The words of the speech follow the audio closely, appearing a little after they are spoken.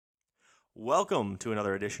Welcome to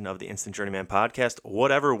another edition of the Instant Journeyman Podcast,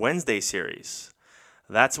 Whatever Wednesday series.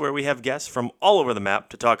 That's where we have guests from all over the map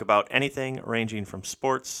to talk about anything ranging from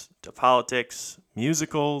sports to politics,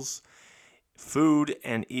 musicals, food,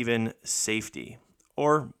 and even safety,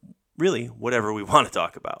 or really whatever we want to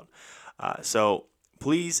talk about. So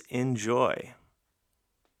please enjoy.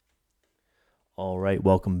 All right,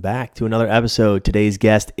 welcome back to another episode. Today's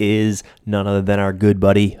guest is none other than our good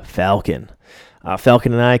buddy, Falcon.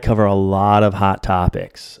 Falcon and I cover a lot of hot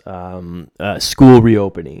topics, school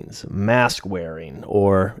reopenings, mask wearing,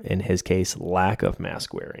 or in his case, lack of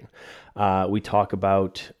mask wearing. We talk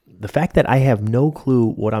about the fact that I have no clue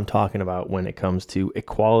what I'm talking about when it comes to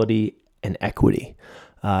equality and equity.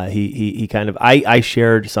 He kind of, I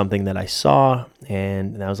shared something that I saw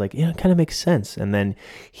and I was like, yeah, it kind of makes sense. And then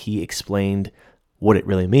he explained what it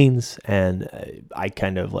really means. And I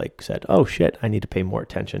kind of like said, oh shit, I need to pay more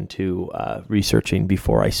attention to researching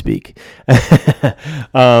before I speak.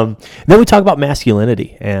 Then we talk about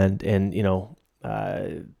masculinity and you know,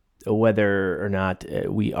 whether or not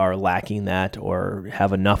we are lacking that or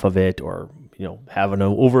have enough of it or, you know, have an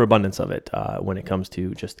overabundance of it when it comes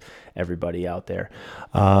to just everybody out there.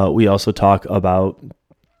 We also talk about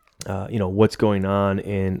you know, what's going on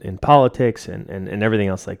in politics and everything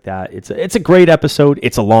else like that. It's a great episode.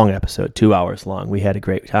 It's a long episode, 2 hours long. We had a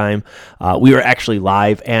great time. We were actually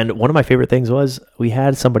live, and one of my favorite things was we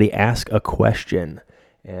had somebody ask a question,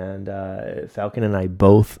 and Falcon and I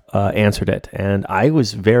both answered it, and I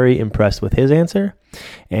was very impressed with his answer,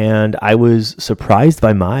 and I was surprised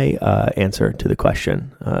by my answer to the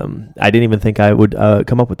question. I didn't even think I would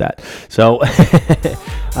come up with that. So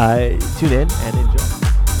tune in and enjoy.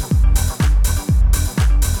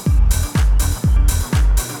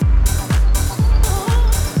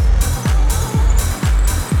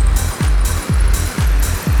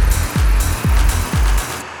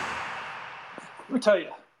 Let me tell you,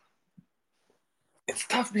 it's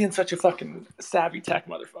tough being such a fucking savvy tech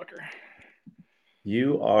motherfucker.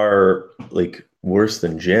 You are like worse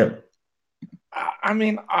than Jim. I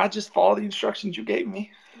mean, I just follow the instructions you gave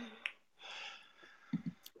me.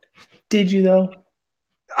 Did you though?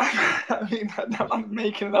 I mean, I'm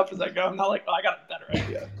making it up as I go. I'm not like, oh, I got a better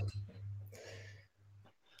idea.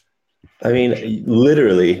 I mean,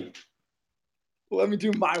 literally. Let me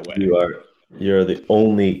do my way. You're the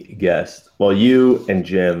only guest. Well, you and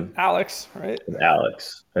Jim. Alex, right? And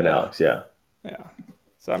Alex. Yeah. Yeah.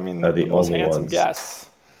 So I mean, are the most only handsome ones guests.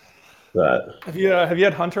 That Have you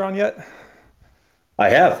had Hunter on yet? I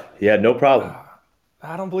have. Yeah, no problem.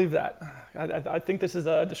 I don't believe that. I think this is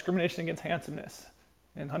a discrimination against handsomeness,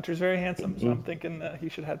 and Hunter's very handsome, so I'm thinking that he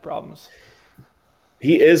should have had problems.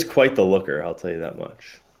 He is quite the looker, I'll tell you that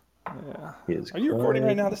much. Yeah. He is. Are you recording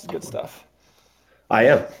right now? This is good stuff. I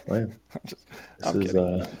am. I'm kidding.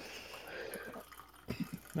 All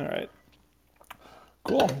right.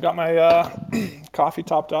 Cool. Got my coffee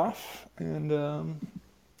topped off, and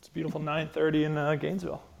it's a beautiful 9:30 in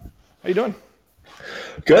Gainesville. How you doing?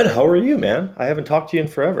 Good. How are you, man? I haven't talked to you in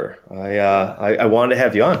forever. I wanted to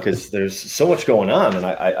have you on because there's so much going on, and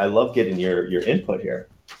I love getting your input here.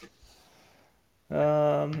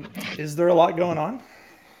 Is there a lot going on?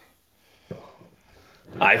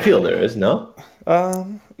 I feel there is, no?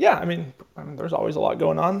 Yeah, I mean, there's always a lot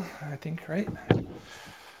going on, I think, right?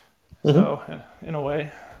 Mm-hmm. So, in a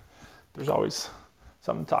way, there's always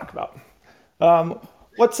something to talk about.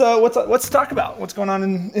 Let's talk about what's going on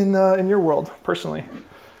in your world personally.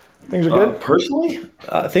 Things are good. Personally,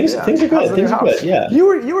 things are good. Things are good. Yeah. You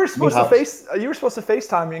were supposed to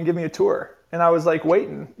FaceTime me and give me a tour, and I was like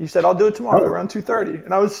waiting. You said I'll do it tomorrow around 2:30,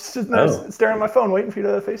 and I was sitting there staring at my phone waiting for you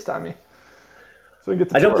to FaceTime me. So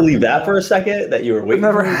I don't believe that for a second that you were waiting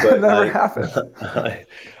for me, but it never happened.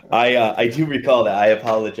 I do recall that. I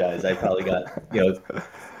apologize. I probably got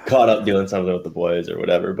caught up doing something with the boys or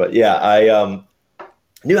whatever. But yeah,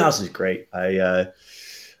 new house is great. I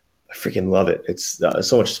freaking love it. It's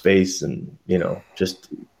so much space, and just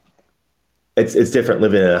it's different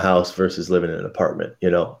living in a house versus living in an apartment.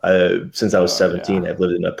 Since I was 17, I've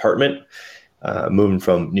lived in an apartment. Moving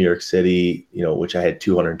from New York City, which I had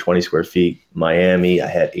 220 square feet. Miami, I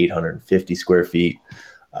had 850 square feet.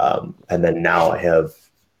 And then now I have,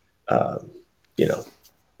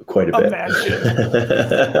 quite a bit. Mansion.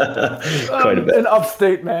 Quite a bit. An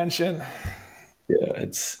upstate mansion. Yeah,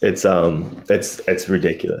 it's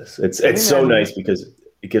ridiculous. It's so nice because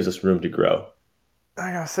it gives us room to grow.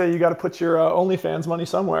 I gotta say, you got to put your OnlyFans money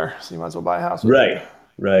somewhere, so you might as well buy a house. Right.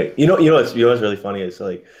 You know what's really funny is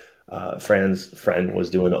like, friend was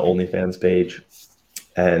doing an OnlyFans page,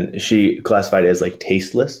 and she classified it as like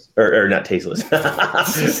tasteless or not tasteless,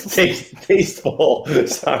 tasteful.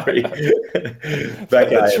 Sorry, Becca,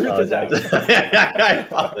 The I truth is apologize. out. I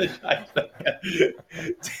apologize, Becca.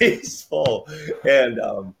 Tasteful, and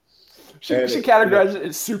She categorized it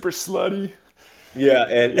as super slutty. yeah,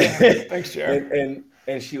 Yeah. Thanks, Jer.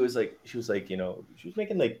 and she was making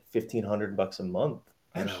like $1,500 a month,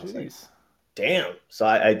 Oh, and I was like, jeez. damn. So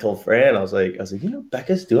I told Fran, I was like,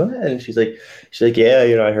 Becca's doing it, and she's like, yeah,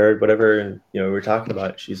 I heard whatever, and we were talking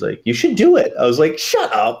about it. She's like, you should do it. I was like,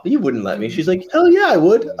 shut up, you wouldn't let me. She's like, hell yeah, I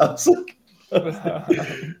would. I was like,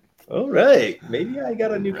 all right, maybe I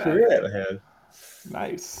got a new career Right. at hand.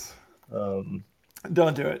 Nice. Um,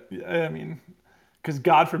 Don't do it. I mean, because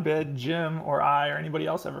God forbid Jim or I or anybody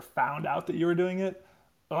else ever found out that you were doing it.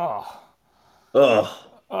 Oh, oh,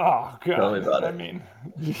 oh tell me God. about I it. mean,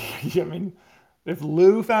 I mean, if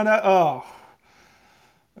Lou found out,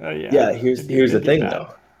 yeah, Yeah, here's the it'd get thing bad.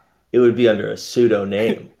 though. It would be under a pseudo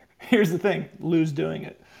name. Here's the thing: Lou's doing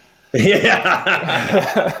it. Yeah.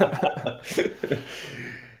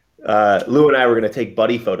 Lou and I were going to take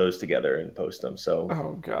buddy photos together and post them. So, Oh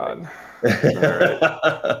like, God. All right.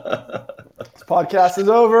 This podcast is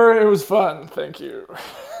over. It was fun. Thank you.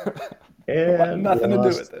 and Nothing to do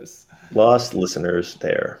with this. lost listeners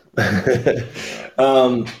there. Yeah.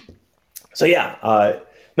 um, so yeah,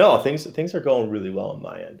 no, things are going really well on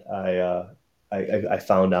my end. I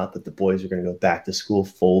found out that the boys are going to go back to school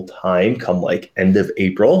full time come like end of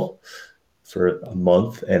April for a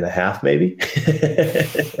month and a half, maybe,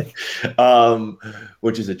 um,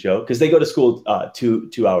 which is a joke because they go to school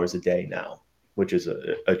 2 hours a day now, which is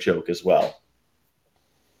a joke as well.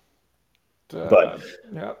 But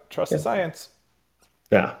Yeah. Trust the yeah, science.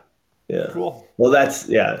 yeah, yeah. Cool. Well, that's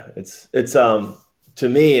yeah. It's to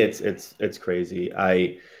me, it's crazy.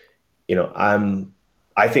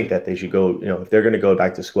 I think that they should go, if they're going to go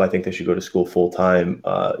back to school, I think they should go to school full time,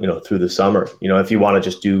 through the summer. If you want to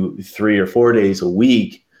just do 3 or 4 days a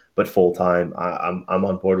week, but full time, I'm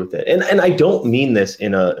on board with it. And I don't mean this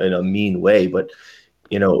in a mean way, but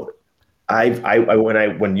you know,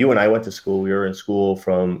 when you and I went to school, we were in school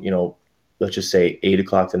from, let's just say 8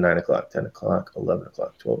 o'clock to 9 o'clock, 10 o'clock, 11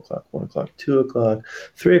 o'clock, 12 o'clock, 1 o'clock, 2 o'clock,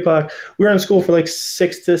 3 o'clock. We were in school for like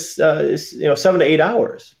 7 to 8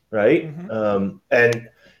 hours, right? Mm-hmm. And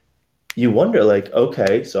you wonder, like,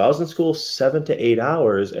 okay, so I was in school 7 to 8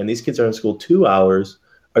 hours, and these kids are in school 2 hours.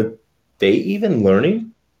 Are they even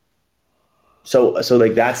learning? So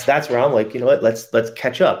like that's where I'm like, you know what, let's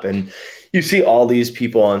catch up. And you see all these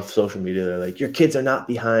people on social media, they're like, your kids are not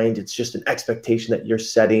behind, it's just an expectation that you're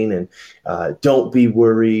setting, and don't be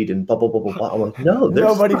worried, and blah blah blah blah blah. I'm like, no, they're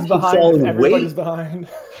Nobody's fucking behind if falling everybody's way behind.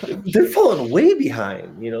 they're falling way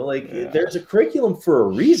behind. Like, Yeah. there's a curriculum for a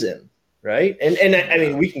reason, right? And I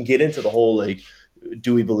mean, Yeah. we can get into the whole, like,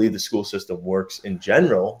 do we believe the school system works in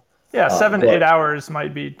general? Yeah. 7 to 8 But hours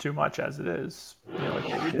might be too much as it is, like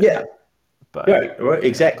what we did. yeah, But right, yeah.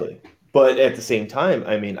 exactly. But at the same time,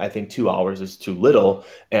 I mean, I think 2 hours is too little,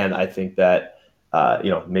 and I think that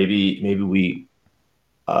maybe we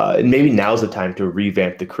maybe now's the time to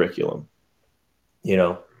revamp the curriculum. You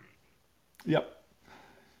know, Yep.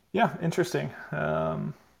 Yeah. Interesting.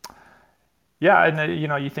 Yeah,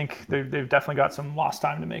 and you think they've definitely got some lost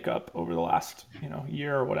time to make up over the last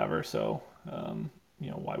year or whatever. So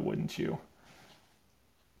why wouldn't you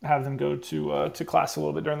have them go to class a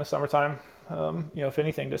little bit during the summertime? If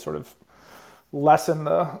anything, to sort of lessen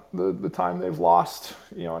the time they've lost,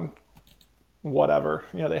 and whatever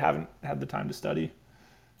they haven't had the time to study.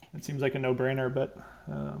 It seems like a no-brainer, but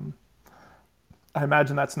I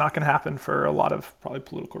imagine that's not going to happen for a lot of probably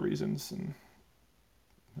political reasons, and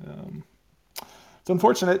it's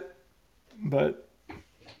unfortunate, but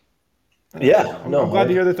yeah, I'm no, glad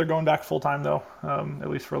to hear that they're going back full time though, at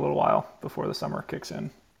least for a little while before the summer kicks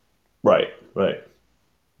in. right.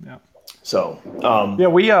 Yeah, So,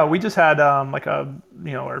 yeah, we just had like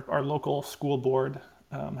our local school board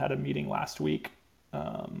had a meeting last week,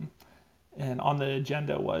 and on the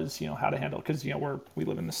agenda was how to handle, because we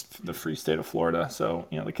live in the free state of Florida, so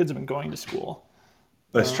the kids have been going to school.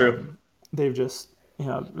 that's true. They've just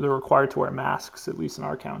they're required to wear masks, at least in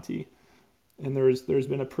our county. And there's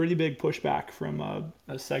been a pretty big pushback from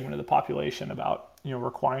a segment of the population about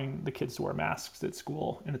requiring the kids to wear masks at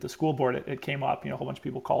school. And at the school board, it came up. A whole bunch of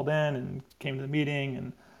people called in and came to the meeting,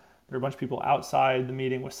 and there were a bunch of people outside the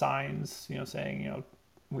meeting with signs, saying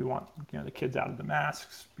we want the kids out of the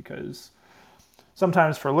masks, because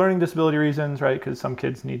sometimes for learning disability reasons, right? Because some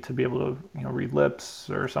kids need to be able to read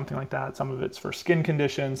lips or something like that. Some of it's for skin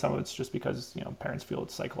conditions. Some of it's just because parents feel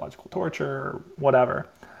it's psychological torture or whatever.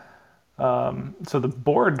 So the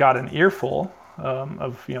board got an earful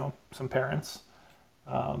of, some parents.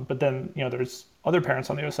 But then, there's other parents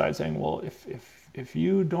on the other side saying, well, if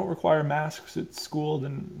you don't require masks at school,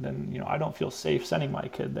 then I don't feel safe sending my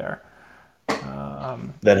kid there.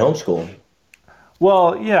 Then homeschooling.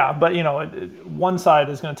 Well, yeah, but one side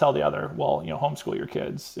is going to tell the other, well, homeschool your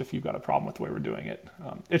kids if you've got a problem with the way we're doing it.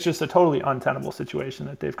 It's just a totally untenable situation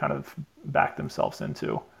that they've kind of backed themselves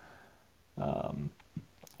into. But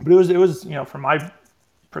it was, from my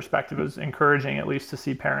perspective, it was encouraging at least to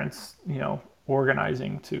see parents,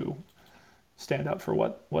 organizing to stand up for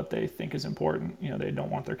what they think is important. They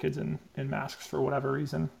don't want their kids in masks for whatever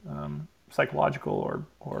reason, psychological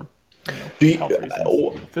or Do you, health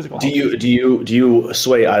reasons, physical do health you do reasons. you do you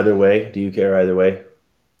sway either way? Do you care either way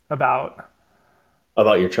About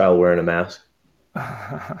about your child wearing a mask?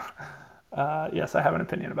 yes, I have an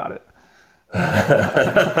opinion about it.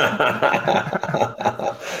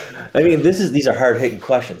 I mean, these are hard hitting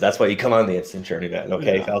questions. That's why you come on the Instant Journeyman,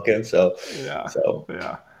 okay, Yeah, Falcon? So, yeah, so,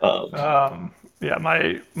 yeah, um, yeah.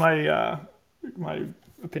 My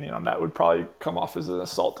opinion on that would probably come off as an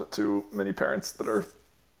assault to many parents that are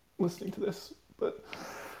listening to this, but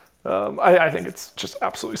I think it's just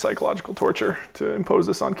absolutely psychological torture to impose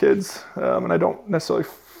this on kids, and I don't necessarily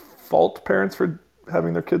fault parents for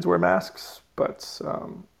having their kids wear masks, but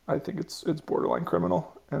I think it's borderline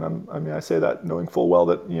criminal. And I mean, I say that knowing full well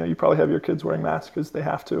that you probably have your kids wearing masks because they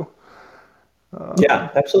have to. yeah,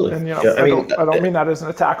 absolutely. And Yeah, I mean, I don't mean that as an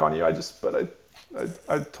attack on you. I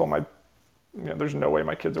told my there's no way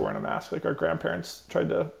my kids are wearing a mask. Like our grandparents tried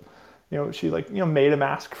to, she like made a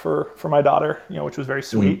mask for my daughter, which was very mhm,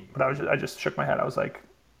 sweet. But I just shook my head. I was like,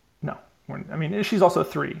 no. I mean, she's also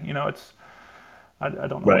 3. It's I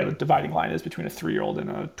don't know where the right. dividing line is between a 3-year-old and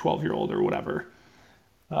a 12-year-old or whatever,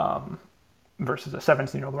 versus a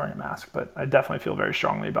 17-year-old wearing a mask. But I definitely feel very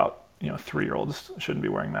strongly about 3-year-olds shouldn't be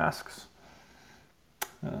wearing masks.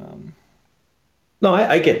 No,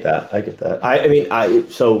 I get that. I get that. I mean,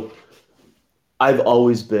 I've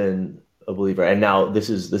always been a believer, and now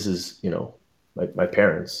this is my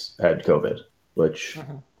parents had COVID, which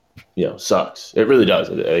sucks. It really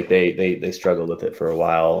does. Like they struggled with it for a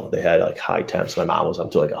while. They had like high temps. My mom was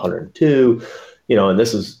up to like 102, and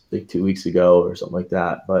this was like 2 weeks ago or something like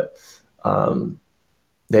that. But um,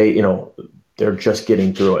 they, they're just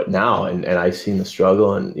getting through it now, and I've seen the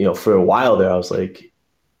struggle. And for a while there, I was like,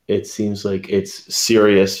 it seems like it's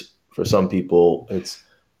serious for some people. It's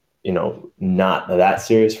not that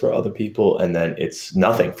serious for other people, and then it's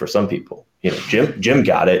nothing for some people. Jim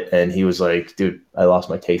got it, and he was like, "Dude, I lost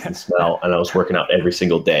my taste and smell, and I was working out every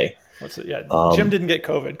single day." What's it? Yeah, Jim Um, didn't get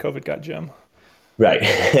COVID. COVID got Jim. right,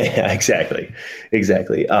 yeah, exactly.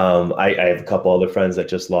 I have a couple other friends that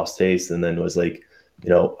just lost taste, and then was like,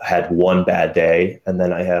 had one bad day, and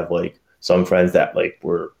then I have like some friends that like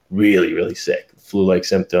were really really sick, flu-like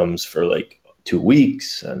symptoms for like 2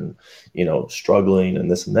 weeks, and struggling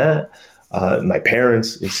and this and that. My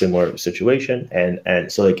parents, a similar situation,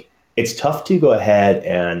 and so like it's tough to go ahead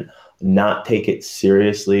and not take it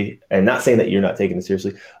seriously, and not saying that you're not taking it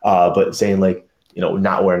seriously, but saying like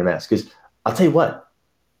not wearing a mask. Because I'll tell you what,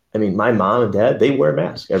 I mean, my mom and dad, they wear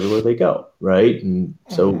masks everywhere they go, right? And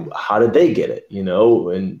so Hmm. how did they get it?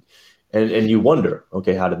 And you wonder,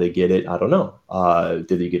 okay, how did they get it? I don't know.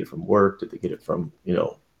 Did they get it from work? Did they get it from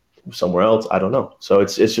somewhere else? I don't know. So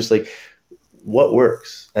it's just like what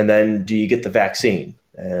works, and then do you get the vaccine?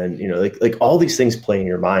 And like all these things play in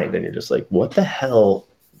your mind, and you're just like, what the hell?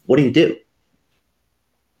 What do you do?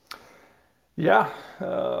 Yeah,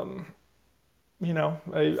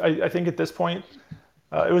 I think at this point,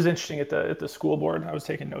 it was interesting at the school board. I was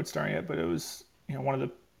taking notes during it, but it was one of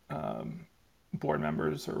the board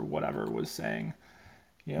members or whatever was saying,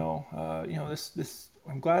 this.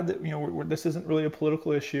 I'm glad that this isn't really a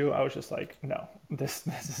political issue. I was just like, no, this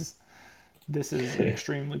is an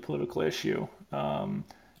extremely political issue,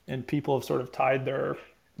 and people have sort of tied their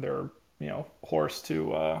horse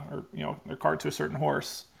to or their cart to a certain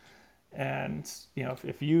horse. And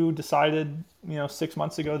if you decided 6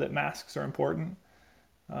 months ago that masks are important,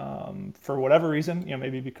 for whatever reason,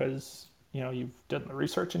 maybe because you've done the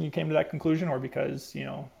research and you came to that conclusion, or because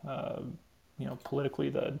politically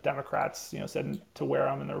the Democrats said to wear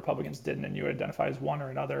them and the Republicans didn't, and you identify as one or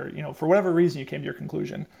another, for whatever reason you came to your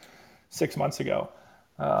conclusion 6 months ago.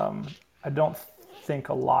 I don't think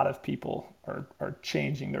a lot of people are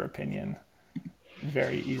changing their opinion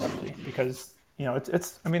very easily, because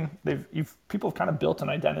it's I mean people have kind of built an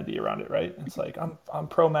identity around it, right? It's like I'm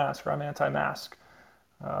pro mask or I'm anti mask,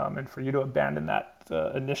 and for you to abandon that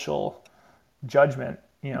initial judgment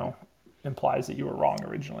implies that you were wrong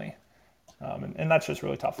originally. And that's just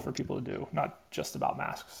really tough for people to do, not just about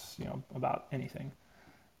masks, about anything.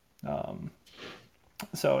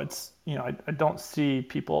 So it's, I don't see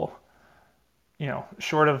people,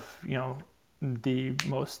 short of, the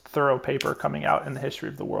most thorough paper coming out in the history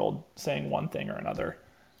of the world saying one thing or another.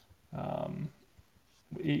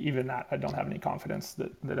 Even that, I don't have any confidence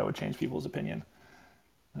that it would change people's opinion.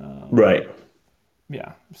 Right.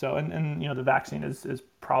 Yeah. So, and the vaccine is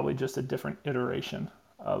probably just a different iteration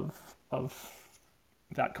of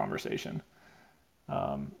that conversation.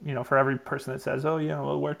 For every person that says, oh,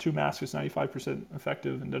 well, wear 2 masks, it's 95%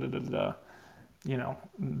 effective, and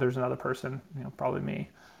there's another person, probably me,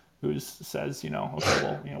 who says, okay,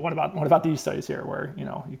 well, what about these studies here where,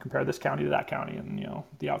 you compare this county to that county and,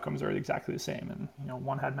 the outcomes are exactly the same. And,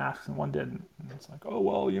 one had masks and one didn't. And it's like, oh,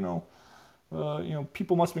 well,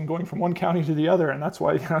 people must have been going from one county to the other. And that's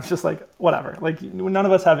why, it's just like, whatever. Like, none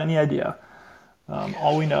of us have any idea.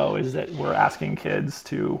 All we know is that we're asking kids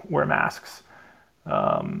to wear masks.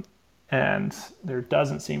 And there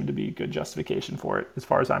doesn't seem to be good justification for it as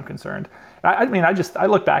far as I'm concerned. I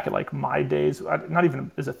look back at like my days, not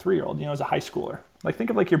even as a 3-year-old, as a high schooler. Like think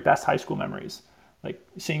of like your best high school memories, like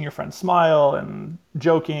seeing your friends smile and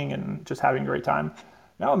joking and just having a great time.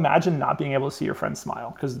 Now imagine not being able to see your friends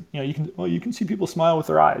smile because, you can see people smile with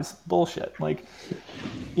their eyes. Bullshit. Like,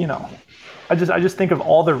 I just think of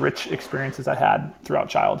all the rich experiences I had throughout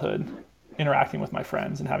childhood interacting with my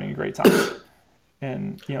friends and having a great time.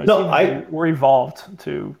 And we're evolved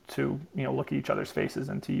to look at each other's faces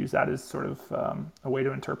and to use that as sort of a way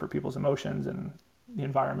to interpret people's emotions and the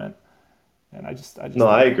environment. And I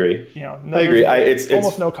agree. I agree. It's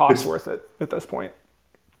almost no cost worth it at this point.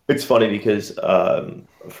 It's funny because a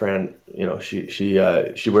friend, she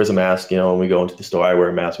wears a mask. When we go into the store, I wear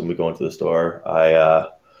a mask when we go into the store. I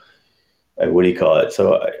what do you call it?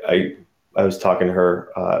 So I was talking to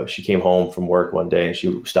her. She came home from work one day and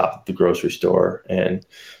she stopped at the grocery store and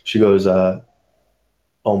she goes, oh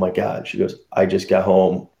my God. She goes, I just got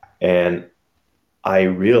home and I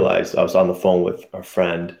realized I was on the phone with a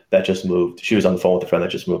friend that just moved. She was on the phone with a friend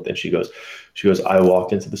that just moved. And she goes, I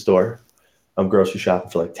walked into the store. I'm grocery shopping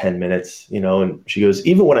for like 10 minutes, and she goes,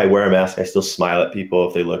 even when I wear a mask, I still smile at people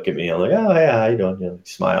if they look at me. I'm like, oh yeah, how you doing?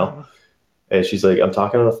 Smile. Mm-hmm. And she's like, I'm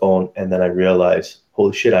talking on the phone. And then I realize,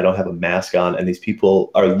 holy shit, I don't have a mask on. And these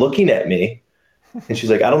people are looking at me. And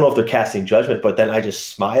she's like, I don't know if they're casting judgment, but then I just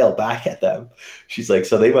smile back at them. She's like,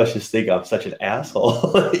 so they must just think I'm such an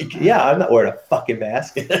asshole. Like, yeah, I'm not wearing a fucking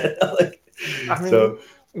mask. Like, so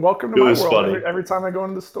welcome to my world. Funny. Every time I go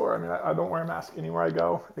into the store, I don't wear a mask anywhere I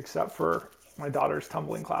go, except for my daughter's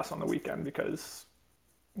tumbling class on the weekend because,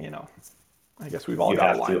 I guess we've all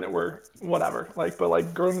got a line that we're whatever. Like, but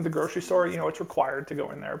like going to the grocery store, it's required to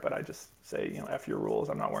go in there. But I just say, F your rules.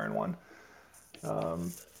 I'm not wearing one.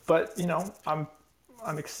 But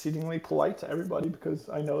I'm exceedingly polite to everybody because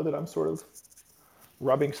I know that I'm sort of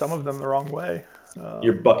rubbing some of them the wrong way.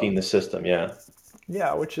 You're bucking the system, yeah.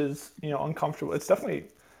 Yeah, which is uncomfortable. It's definitely,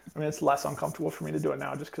 it's less uncomfortable for me to do it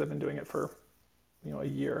now just because I've been doing it for a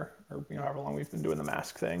year or however long we've been doing the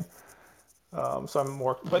mask thing. So I'm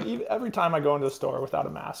more, but every time I go into the store without a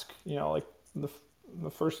mask, like the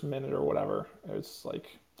first minute or whatever, it's like,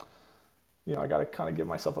 I got to kind of give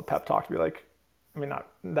myself a pep talk to be like, not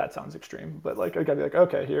that sounds extreme, but like I got to be like,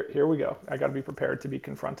 okay, here we go. I got to be prepared to be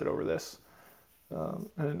confronted over this,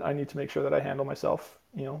 and I need to make sure that I handle myself,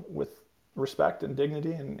 with respect and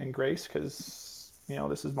dignity and grace, because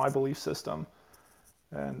this is my belief system,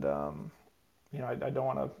 and I don't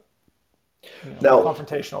want to.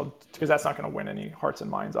 Confrontational, because that's not going to win any hearts and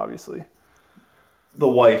minds, obviously. The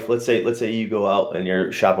wife, let's say you go out and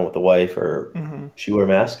you're shopping with the wife, or she wear a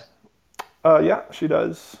mask? Yeah, she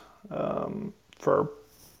does, for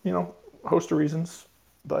a host of reasons.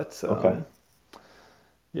 But okay.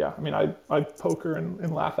 Yeah, I poke her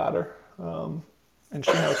and laugh at her, and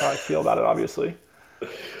she knows how I feel about it, obviously.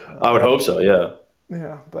 I would hope so, yeah.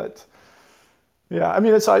 Yeah, but. Yeah,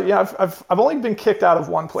 I've only been kicked out of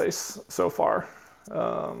one place so far.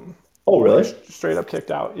 Oh, really? Straight up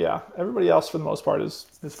kicked out. Yeah, everybody else for the most part is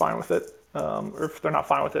fine with it. Or if they're not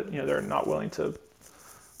fine with it, they're not willing to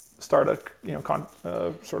start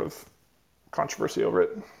a sort of controversy over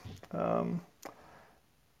it.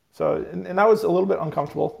 So and that was a little bit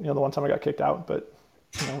uncomfortable. The one time I got kicked out, but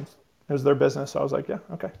it was their business. So I was like, yeah,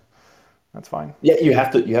 okay, that's fine. Yeah, you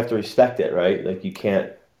have to respect it, right? Like you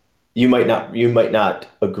can't. You might not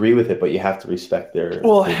agree with it, but you have to respect their.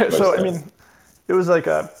 Well, so it was like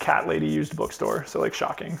a cat lady used bookstore, so like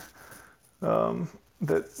shocking.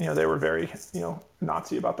 That they were very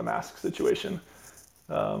Nazi about the mask situation.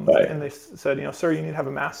 Right. And they said, sir, you need to have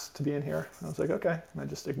a mask to be in here. And I was like, okay. And I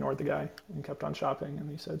just ignored the guy and kept on shopping. And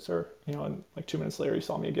he said, sir, and like 2 minutes later, he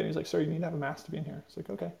saw me again. He's like, sir, you need to have a mask to be in here. I was like,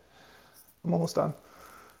 okay, I'm almost done.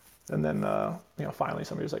 And then, finally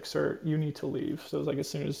somebody was like, sir, you need to leave. So it was like, as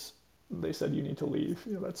soon as they said you need to leave,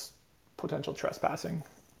 that's potential trespassing.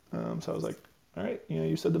 So I was like, all right,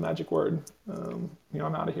 you said the magic word, I'm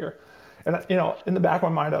out of here. And, in the back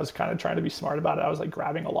of my mind, I was kind of trying to be smart about it. I was like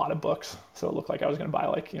grabbing a lot of books. So it looked like I was going to buy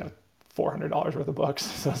like, $400 worth of books.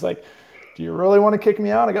 So I was like, do you really want to kick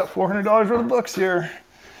me out? I got $400 worth of books here.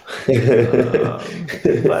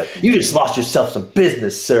 But you just lost yourself some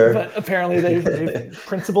business, sir. But apparently they've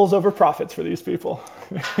principles over profits for these people.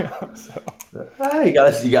 So. You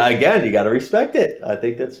got to respect it. I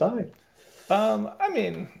think that's fine. I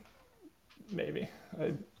mean, maybe.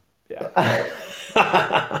 Yeah.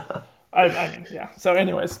 I mean, yeah. So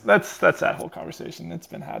anyways, that's that whole conversation. It's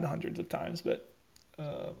been had hundreds of times, but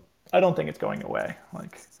I don't think it's going away.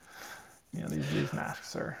 Like, these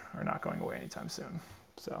masks are not going away anytime soon.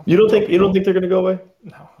 So you don't think they're going to go away?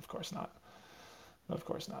 No, of course not. Of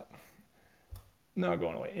course not. Not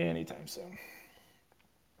going away anytime soon.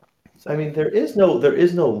 So, I mean, there is no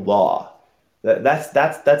law. That's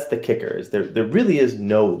the kicker. Is there really is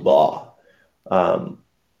no law,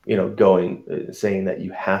 saying that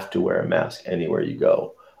you have to wear a mask anywhere you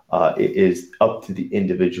go. It is up to the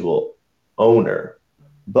individual owner,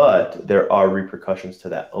 but there are repercussions to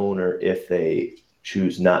that owner if they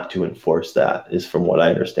choose not to enforce that, is from what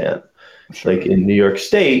I understand. Sure. Like in New York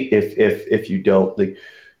State, if you don't, like,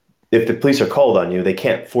 if the police are called on you, they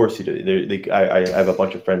can't force you to. I have a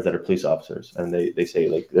bunch of friends that are police officers, and they say,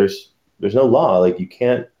 like, there's no law, like we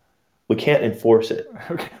can't enforce it.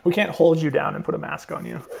 Okay. We can't hold you down and put a mask on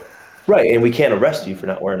you. Right, and we can't arrest you for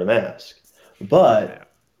not wearing a mask. But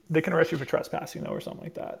they can arrest you for trespassing, though, or something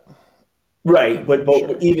like that. Right, but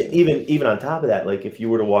sure. even on top of that, like if you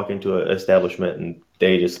were to walk into an establishment and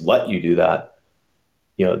they just let you do that,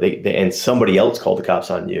 they and somebody else called the cops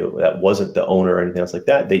on you that wasn't the owner or anything else like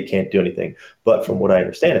that, they can't do anything. But from what I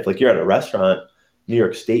understand, if like you're at a restaurant, New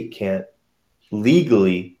York State can't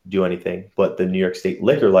legally do anything, but the New York State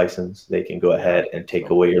liquor license, they can go ahead and take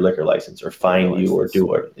away your liquor license or fine you or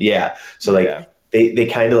do it. Yeah, so like they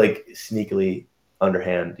kind of like sneakily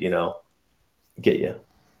underhand, get you.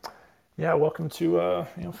 Yeah, welcome to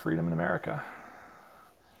freedom in America.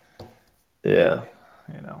 Yeah.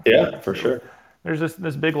 Yeah, for sure. There's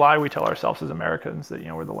this big lie we tell ourselves as Americans that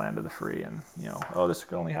we're the land of the free, and this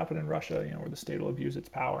could only happen in Russia, where the state will abuse its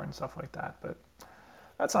power and stuff like that. But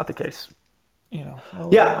that's not the case. Yeah,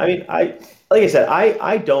 I mean, like I said,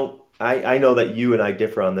 I know that you and I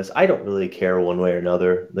differ on this. I don't really care one way or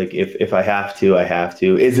another. Like if I have to, I have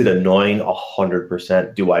to. Is it annoying?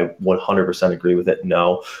 100%. Do I 100% agree with it?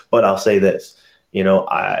 No. But I'll say this,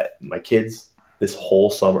 my kids this whole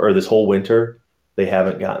summer or this whole winter, they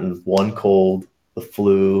haven't gotten one cold, the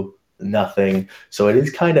flu, nothing. So it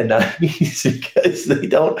is kind of nice because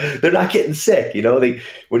they're not getting sick.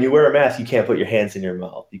 When you wear a mask, you can't put your hands in your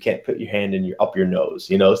mouth. You can't put your hand up your nose,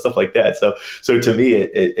 stuff like that. So to me,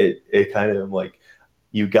 it kind of like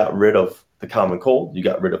you got rid of the common cold, you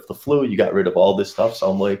got rid of the flu, you got rid of all this stuff. So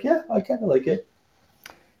I'm like, yeah, I kind of like it.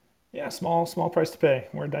 Yeah. Small price to pay.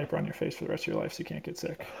 Wear a diaper on your face for the rest of your life so you can't get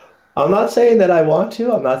sick. I'm not saying that I want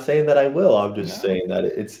to. I'm not saying that I will. I'm just saying that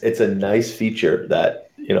it's a nice feature that,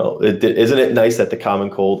 isn't it nice that the common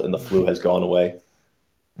cold and the flu has gone away?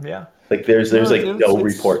 Yeah. Like there's no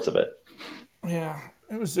reports of it. Yeah.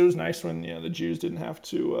 It was nice when, the Jews didn't have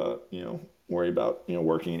to, worry about,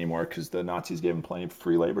 working anymore because the Nazis gave them plenty of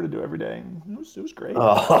free labor to do every day. And it was great.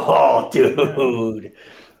 Oh, dude.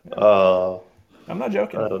 Yeah. Oh. I'm not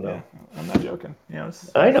joking. I don't know. Yeah, I'm not joking.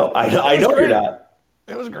 I know. I know you're not.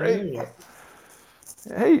 It was great.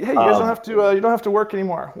 Hey, you guys don't have to. You don't have to work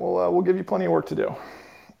anymore. We'll give you plenty of work to do.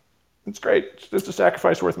 It's great. It's just a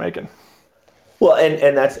sacrifice worth making. Well,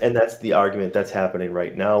 and that's the argument that's happening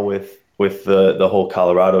right now with the whole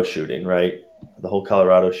Colorado shooting, right? The whole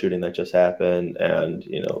Colorado shooting that just happened, and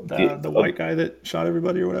the white guy that shot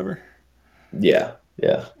everybody or whatever. Yeah.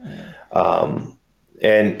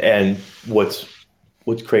 And what's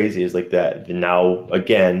crazy is like that now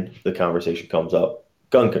again the conversation comes up.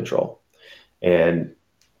 Gun control, and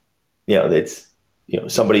it's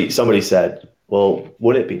somebody said, well,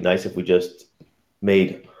 wouldn't it be nice if we just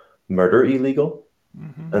made murder illegal?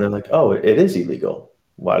 Mm-hmm. And they're like, oh, it is illegal.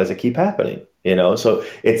 Why does it keep happening? So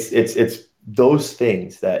it's those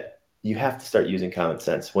things that you have to start using common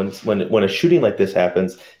sense when a shooting like this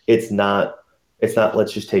happens. It's not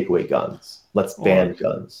let's just take away guns. Let's ban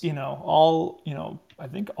guns. I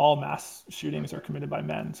think all mass shootings are committed by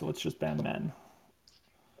men, so let's just ban men.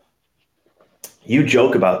 You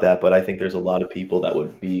joke about that, but I think there's a lot of people that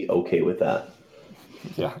would be okay with that.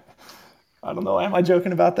 Yeah. I don't know. Am I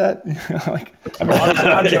joking about that? Like, I mean, obviously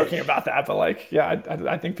I'm joking about that, but like, yeah,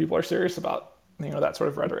 I think people are serious about, that sort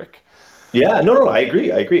of rhetoric. Yeah, no, I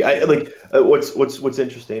agree. I agree. I like what's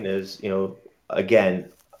interesting is,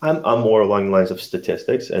 again, I'm more along the lines of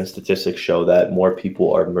statistics, and statistics show that more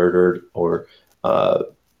people are murdered or uh,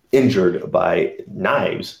 injured by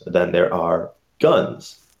knives than there are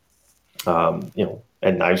guns.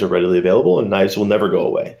 And knives are readily available, and knives will never go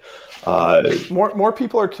away. More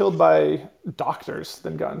people are killed by doctors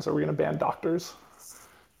than guns. Are we going to ban doctors?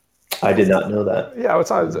 I did not know that. Yeah,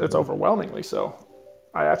 it's overwhelmingly so.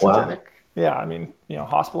 Wow. Iatrogenic. Yeah, I mean,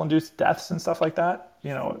 hospital-induced deaths and stuff like that.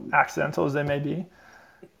 Accidental as they may be.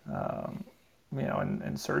 And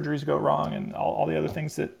surgeries go wrong, and all the other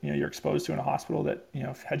things that you're exposed to in a hospital. That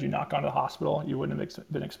had you not gone to the hospital, you wouldn't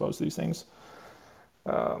have been exposed to these things.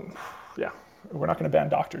 Yeah, we're not going to ban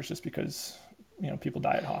doctors just because people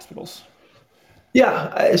die at hospitals.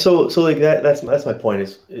 Yeah, so like that's my point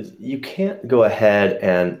is you can't go ahead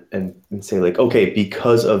and say like, okay,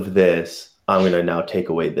 because of this, I'm gonna now take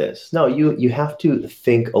away this. No, you have to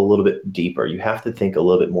think a little bit deeper. You have to think a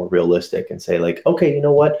little bit more realistic and say like, okay, you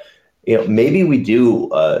know what? Maybe we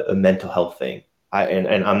do a mental health thing.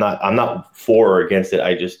 And I'm not for or against it.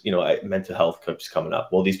 I just, mental health keeps coming up.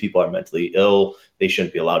 Well, these people are mentally ill. They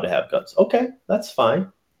shouldn't be allowed to have guns. Okay, that's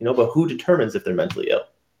fine. But who determines if they're mentally ill?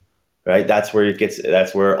 Right? That's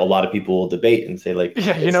where a lot of people will debate and say like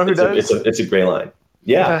Yeah, you it's know who it's a it's does? a it's a gray line.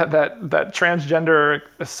 Yeah. That transgender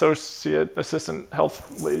associate assistant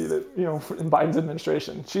health lady that in Biden's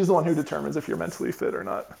administration. She's the one who determines if you're mentally fit or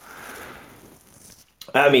not.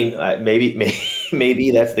 I mean, maybe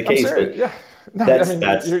that's the I'm case, but serious. Yeah. No, I that's mean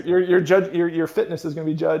that's your fitness is going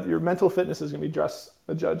to be judged. Your mental fitness is going to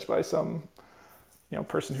be judged by some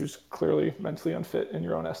person who's clearly mentally unfit in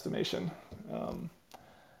your own estimation.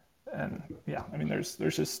 And yeah, I mean there's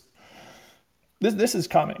just this is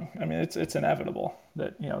coming. I mean it's inevitable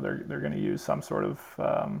that they're going to use some sort of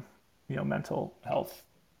mental health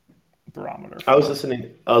barometer for. I was listening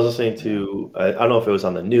Yeah. to I don't know if it was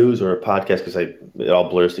on the news or a podcast because it all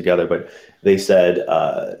blurs together, but they said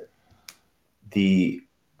the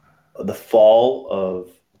the fall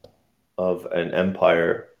of an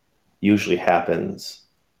empire usually happens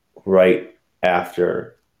right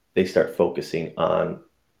after they start focusing on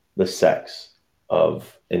the sex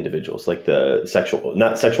of individuals, like the sexual,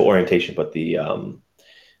 not sexual orientation, but the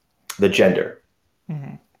gender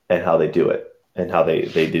Mm-hmm. and how they do it and how they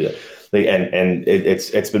do it.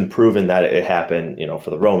 It's been proven that it happened, for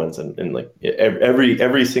the Romans and like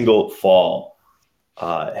every single fall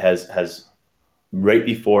has right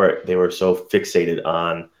before it, they were so fixated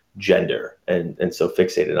on gender and so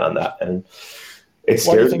fixated on that. And it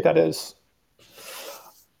Why do you scares think me. that is?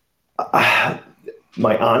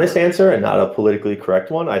 My honest answer, and not a politically correct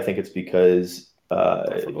one, I think it's because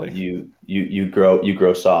Preferably. you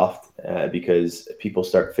grow soft because people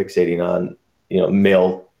start fixating on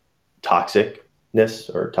male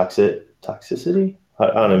toxicness or toxicity. I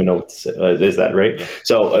don't even know what to say. Is that right? Yeah.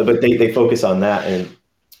 So, but they focus on that, and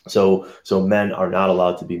so men are not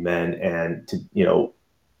allowed to be men and to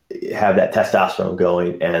have that testosterone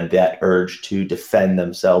going and that urge to defend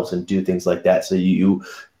themselves and do things like that. So you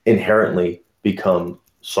inherently become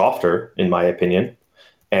softer, in my opinion.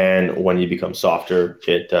 And when you become softer,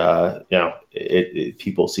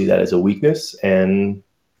 people see that as a weakness and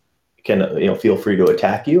can feel free to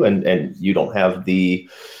attack you, and you don't have the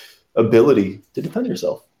ability to defend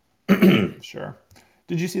yourself. Sure.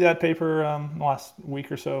 Did you see that paper last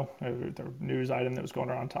week or so? The news item that was going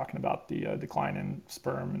around talking about the decline in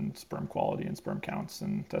sperm and sperm quality and sperm counts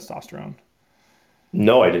and testosterone.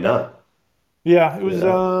 No, I did not. Yeah, it I did was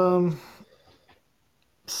not.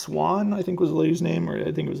 Swan, I think was the lady's name, or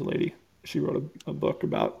I think it was a lady. She wrote a book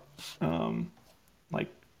about like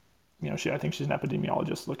I think she's an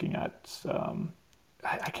epidemiologist looking at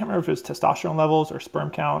I can't remember if it was testosterone levels or sperm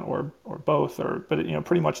count or both, but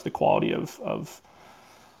pretty much the quality of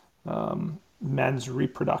men's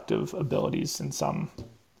reproductive abilities in some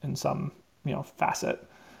facet.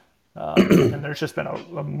 And there's just been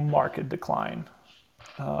a marked decline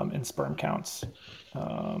in sperm counts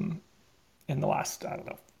in the last, I don't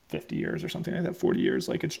know, 50 years or something like that, 40 years.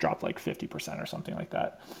 Like it's dropped like 50% or something like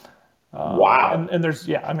that. Wow. And there's,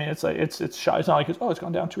 yeah, I mean, it's like, it's shy. It's not like it's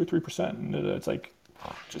gone down 2 or 3%. And it's like,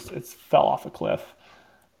 it's fell off a cliff.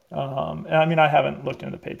 And I mean, I haven't looked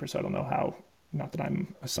into the paper, so I don't know how, not that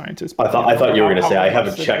I'm a scientist, I but thought I thought you were going to how say I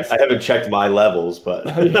haven't robust it checked. is. I haven't checked my levels, but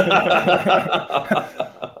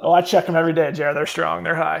Oh, I check them every day, Jared. They're strong.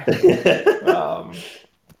 They're high.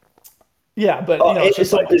 Yeah, but Oh, it's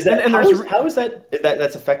just so like, is that and there's, how is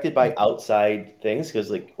that's affected by outside things? Because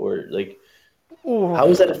like or like ooh, how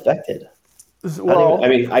is that affected? I don't even. I well,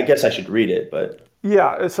 mean, I guess I should read it, but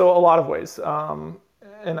yeah, so a lot of ways.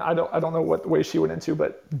 And I don't know what way she went into,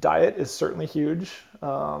 but diet is certainly huge.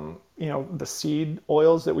 The seed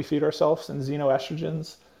oils that we feed ourselves and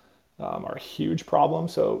xenoestrogens are a huge problem.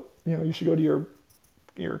 So, you should go to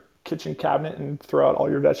your kitchen cabinet and throw out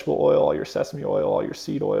all your vegetable oil, all your sesame oil, all your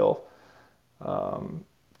seed oil.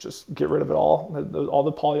 Just get rid of it all. All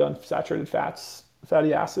the polyunsaturated fats,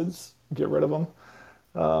 fatty acids, get rid of them.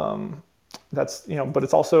 But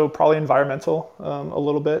it's also probably environmental a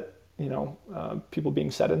little bit. People being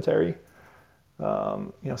sedentary,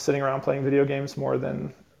 sitting around playing video games more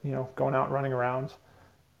than going out and running around.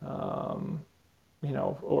 Or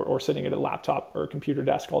sitting at a laptop or a computer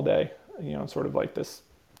desk all day. Sort of like this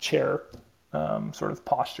chair sort of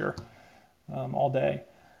posture all day.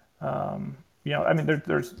 I mean,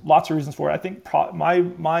 there's lots of reasons for it. I think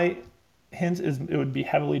my hint is it would be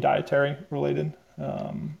heavily dietary related.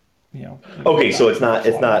 okay. So Diet.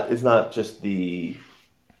 it's not just the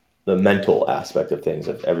mental aspect of things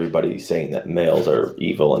of everybody saying that males are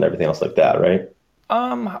evil and everything else like that, right?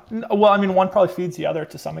 Well, I mean, one probably feeds the other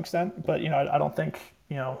to some extent, but I don't think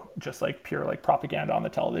just like pure like propaganda on the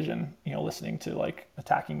television, listening to like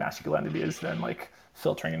attacking masculinity is then like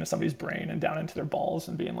filtering into somebody's brain and down into their balls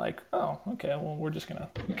and being like, oh, okay, well, we're just gonna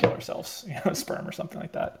kill ourselves, sperm or something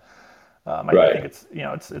like that. I think Right.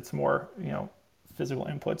 it's more physical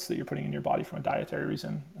inputs that you're putting in your body from a dietary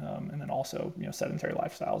reason, and then also sedentary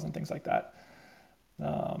lifestyles and things like that.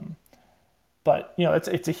 But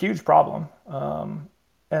it's a huge problem.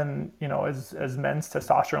 And as men's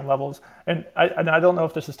testosterone levels, and I don't know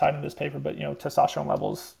if this is tied in this paper, but testosterone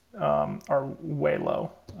levels are way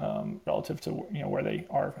low relative to where they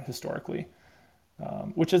are historically,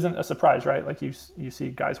 which isn't a surprise, right? Like you see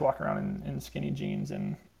guys walk around in skinny jeans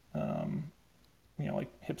and like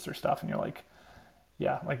hipster stuff, and you're like,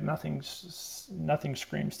 yeah, like nothing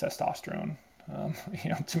screams testosterone,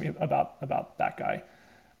 to me about that guy.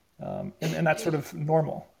 And that's sort of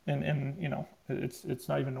normal. And it's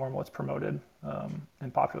not even normal. It's promoted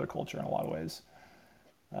in popular culture in a lot of ways.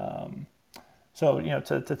 So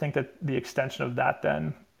to think that the extension of that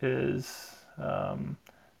then is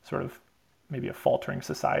sort of maybe a faltering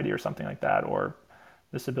society or something like that, or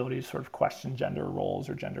this ability to sort of question gender roles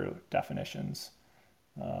or gender definitions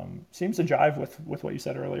seems to jive with what you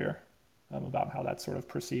said earlier about how that sort of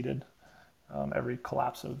preceded every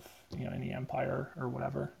collapse of any empire or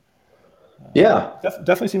whatever. Yeah.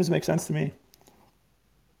 Definitely seems to make sense to me.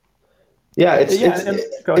 Yeah, Yeah, and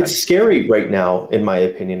go it's ahead. scary right now, in my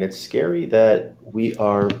opinion. It's scary that we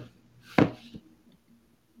are.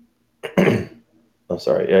 I'm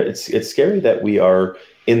sorry. It's scary that we are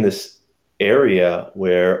in this area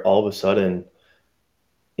where all of a sudden,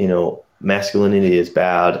 masculinity is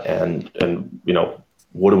bad, and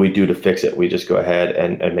what do we do to fix it? We just go ahead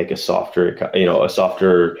and make a softer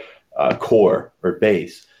core or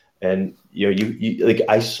base. And you like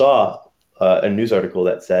I saw a news article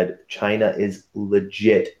that said China is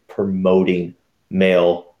legit promoting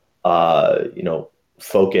male,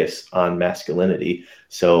 focus on masculinity,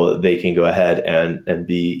 so they can go ahead and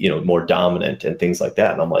be more dominant and things like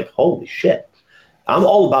that. And I'm like, holy shit! I'm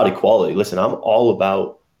all about equality. Listen, I'm all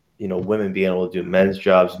about women being able to do men's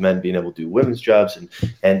jobs, men being able to do women's jobs,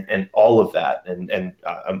 and all of that. And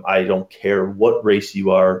I don't care what race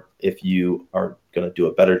you are. If you are going to do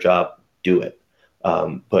a better job, do it.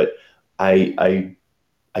 But I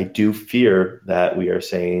I do fear that we are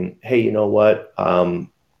saying, hey, you know what?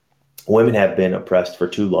 Women have been oppressed for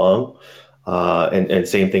too long. And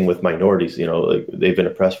same thing with minorities, like they've been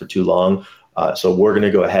oppressed for too long. So we're going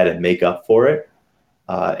to go ahead and make up for it.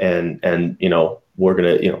 And we're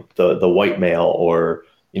going to, the white male or,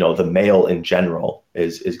 the male in general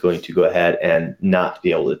is going to go ahead and not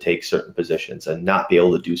be able to take certain positions and not be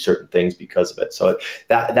able to do certain things because of it. So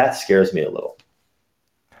that scares me a little.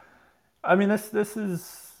 I mean, this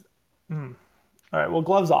is all right. Well,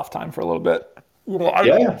 gloves off time for a little bit.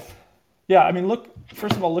 Yeah. Yeah. I mean,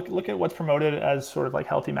 first of all, look at what's promoted as sort of like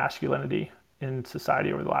healthy masculinity in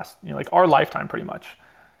society over the last, like our lifetime, pretty much.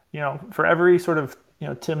 For every sort of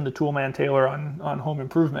Tim the Toolman Taylor on Home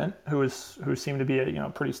Improvement, who seemed to be a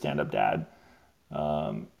pretty stand up dad.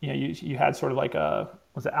 You had sort of like a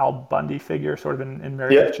was it Al Bundy figure sort of in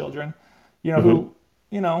Married with Yeah. Children, Hmm. who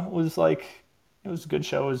was like it was a good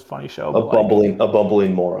show, it was a funny show, A but like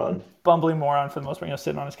bumbling moron. bumbling moron for the most part,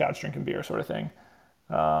 sitting on his couch drinking beer sort of thing.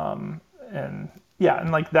 And yeah,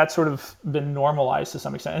 and like that's sort of been normalized to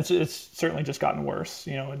some extent. It's certainly just gotten worse,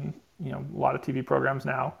 in a lot of TV programs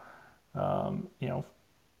now. you know,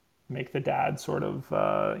 make the dad sort of,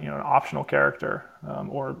 you know, an optional character,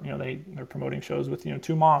 or, you know, they're promoting shows with, you know,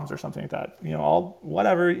 two moms or something like that, you know, all,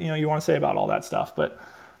 whatever, you know, you want to say about all that stuff. But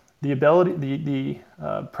the ability, the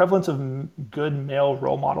prevalence of good male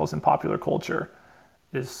role models in popular culture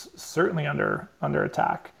is certainly under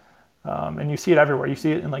attack. And you see it everywhere. You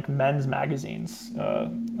see it in like men's magazines.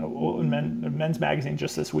 Men's magazine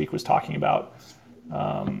just this week was talking about,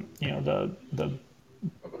 you know, the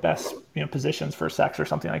best, you know, positions for sex or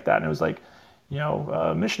something like that. And it was like, you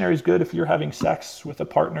know, missionary is good if you're having sex with a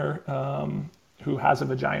partner who has a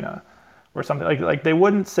vagina or something. Like they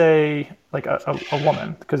wouldn't say like a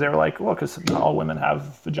woman, because they were like, well, because not all women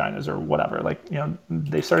have vaginas or whatever. Like, you know,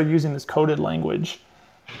 they started using this coded language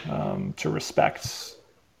to respect,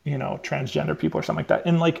 you know, transgender people or something like that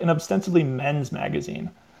in like an ostensibly men's magazine.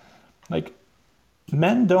 Like,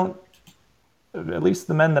 men don't, at least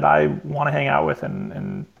the men that I want to hang out with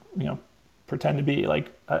and you know, pretend to be like,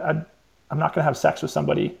 I'm not going to have sex with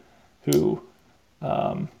somebody who,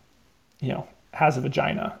 you know, has a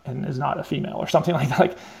vagina and is not a female or something like that.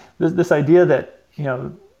 Like this idea that, you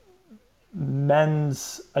know,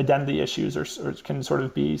 men's identity issues or can sort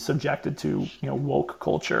of be subjected to, you know, woke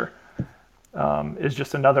culture, is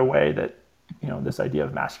just another way that, you know, this idea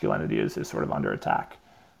of masculinity is sort of under attack.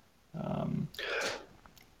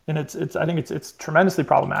 And I think it's tremendously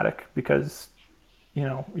problematic because, you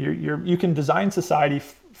know, you can design society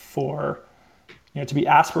for, you know, to be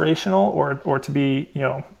aspirational or to be, you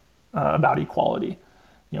know, about equality.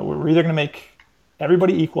 You know, we're either going to make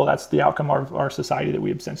everybody equal. That's the outcome of our society that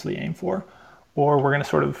we essentially aim for, or we're going to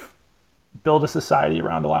sort of build a society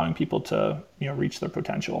around allowing people to, you know, reach their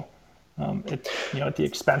potential. You know, at the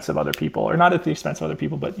expense of other people, or not at the expense of other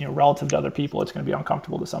people, but, you know, relative to other people, it's going to be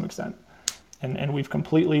uncomfortable to some extent. And we've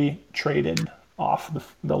completely traded off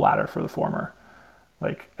the latter for the former.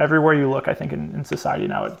 Like everywhere you look, I think in society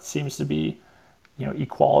now, it seems to be, you know,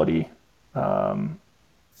 equality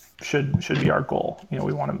should be our goal. You know,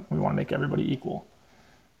 we want to make everybody equal,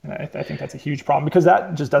 and I think that's a huge problem because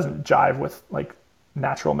that just doesn't jive with like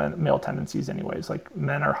natural male tendencies, anyways. Like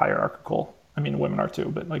men are hierarchical. I mean, women are too,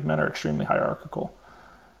 but like men are extremely hierarchical,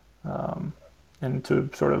 and to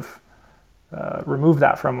sort of remove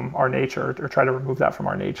that from our nature or try to remove that from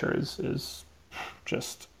our nature is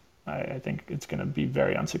just, I think it's going to be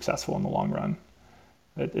very unsuccessful in the long run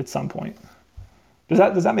at some point. Does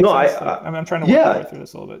that make sense? I'm trying to work my way through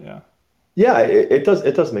this a little bit. Yeah. Yeah, it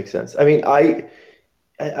does make sense. I mean,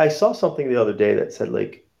 I saw something the other day that said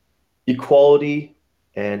like equality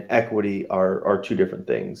and equity are two different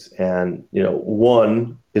things. And, you know,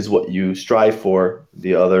 one is what you strive for,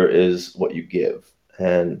 the other is what you give.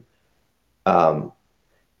 And um,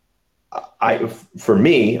 for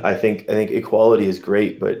me, I think equality is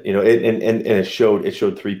great, but you know, and it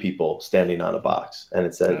showed three people standing on a box, and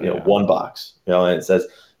it said, you know, one box, you know, and it says,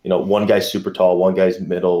 you know, one guy's super tall, one guy's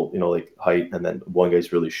middle, you know, like height, and then one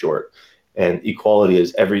guy's really short. And equality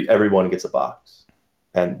is everyone gets a box,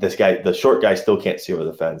 and this guy, the short guy, still can't see over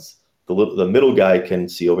the fence. The middle guy can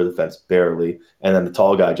see over the fence barely, and then the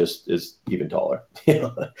tall guy just is even taller. You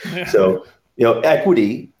know? So, you know,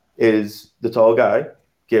 equity is the tall guy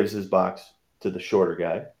gives his box to the shorter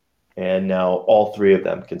guy, and now all three of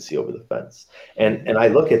them can see over the fence. And I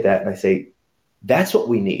look at that and I say, that's what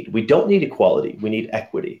we need. We don't need equality. We need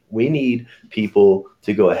equity. We need people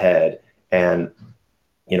to go ahead and,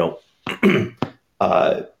 you know,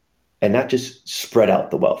 and not just spread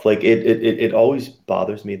out the wealth. Like it always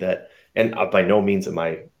bothers me that, and by no means am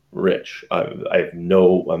I rich. I'm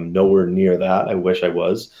nowhere near that. I wish I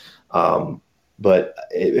was. But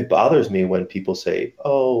it bothers me when people say,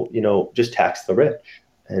 oh, you know, just tax the rich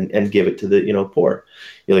and give it to the, you know, poor.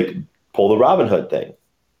 You like pull the Robin Hood thing.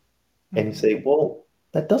 And you say, well,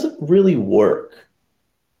 that doesn't really work.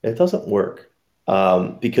 It doesn't work.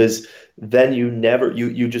 Because then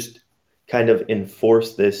you just kind of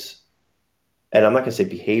enforce this, and I'm not going to say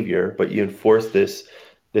behavior, but you enforce this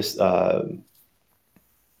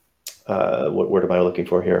what word am I looking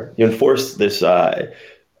for here? You enforce this,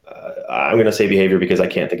 I'm going to say behavior because I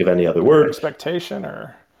can't think of any other word. Expectation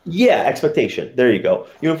or? Yeah, expectation. There you go.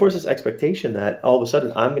 You enforce this expectation that all of a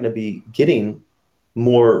sudden I'm going to be getting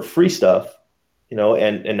more free stuff, you know,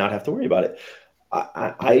 and not have to worry about it.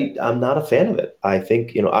 I'm not a fan of it. I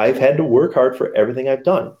think, you know, I've had to work hard for everything I've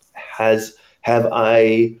done. Have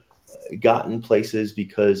I gotten places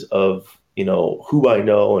because of, you know, who I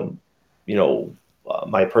know and, you know,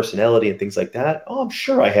 my personality and things like that? Oh, I'm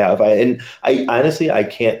sure I have. I honestly, I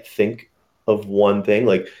can't think of one thing.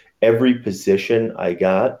 Like every position I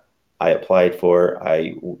got, I applied for,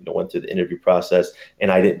 I went through the interview process, and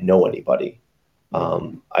I didn't know anybody.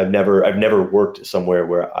 I've never worked somewhere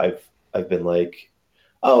where I've been like,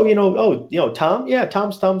 oh, Tom, yeah,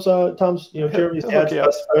 Tom's, Jeremy's He'll hook dad's you up.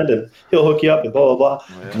 best friend, and he'll hook you up, and blah blah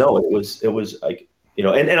blah. Yeah. No, it was like,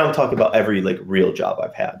 and I'm talking about every like real job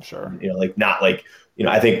I've had. Sure. Like not like,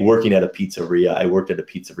 I think working at a pizzeria, I worked at a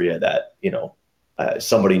pizzeria that,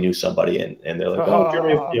 somebody knew somebody, and they're like, oh,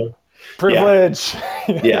 Jeremy, privilege.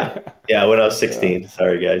 Yeah. When I was 16,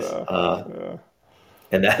 sorry guys.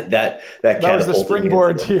 And that was the catapulted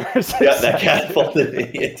springboard to your success. that catapulted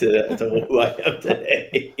me into who I am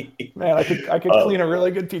today. Man, I could clean a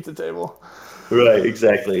really good pizza table. Right,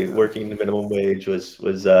 exactly. Working the minimum wage was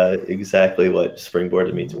exactly what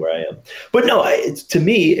springboarded me to where I am. But no, to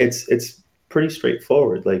me, it's pretty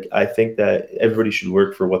straightforward. Like, I think that everybody should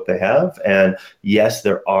work for what they have, and yes,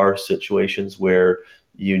 there are situations where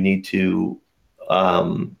you need to,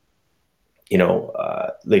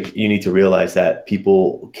 like, you need to realize that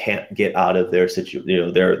people can't get out of their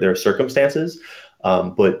their circumstances.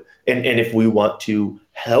 But if we want to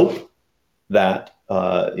help that,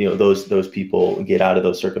 those people get out of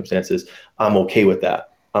those circumstances, I'm okay with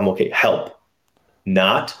that. I'm okay. Help,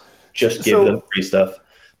 not just give them free stuff,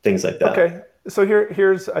 things like that. Okay. So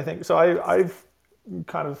here's, I think, so I've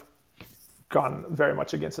kind of gone very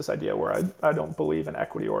much against this idea where I don't believe in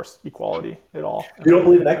equity or equality at all. You don't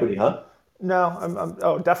believe in equity, huh? No,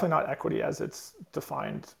 I'm definitely not equity as it's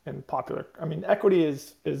defined in popular. I mean, equity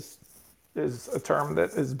is a term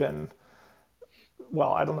that has been,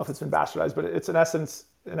 well, I don't know if it's been bastardized, but it's in essence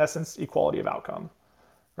equality of outcome,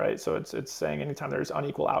 right? So it's saying anytime there's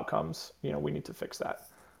unequal outcomes, we need to fix that,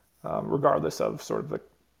 regardless of sort of the,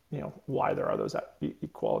 why there are those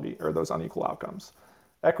equality or those unequal outcomes.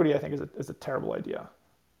 Equity, I think, is a terrible idea.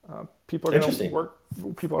 People are going to work.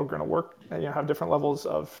 People are going to work. Have different levels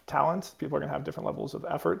of talent. People are going to have different levels of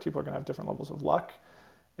effort. People are going to have different levels of luck.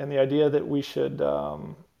 And the idea that we should,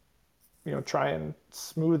 try and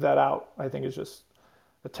smooth that out, I think, is just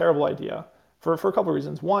a terrible idea for a couple of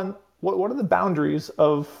reasons. One, what are the boundaries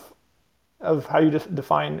of how you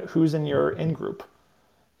define who's in your in-group?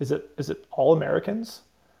 Is it all Americans?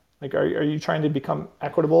 Like, are you trying to become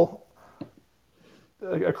equitable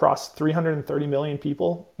across 330 million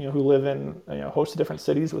people, who live in a host of different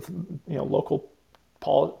cities with, local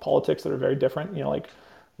politics that are very different? Like,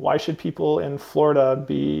 why should people in Florida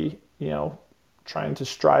be, trying to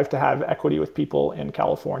strive to have equity with people in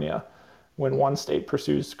California when one state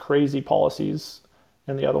pursues crazy policies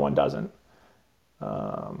and the other one doesn't?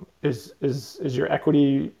 Is your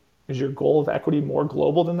equity, is your goal of equity more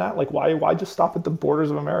global than that? Like, why just stop at the borders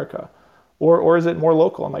of America? Or is it more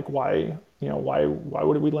local? And like, why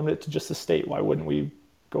would we limit it to just the state? Why wouldn't we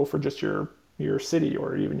go for just your city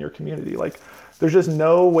or even your community? Like, there's just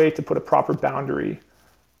no way to put a proper boundary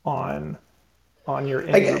on your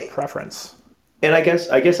in-group preference. And I guess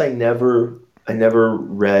I never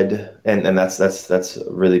read, and that's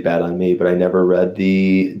really bad on me, but I never read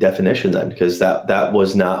the definition then, because that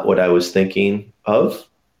was not what I was thinking of.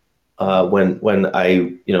 When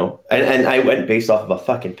I, and I went based off of a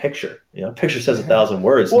fucking picture. A picture says 1,000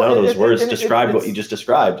 words. Well, none of those words described what you just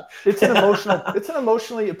described. It's an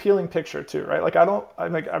emotionally appealing picture too, right? Like, I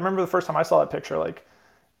remember the first time I saw that picture, like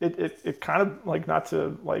it kind of, like, not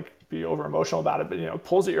to like be over emotional about it, but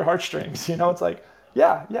pulls at your heartstrings. It's like,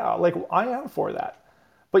 yeah, like, I am for that.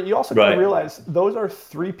 But you also gotta realize those are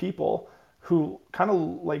three people who kind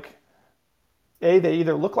of like, they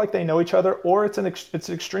either look like they know each other, or it's an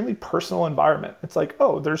extremely personal environment. It's like,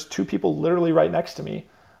 oh, there's two people literally right next to me.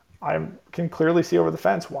 I can clearly see over the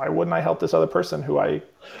fence. Why wouldn't I help this other person who I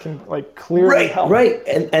can, like, clearly help? Right.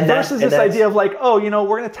 And versus this idea of like, oh,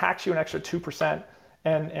 we're going to tax you an extra 2%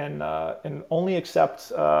 and only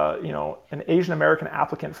accept an Asian American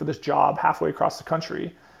applicant for this job halfway across the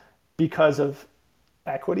country because of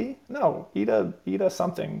equity. No, eat a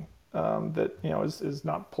something that is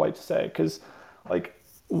not polite to say, because, like,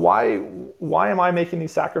 why am I making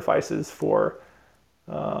these sacrifices for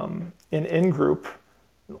an in-group?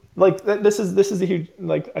 Like, this is a huge,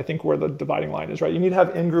 like, I think where the dividing line is, right? You need to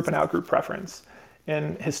have in-group and out-group preference,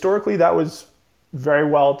 and historically that was very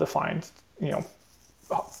well defined,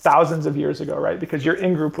 thousands of years ago, right? Because your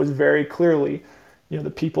in-group was very clearly, the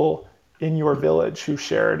people in your village who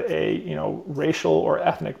shared a, racial or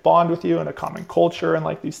ethnic bond with you and a common culture and,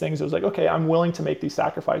 like, these things. It was like, okay, I'm willing to make these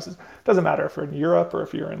sacrifices. It doesn't matter if you're in Europe or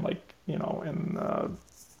if you're in, like, in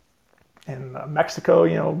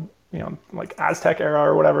Mexico, like Aztec era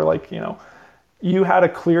or whatever, like, you had a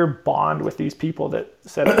clear bond with these people that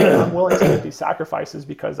said, okay, I'm willing to make these sacrifices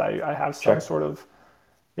because I have some sort of,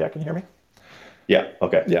 yeah, can you hear me? Yeah.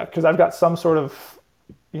 Okay. Yeah. Because I've got some sort of,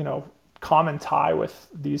 common tie with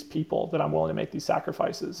these people that I'm willing to make these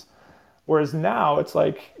sacrifices. Whereas now it's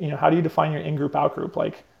like, how do you define your in-group, out-group?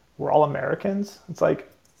 Like, we're all Americans. It's like,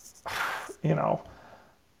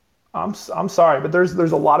 I'm sorry, but there's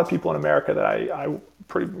a lot of people in America that I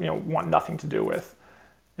pretty, want nothing to do with.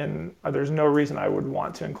 And there's no reason I would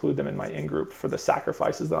want to include them in my in-group for the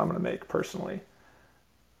sacrifices that I'm going to make personally.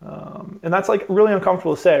 And that's like really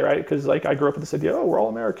uncomfortable to say, right? Because like I grew up with this idea, we're all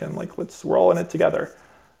American, like we're all in it together.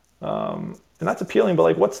 And that's appealing, but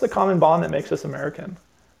like, what's the common bond that makes us American?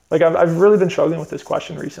 Like I've really been struggling with this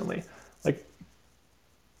question recently. Like,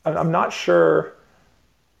 I'm not sure.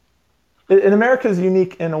 And America is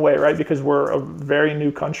unique in a way, right? Because we're a very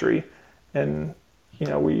new country, and I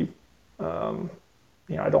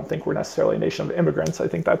don't think we're necessarily a nation of immigrants. I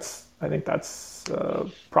think that's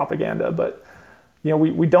propaganda. But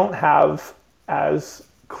we don't have as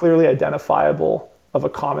clearly identifiable of a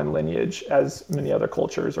common lineage as many other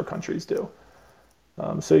cultures or countries do.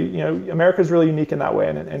 So America is really unique in that way,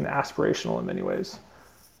 and aspirational in many ways.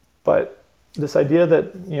 But this idea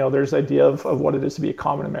that there's idea of what it is to be a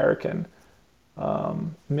common American.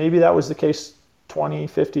 Maybe that was the case 20,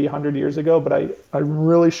 50, 100 years ago, but I'm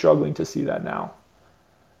really struggling to see that now.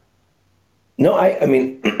 No, I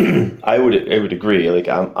mean, I would agree. Like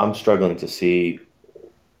I'm struggling to see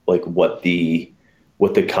like what the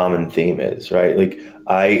common theme is, right? Like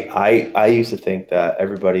I used to think that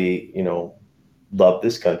everybody, loved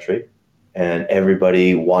this country and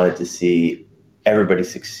everybody wanted to see everybody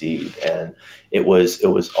succeed, and it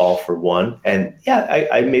was all for one. And yeah,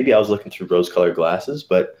 I maybe I was looking through rose-colored glasses,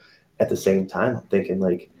 but at the same time I'm thinking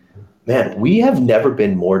like, man, we have never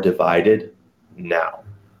been more divided now.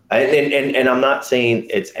 And I'm not saying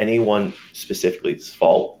it's anyone specifically's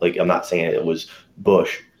fault. Like I'm not saying it was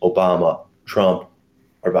Bush, Obama, Trump,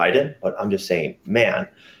 or Biden, but I'm just saying, man,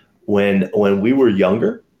 when we were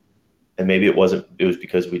younger, and maybe it was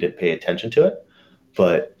because we didn't pay attention to it,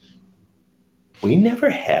 but we never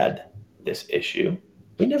had this issue.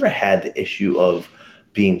 We never had the issue of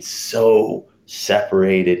being so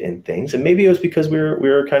separated in things, and maybe it was because we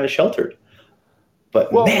were kind of sheltered.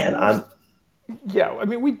 But well, man, yeah, I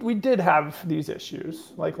mean, we did have these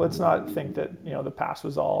issues. Like, let's not think that the past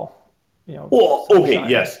was all, Well, okay,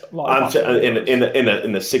 yes, I'm in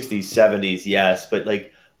the 60s, 70s, yes, but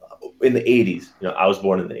like in the 80s, I was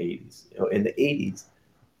born in the 80s. In the 80s,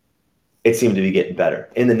 it seemed to be getting better.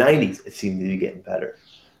 In the 90s, it seemed to be getting better,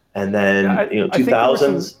 and then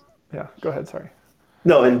 2000s. Yeah, go ahead. Sorry.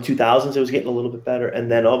 No, in 2000s, it was getting a little bit better, and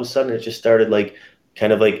then all of a sudden, it just started like.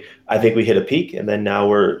 Kind of like I think we hit a peak, and then now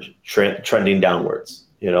we're trending downwards.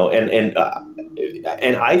 And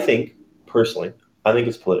I think personally, I think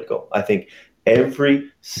it's political. I think every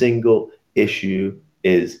single issue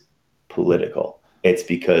is political. It's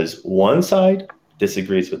because one side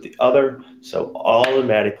disagrees with the other, so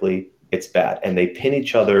automatically it's bad, and they pin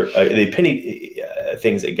each other. They pin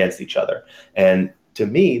things against each other, and to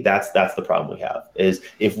me, that's the problem we have. Is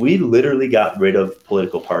if we literally got rid of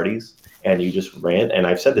political parties. And you just ran, and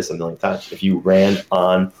I've said this a million times, if you ran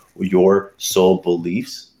on your sole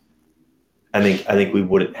beliefs, I think we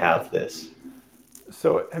wouldn't have this.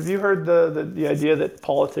 So have you heard the idea that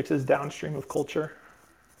politics is downstream of culture?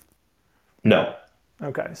 No.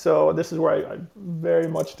 Okay, so this is where I very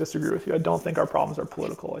much disagree with you. I don't think our problems are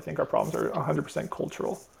political. I think our problems are 100%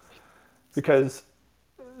 cultural. Because,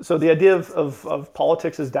 so the idea of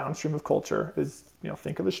politics is downstream of culture is,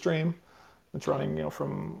 think of a stream. It's running,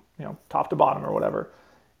 from, top to bottom or whatever.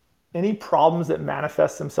 Any problems that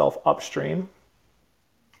manifest themselves upstream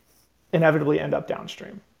inevitably end up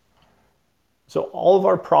downstream. So all of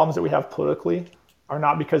our problems that we have politically are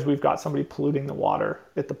not because we've got somebody polluting the water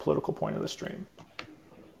at the political point of the stream.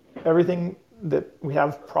 Everything that we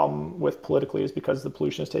have problem with politically is because the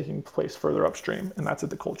pollution is taking place further upstream, and that's at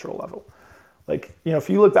the cultural level. Like, if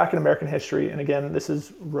you look back in American history, and again, this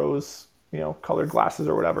is rose colored glasses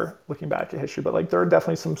or whatever, looking back at history, but like there are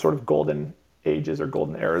definitely some sort of golden ages or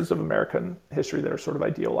golden eras of American history that are sort of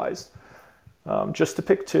idealized. Just to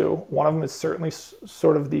pick two, one of them is certainly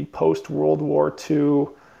sort of the post-World War II,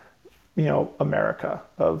 America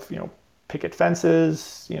of, picket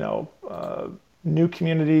fences, new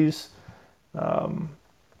communities,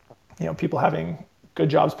 people having good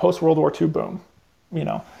jobs, post-World War II boom,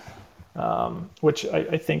 which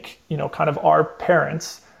I think, kind of our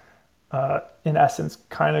parents, in essence,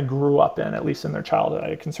 kind of grew up in, at least in their childhood.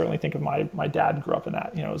 I can certainly think of my dad grew up in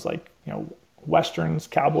that. It was like, Westerns,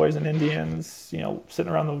 cowboys and Indians,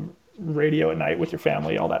 sitting around the radio at night with your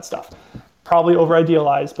family, all that stuff. Probably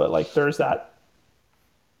over-idealized, but like there's that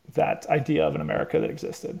idea of an America that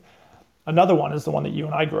existed. Another one is the one that you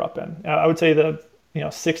and I grew up in. I would say the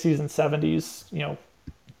 60s and 70s,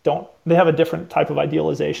 they have a different type of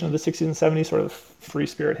idealization of the 60s and 70s. Sort of free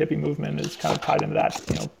spirit hippie movement is kind of tied into that,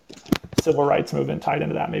 civil rights movement tied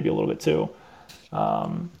into that maybe a little bit too.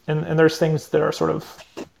 And there's things that are sort of,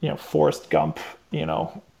 Forrest Gump, that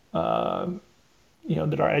are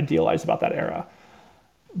idealized about that era.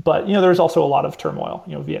 But, there's also a lot of turmoil,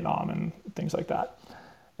 Vietnam and things like that.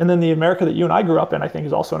 And then the America that you and I grew up in, I think,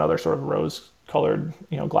 is also another sort of rose-colored,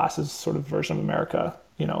 glasses sort of version of America.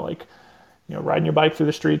 Riding your bike through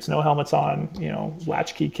the streets, no helmets on,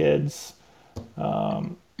 latchkey kids,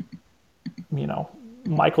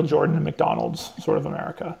 Michael Jordan and McDonald's sort of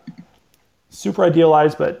America. Super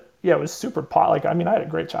idealized, but yeah, it was super I had a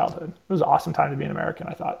great childhood. It was an awesome time to be an American,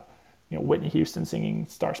 I thought. Whitney Houston singing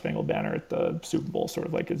Star Spangled Banner at the Super Bowl sort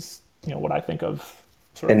of is, what I think of.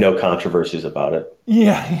 And no controversies about it.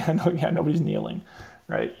 Yeah, nobody's kneeling,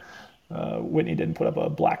 right? Whitney didn't put up a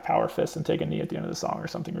black power fist and take a knee at the end of the song or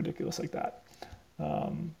something ridiculous like that.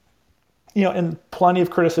 And plenty of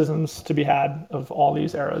criticisms to be had of all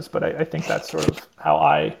these eras, but I think that's sort of how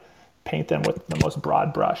I paint them with the most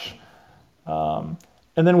broad brush. And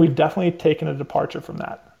then we've definitely taken a departure from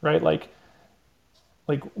that, right? Like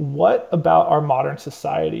what about our modern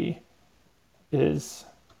society is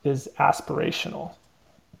aspirational?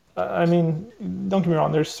 Don't get me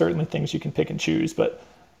wrong, there's certainly things you can pick and choose, but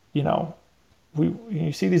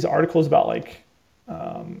you see these articles about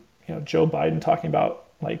Joe Biden talking about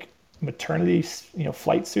maternity,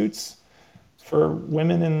 flight suits for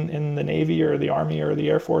women in the Navy or the Army or the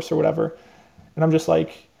Air Force or whatever. And I'm just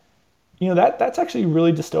that's actually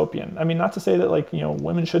really dystopian. Not to say that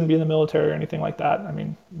women shouldn't be in the military or anything like that.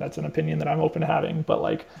 That's an opinion that I'm open to having,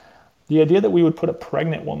 but the idea that we would put a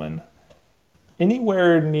pregnant woman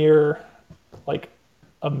anywhere near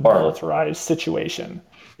a militarized situation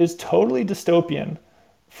is totally dystopian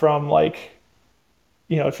from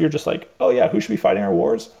if you're just oh yeah, who should be fighting our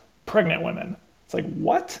wars? Pregnant women. It's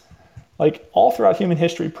what? All throughout human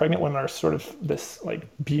history, pregnant women are sort of this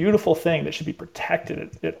beautiful thing that should be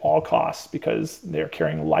protected at all costs because they're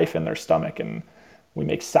carrying life in their stomach, and we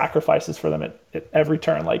make sacrifices for them at every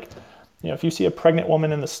turn. If you see a pregnant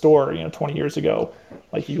woman in the store, 20 years ago,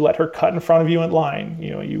 you let her cut in front of you in line,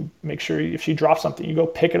 you make sure if she drops something, you go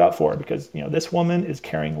pick it up for her because, this woman is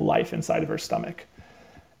carrying life inside of her stomach.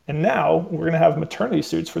 And now we're going to have maternity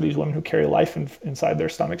suits for these women who carry life inside their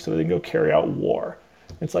stomach so they can go carry out war.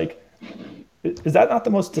 It's is that not the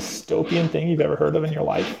most dystopian thing you've ever heard of in your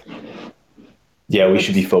life? Yeah, we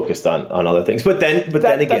should be focused on other things. But then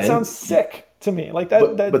again, that sounds sick to me.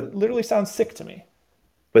 That literally sounds sick to me.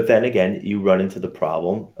 But then again, you run into the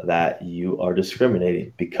problem that you are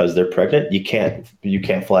discriminating because they're pregnant. You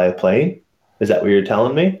can't fly a plane. Is that what you're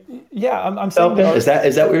telling me? Yeah, I'm saying Falcon. Is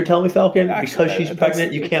that what you're telling me, Falcon? Actually, because she's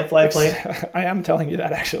pregnant, you can't fly a plane. I am telling you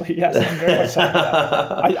that actually. Yes, I'm very much saying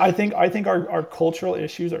that. I think our cultural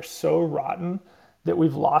issues are so rotten that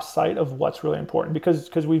we've lost sight of what's really important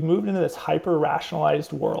because we've moved into this hyper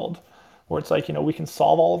rationalized world where it's we can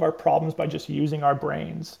solve all of our problems by just using our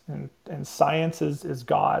brains, and science is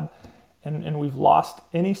God, and we've lost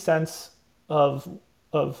any sense of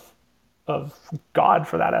God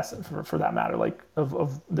for that essence, for that matter,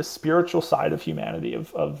 of the spiritual side of humanity,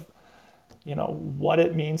 of what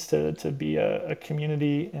it means to be a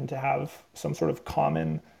community and to have some sort of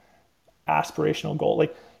common aspirational goal.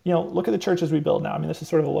 Look at the churches we build now. This is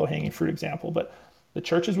sort of a low-hanging fruit example, but the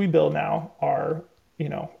churches we build now are,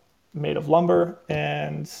 made of lumber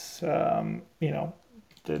and,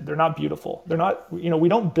 they're not beautiful. They're not, we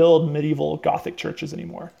don't build medieval Gothic churches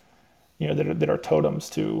anymore, that are totems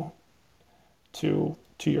to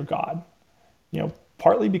your God,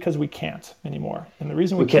 partly because we can't anymore. And the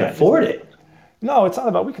reason we can't afford it. No, it's not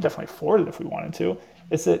about, we could definitely afford it if we wanted to.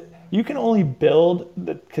 It's that you can only build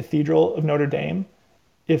the Cathedral of Notre Dame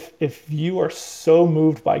if you are so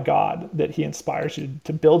moved by God that he inspires you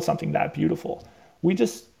to build something that beautiful.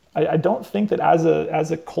 I don't think that as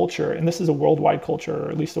a culture, and this is a worldwide culture, or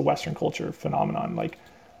at least a Western culture phenomenon,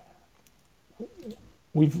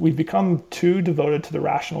 we've become too devoted to the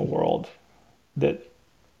rational world that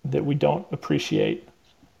we don't appreciate,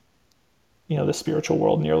 the spiritual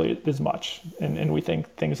world nearly as much. And we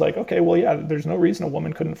think things okay, well, yeah, there's no reason a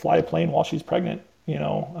woman couldn't fly a plane while she's pregnant,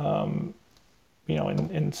 in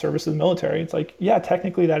service of the military. It's yeah,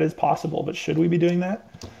 technically that is possible, but should we be doing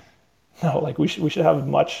that? No, we should have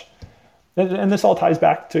much, and this all ties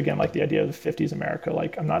back to, again, the idea of the 50s America.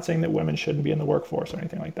 I'm not saying that women shouldn't be in the workforce or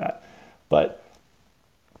anything like that, but,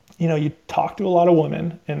 you talk to a lot of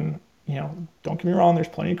women, and, don't get me wrong, there's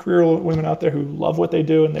plenty of career women out there who love what they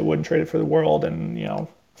do and they wouldn't trade it for the world, and,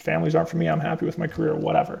 families aren't for me, I'm happy with my career,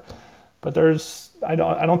 whatever. but I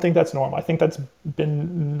don't think that's normal. I think that's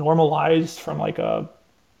been normalized from like a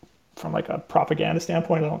propaganda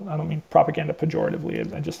standpoint. I don't mean propaganda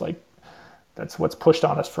pejoratively. I just like that's what's pushed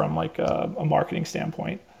on us from like a marketing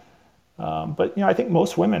standpoint. But I think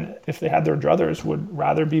most women, if they had their druthers, would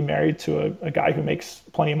rather be married to a guy who makes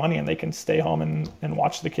plenty of money and they can stay home and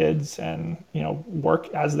watch the kids and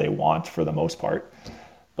work as they want for the most part.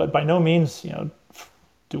 But by no means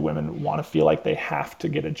do women want to feel like they have to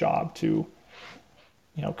get a job to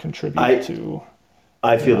contribute to.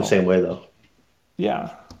 I feel the same way though.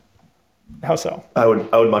 Yeah. How so? I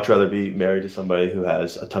would much rather be married to somebody who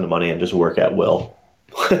has a ton of money and just work at will.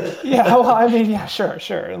 Yeah, well, I mean, yeah, sure.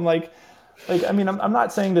 And I mean, I'm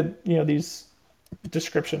not saying that these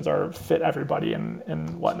descriptions are fit everybody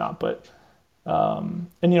and whatnot, but and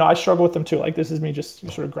I struggle with them too. Like this is me just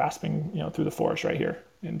sort of grasping through the forest right here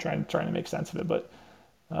and trying to make sense of it. But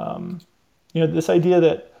this idea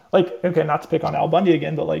that like, okay, not to pick on Al Bundy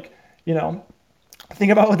again, but like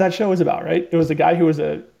think about what that show was about, right? It was a guy who was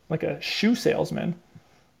a shoe salesman,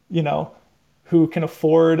 who can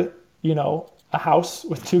afford a house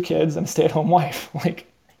with 2 kids and a stay-at-home wife.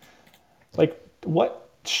 Like what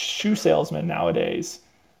shoe salesman nowadays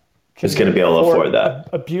is going to be able to afford that?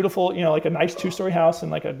 A beautiful, like a nice 2-story house in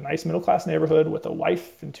like a nice middle-class neighborhood with a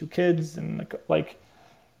wife and 2 kids and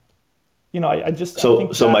I just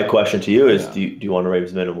so my question to you is, do you want to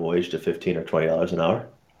raise minimum wage to $15 or $20 an hour?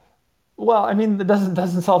 Well, I mean, that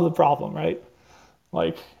doesn't solve the problem, right?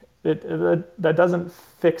 Like that doesn't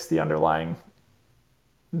fix the underlying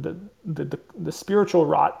the spiritual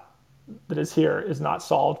rot that is here is not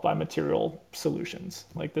solved by material solutions.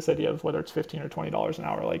 Like this idea of whether it's $15 or $20 an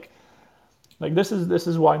hour, like this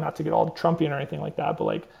is why, not to get all Trumpian or anything like that, but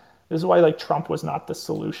like this is why like Trump was not the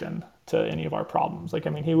solution to any of our problems. Like I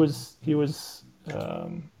mean, he was a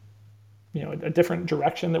different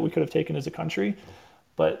direction that we could have taken as a country,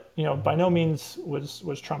 but by no means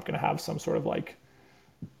was Trump going to have some sort of like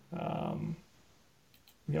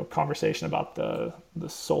conversation about the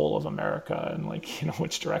soul of America and like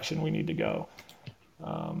which direction we need to go.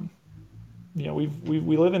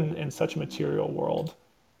 We live in such a material world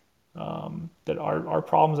that our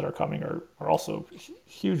problems that are coming are also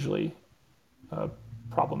hugely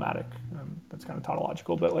problematic. That's kind of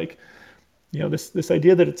tautological, but like this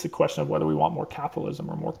idea that it's a question of whether we want more capitalism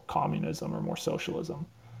or more communism or more socialism.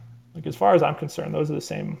 Like as far as I'm concerned, those are the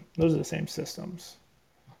same systems.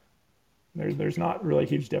 There's not really a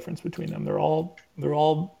huge difference between them. They're all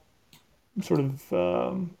sort of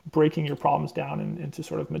breaking your problems down into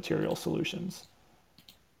sort of material solutions.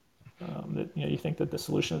 That you think that the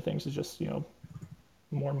solution to things is just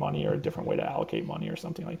more money or a different way to allocate money or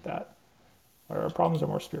something like that. Our problems are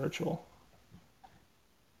more spiritual.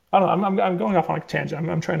 I don't know. I'm going off on a tangent.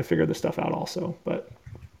 I'm trying to figure this stuff out also, but.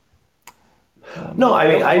 No, I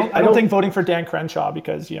mean, I don't think voting for Dan Crenshaw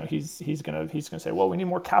because he's gonna say, well, we need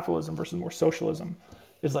more capitalism versus more socialism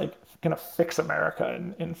is like gonna fix America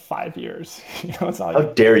in 5 years. It's not like, how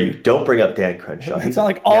dare you? Don't bring up Dan Crenshaw. It's not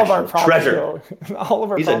like all of our problems treasure. All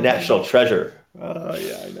of our He's a national treasure.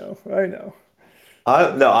 Yeah, I know.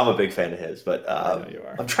 I'm a big fan of his, but I know you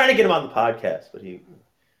are. I'm trying to get him on the podcast, but he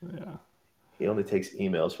only takes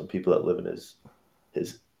emails from people that live in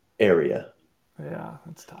his area. Yeah,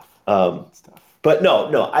 that's tough. But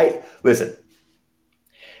no. I listen.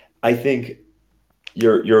 I think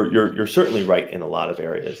you're certainly right in a lot of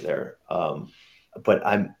areas there. But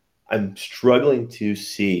I'm struggling to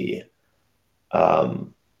see.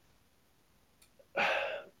 I'm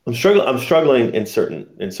struggling in certain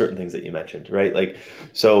things that you mentioned, right? Like,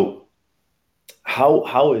 so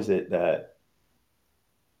how is it that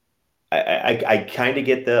I kind of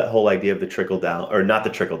get the whole idea of the trickle down, or not the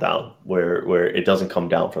trickle down, where it doesn't come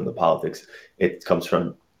down from the politics, it comes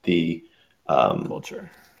from the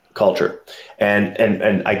culture,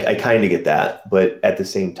 and I kind of get that, but at the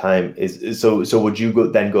same time, so would you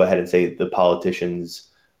go ahead and say the politicians,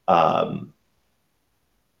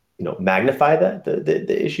 magnify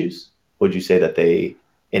the issues? Would you say that they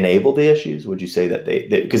enable the issues? Would you say that they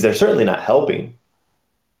because they're certainly not helping?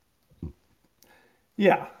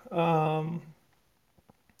 Yeah. So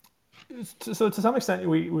to some extent,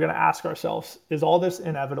 we got to ask ourselves: is all this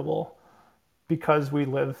inevitable because we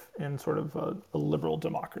live in sort of a liberal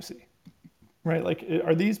democracy, right? Like,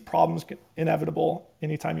 are these problems inevitable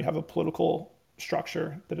anytime you have a political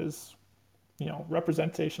structure that is,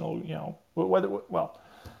 representational? To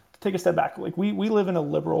take a step back, like we live in a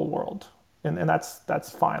liberal world, and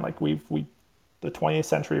that's fine. Like the 20th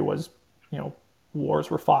century was, wars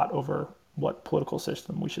were fought over what political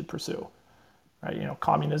system we should pursue, right?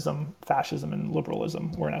 Communism, fascism, and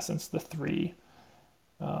liberalism were in essence the three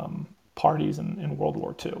parties in World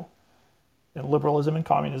War II. And liberalism and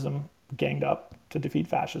communism ganged up to defeat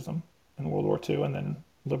fascism in World War II, and then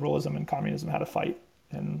liberalism and communism had a fight,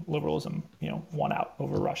 and liberalism, won out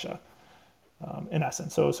over Russia, in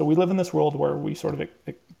essence. So we live in this world where we sort of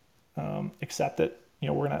accept that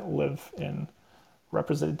we're going to live in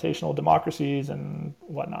representational democracies and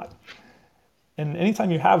whatnot. And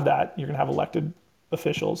anytime you have that, you're going to have elected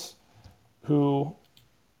officials who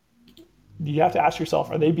you have to ask yourself,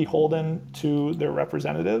 are they beholden to their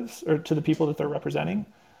representatives or to the people that they're representing?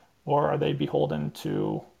 Or are they beholden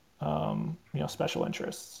to, special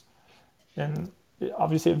interests? And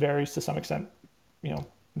obviously it varies to some extent.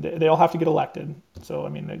 They all have to get elected. So,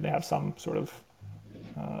 they have some sort of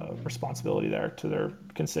responsibility there to their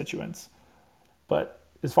constituents. But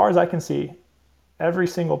as far as I can see, every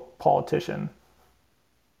single politician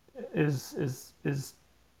is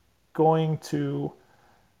going to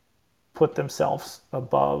put themselves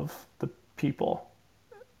above the people.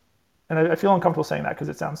 And I feel uncomfortable saying that because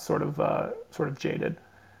it sounds sort of jaded.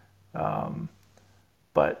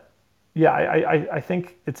 But yeah, I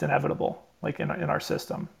think it's inevitable, like in our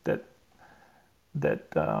system, that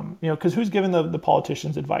because who's giving the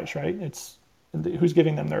politicians advice, right? It's who's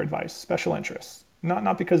giving them their advice? Special interests.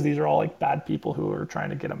 Not because these are all like bad people who are trying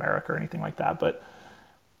to get America or anything like that, but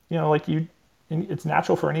it's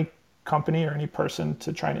natural for any company or any person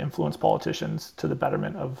to try and influence politicians to the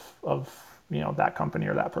betterment of that company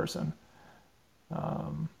or that person.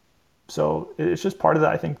 So it's just part of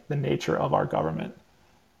that, I think, the nature of our government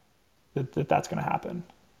that's going to happen.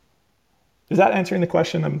 Is that answering the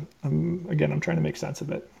question? I'm trying to make sense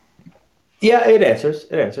of it. Yeah, it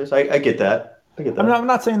answers. I get that. I'm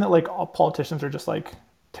not saying that like all politicians are just like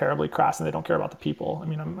terribly crass and they don't care about the people.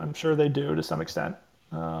 I'm sure they do to some extent.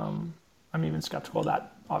 I'm even skeptical of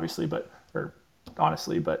that, obviously,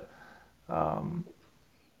 honestly, I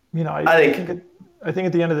think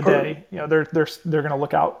at the end of the day, they're going to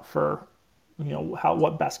look out for,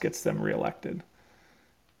 what best gets them reelected.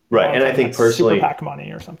 Right. And I think personally, super PAC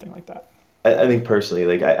money or something like that. I think personally,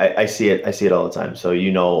 like I see it all the time. So,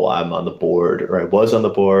 I'm on the board, or I was on the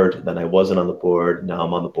board, then I wasn't on the board. Now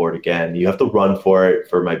I'm on the board again. You have to run for it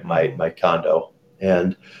for my condo.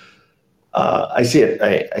 And I see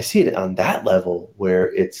it on that level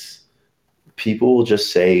where it's people will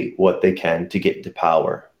just say what they can to get into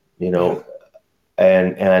power,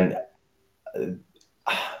 and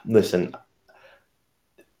listen,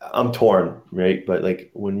 I'm torn, right? But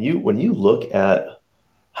like when you look at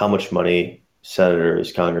how much money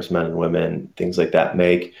senators, congressmen and women, things like that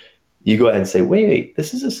make, you go ahead and say, wait,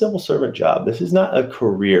 this is a civil servant job. This is not a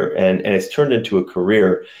career. And it's turned into a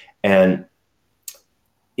career. And,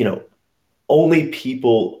 only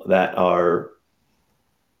people that are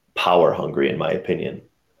power hungry, in my opinion,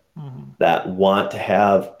 that want to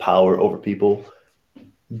have power over people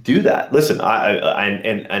do that. Listen,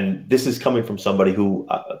 and this is coming from somebody who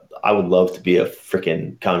I would love to be a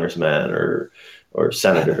freaking congressman or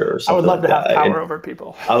senator or something. I would love like to have that. power over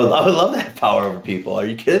people. I would love to have power over people. Are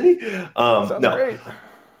you kidding me? Sounds no. great.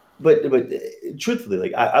 But truthfully,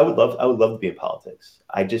 like I would love to be in politics.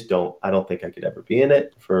 I don't think I could ever be in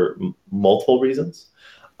it for multiple reasons.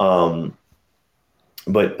 But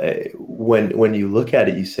when you look at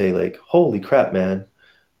it, you say like, holy crap, man.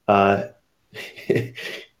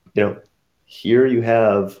 Here you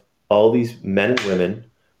have all these men and women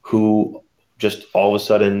who just all of a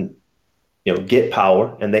sudden, get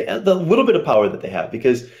power, and the little bit of power that they have,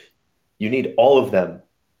 because you need all of them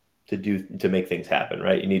to make things happen,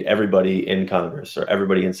 right? You need everybody in Congress or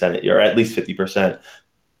everybody in Senate, or at least 50%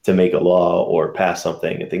 to make a law or pass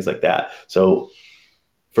something and things like that. So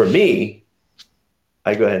for me,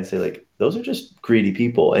 I go ahead and say like, those are just greedy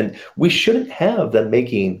people, and we shouldn't have them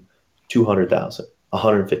making 200,000,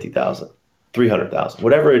 150,000, 300,000,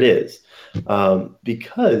 whatever it is,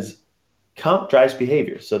 because comp drives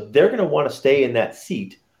behavior. So they're going to want to stay in that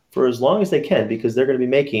seat for as long as they can, because they're going to be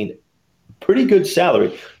making pretty good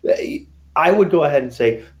salary. I would go ahead and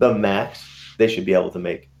say the max they should be able to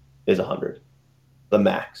make is 100, the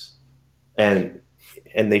max, and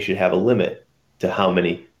they should have a limit to how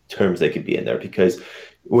many terms they could be in there, because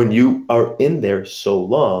when you are in there so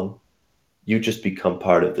long, you just become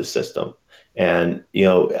part of the system. And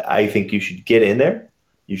I think you should get in there,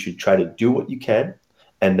 you should try to do what you can,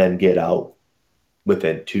 and then get out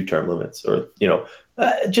within 2 term limits, or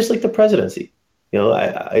just like the presidency.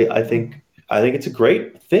 I think it's a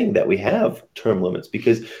great thing that we have term limits,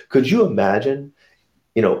 because could you imagine,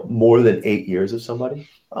 more than 8 years of somebody?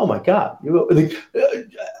 Oh my God.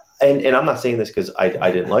 And I'm not saying this because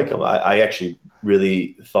I didn't like him. I actually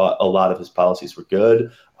really thought a lot of his policies were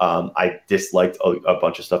good. I disliked a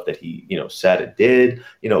bunch of stuff that he, said and did,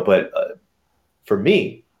 but for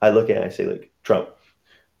me, I look at it and I say, like, Trump,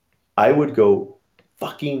 I would go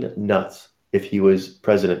fucking nuts if he was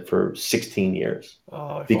president for 16 years.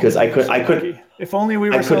 Oh, because if only we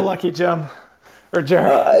were so lucky, Jim or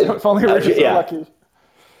Jared. If only we were so lucky.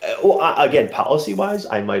 Well, again, policy-wise,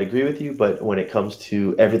 I might agree with you, but when it comes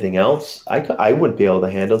to everything else, I wouldn't be able to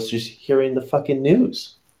handle just hearing the fucking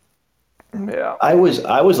news. Yeah. I was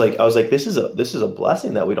like, this is a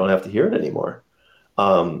blessing that we don't have to hear it anymore.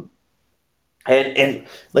 And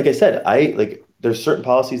like I said, there's certain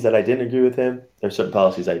policies that I didn't agree with him. There's certain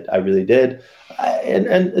policies I really did.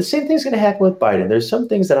 And the same thing's going to happen with Biden. There's some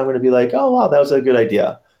things that I'm going to be like, oh, wow, that was a good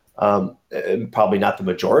idea. Probably not the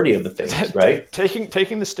majority of the things, right?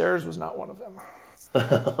 Taking the stairs was not one of them.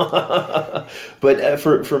 But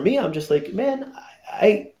for me, I'm just like, man,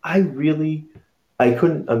 I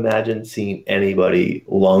couldn't imagine seeing anybody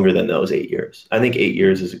longer than those 8 years. I think 8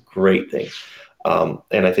 years is a great thing.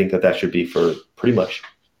 And I think that should be for pretty much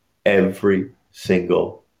every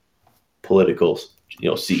single political,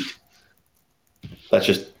 seat. That's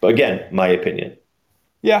just, again, my opinion.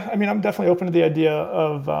 Yeah, I mean, I'm definitely open to the idea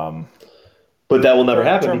of. But that will never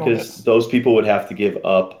happen because those people would have to give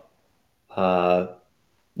up the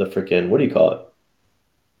freaking, what do you call it?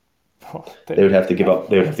 Oh, they would have to give up.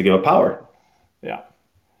 They would have to give up power. Yeah.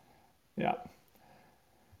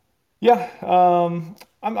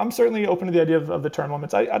 I'm certainly open to the idea of the term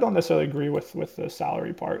limits. I don't necessarily agree with the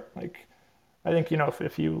salary part. Like, I think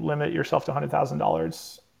if you limit yourself to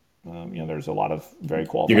 $100,000. There's a lot of very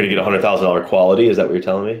qualified. You're going to get $100,000 quality. Is that what you're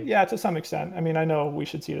telling me? Yeah, to some extent. I mean, I know we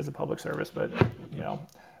should see it as a public service, but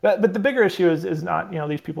but the bigger issue is not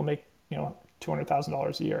these people make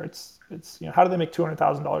 $200,000 a year. It's how do they make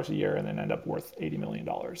 $200,000 a year and then end up worth $80 million?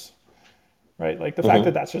 Right? Like the fact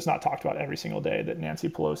that that's just not talked about every single day. That Nancy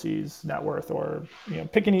Pelosi's net worth, or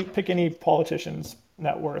pick any politician's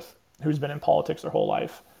net worth who's been in politics their whole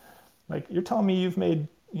life. Like, you're telling me you've made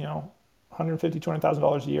 $150,000,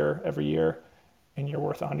 $200,000 a year every year, and you're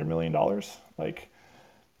worth $100 million. Like,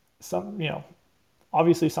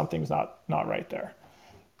 obviously something's not right there,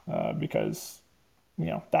 because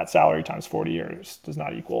that salary times 40 years does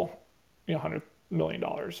not equal $100 million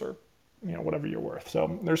or whatever you're worth.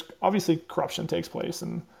 So there's obviously corruption takes place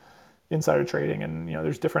and insider trading, and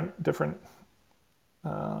there's different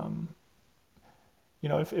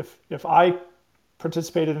if I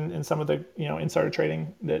participated in some of the insider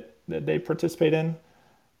trading that they participate in,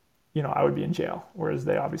 I would be in jail, whereas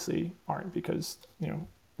they obviously aren't, because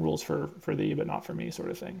rules for thee but not for me,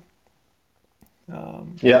 sort of thing.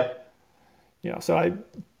 But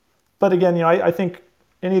again, I think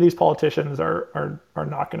any of these politicians are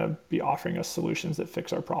not going to be offering us solutions that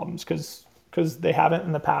fix our problems, because they haven't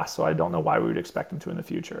in the past. So I don't know why we would expect them to in the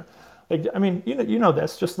future. Like, I mean,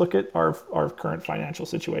 this. Just look at our current financial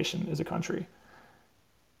situation as a country.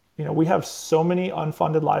 We have so many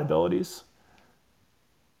unfunded liabilities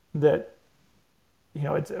that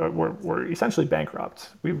we're essentially bankrupt.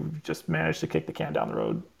 We've just managed to kick the can down the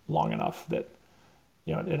road long enough that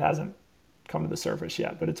it hasn't come to the surface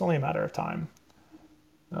yet. But it's only a matter of time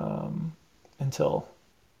until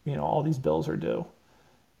all these bills are due.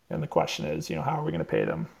 And the question is, how are we going to pay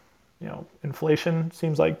them? Inflation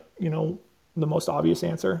seems like the most obvious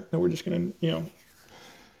answer, and we're just going to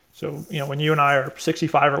So, when you and I are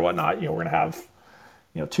 65 or whatnot, we're going to have,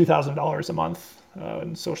 $2,000 a month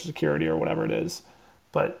in Social Security or whatever it is.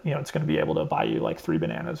 But, it's going to be able to buy you like 3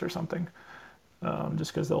 bananas or something,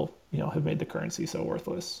 just because they'll, have made the currency so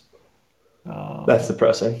worthless. That's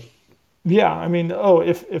depressing. Yeah. I mean,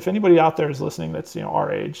 if anybody out there is listening that's,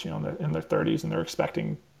 our age, in their 30s, and they're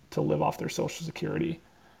expecting to live off their Social Security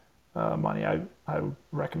money, I would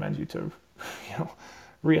recommend you to,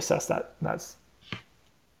 reassess that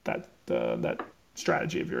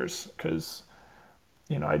strategy of yours, because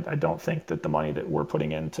I don't think that the money that we're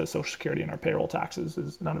putting into Social Security and our payroll taxes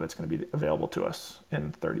none of it's going to be available to us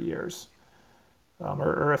in 30 years,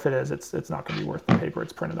 or if it is, it's not going to be worth the paper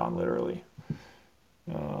it's printed on, literally.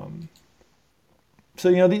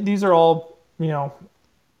 So these are all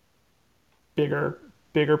bigger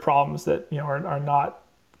problems that are not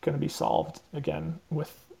going to be solved again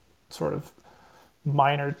with sort of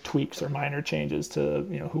minor tweaks or minor changes to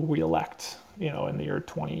who we elect in the year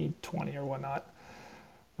 2020 or whatnot.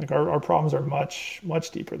 Like, our problems are much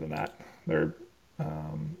deeper than that.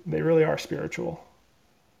 They really are spiritual.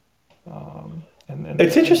 And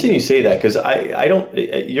it's interesting you say that, because I don't.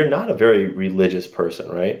 You're not a very religious person,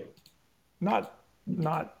 right? Not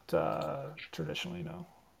traditionally, no.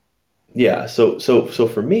 Yeah. So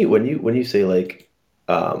for me, when you say like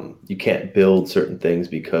you can't build certain things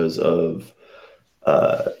because of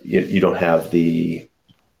you don't have the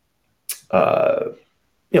uh,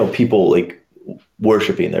 people like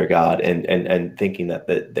worshiping their God and thinking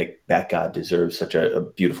that God deserves such a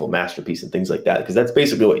beautiful masterpiece and things like that, because that's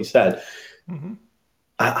basically what you said. Mm-hmm.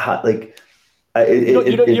 Like You don't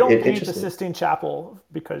it paint the interests me. Sistine Chapel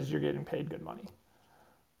because you're getting paid good money.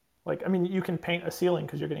 Like, I mean, you can paint a ceiling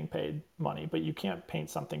because you're getting paid money, but you can't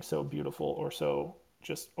paint something so beautiful or so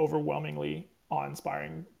just overwhelmingly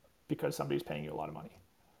awe-inspiring because somebody's paying you a lot of money.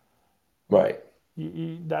 Like, Right.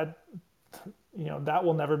 that that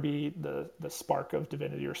will never be the spark of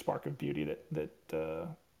divinity or spark of beauty or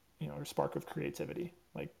spark of creativity.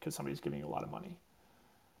 Like, because somebody's giving you a lot of money.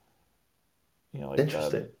 Like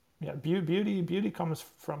Interesting. yeah, beauty comes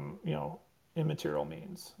from immaterial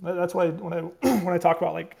means. That's why when I when I talk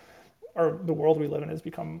about like the world we live in has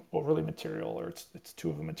become overly material, or it's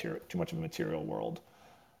too much of a material world.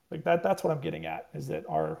 Like that's what I'm getting at, is that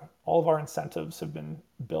all of our incentives have been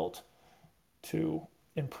built to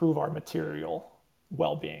improve our material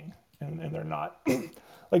well-being, and they're not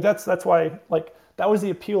like that's why, like, that was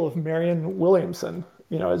the appeal of Marianne Williamson,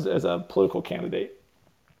 as a political candidate.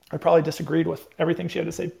 I probably disagreed with everything she had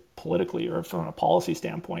to say politically or from a policy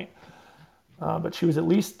standpoint, but she was at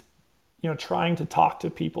least trying to talk to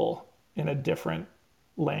people in a different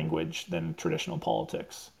language than traditional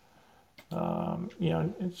politics.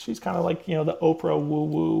 And she's kind of like the Oprah woo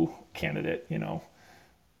woo candidate,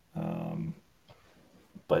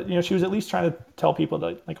 but she was at least trying to tell people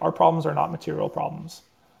that, like, our problems are not material problems.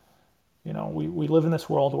 We live in this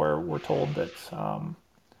world where we're told that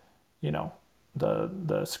you know the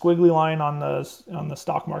squiggly line on the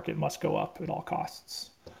stock market must go up at all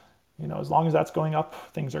costs. As long as that's going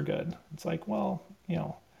up, things are good. It's like, well,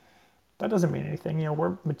 that doesn't mean anything.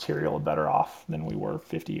 We're material better off than we were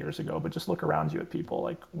 50 years ago, but just look around you at people.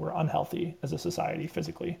 Like, we're unhealthy as a society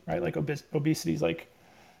physically, right? Like, obesity is like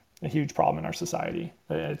a huge problem in our society.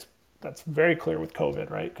 That's very clear with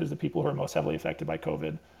COVID, right? Because the people who are most heavily affected by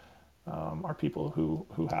COVID are people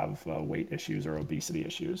who have weight issues or obesity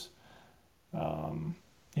issues.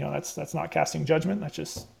 That's not casting judgment. That's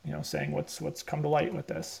just saying what's come to light with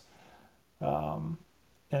this. And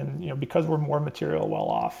because we're more material well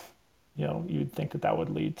off, you'd think that would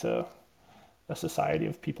lead to a society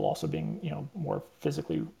of people also being more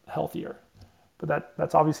physically healthier, but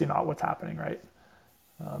that's obviously not what's happening, right?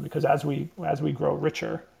 Because as we grow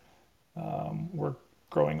richer, we're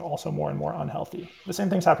growing also more and more unhealthy. The same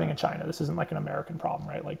thing's happening in China. This isn't like an American problem,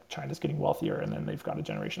 right? Like, China's getting wealthier, and then they've got a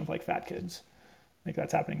generation of like fat kids. Like,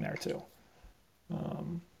 that's happening there too.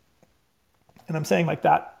 And I'm saying, like,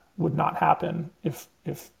 that would not happen if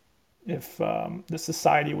the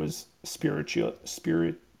society was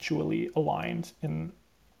spiritually aligned in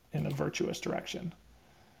a virtuous direction.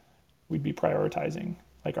 We'd be prioritizing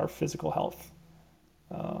like our physical health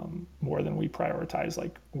more than we prioritize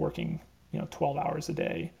like working 12 hours a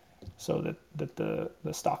day so that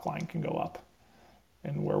the stock line can go up,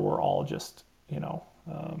 and where we're all just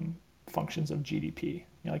functions of GDP.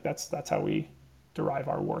 Like, that's how we derive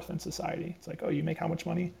our worth in society. It's like, oh, you make how much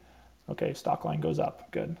money? Okay, stock line goes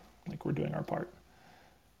up. Good. Like, we're doing our part.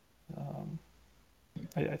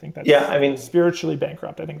 I think that's, Yeah, I mean, spiritually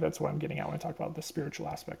bankrupt. I think that's what I'm getting at when I talk about the spiritual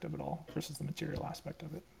aspect of it all versus the material aspect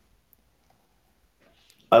of it.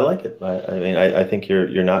 I like it. I think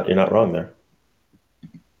you're not wrong there.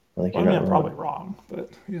 I think Well, you're I mean, not I'm wrong. probably wrong,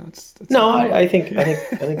 but that's No, okay. I think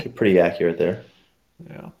you're pretty accurate there.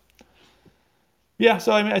 Yeah. Yeah.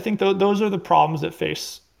 So I mean, I think those are the problems that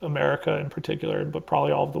face America in particular, but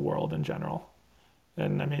probably all of the world in general.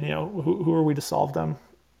 And I mean, who are we to solve them?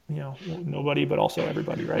 Nobody, but also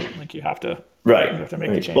everybody, right? Like, Right. you have to make the Right. Well,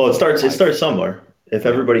 changes in your it life. starts somewhere. If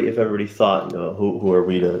Yeah. everybody thought, who are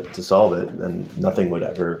we to solve it, then nothing would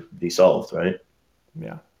ever be solved, right?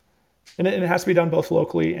 Yeah. And it has to be done both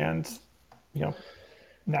locally and, you know,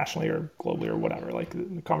 nationally or globally or whatever. Like,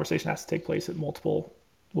 the conversation has to take place at multiple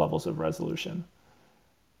levels of resolution.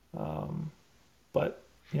 But,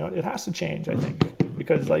 it has to change, I think,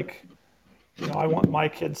 because, like, I want my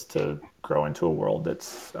kids to grow into a world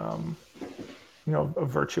that's, a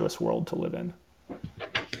virtuous world to live in.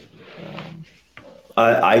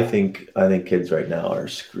 I think kids right now are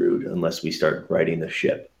screwed unless we start righting the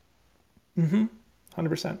ship.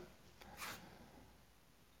 100%.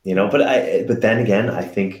 Yeah. But then again, I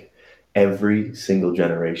think every single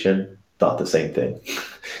generation thought the same thing.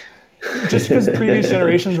 Just because previous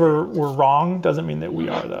generations were wrong doesn't mean that we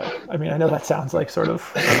are, though. I mean, I know that sounds like sort of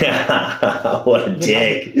What a the number.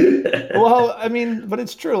 dick. Well, I mean, but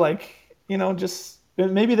it's true. Like, just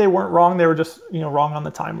maybe they weren't wrong. They were just, wrong on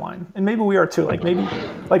the timeline. And maybe we are too. Like maybe,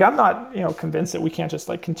 like I'm not, convinced that we can't just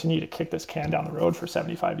like continue to kick this can down the road for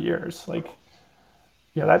 75 years. Like,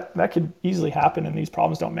 that could easily happen, and these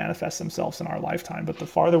problems don't manifest themselves in our lifetime. But the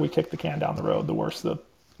farther we kick the can down the road, the worse the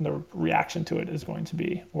reaction to it is going to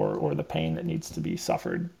be, or the pain that needs to be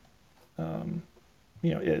suffered,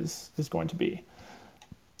 is going to be.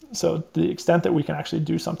 So to the extent that we can actually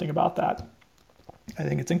do something about that, I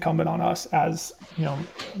think it's incumbent on us as,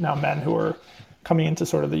 now men who are coming into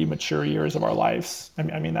sort of the mature years of our lives.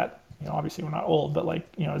 I mean that, obviously we're not old, but like,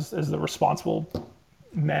 as the responsible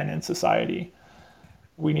men in society,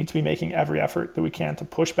 we need to be making every effort that we can to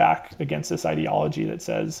push back against this ideology that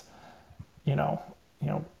says,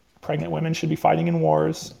 pregnant women should be fighting in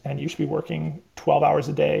wars, and you should be working 12 hours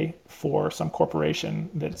a day for some corporation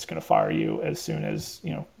that's going to fire you as soon as,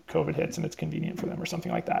 COVID hits and it's convenient for them or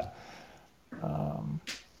something like that.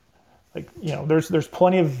 There's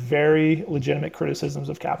plenty of very legitimate criticisms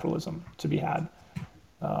of capitalism to be had,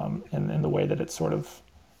 in the way that it's sort of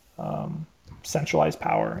centralized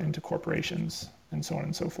power into corporations and so on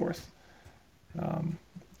and so forth.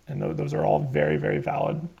 And those are all very, very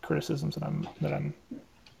valid criticisms that I'm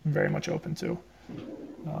very much open to.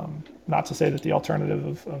 Not to say that the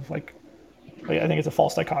alternative of like I think it's a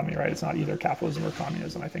false dichotomy, right? It's not either capitalism or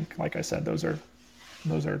communism. I think, like I said, those are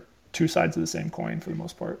two sides of the same coin for the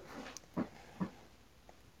most part.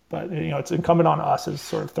 But, it's incumbent on us as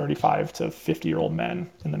sort of 35 to 50-year-old men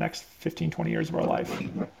in the next 15, 20 years of our life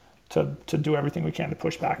to do everything we can to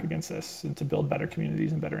push back against this and to build better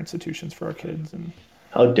communities and better institutions for our kids. And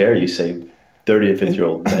how dare you say 30 to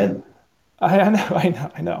 50-year-old men?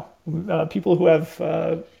 I know. People who have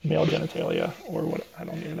male genitalia, or what, I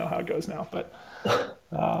don't even know how it goes now, but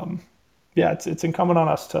it's incumbent on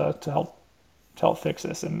us to help fix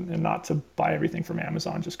this and not to buy everything from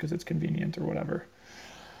Amazon just because it's convenient or whatever.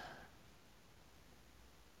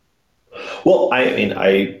 Well,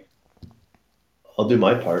 I'll do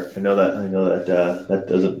my part. I know that that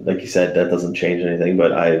doesn't, like you said, that doesn't change anything,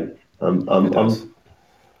 but I'll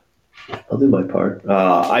do my part.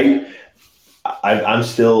 I'm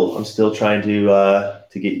still trying to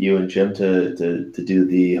get you and Jim to do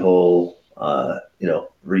the whole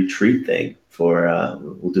retreat thing for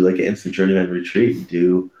we'll do like an instant journeyman retreat and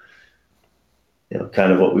do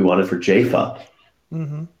kind of what we wanted for JFUP.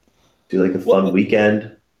 Mm-hmm. Do like a fun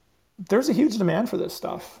weekend. There's a huge demand for this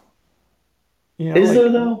stuff. Is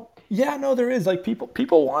there though? Yeah, no, there is. Like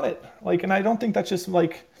people want it. Like, and I don't think that's just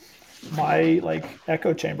like my like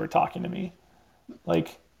echo chamber talking to me.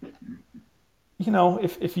 Like,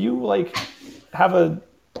 if you like have a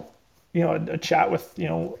chat with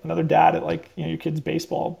another dad at like your kid's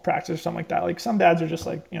baseball practice or something like that. Like some dads are just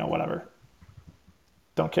like whatever,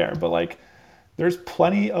 don't care. But like there's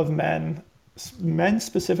plenty of men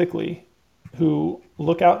specifically who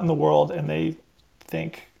look out in the world and they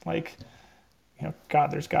think like, God,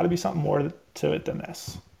 there's got to be something more to it than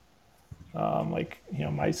this.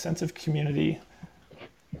 My sense of community.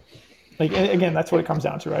 Like, again, that's what it comes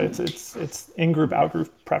down to, right? It's in-group,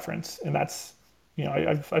 out-group preference, and that's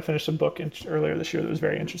I finished a book earlier this year that was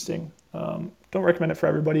very interesting. Don't recommend it for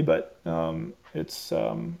everybody, but it's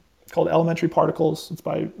called Elementary Particles. It's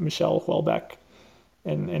by Michel Houellebecq,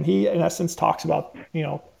 and he in essence talks about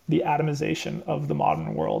the atomization of the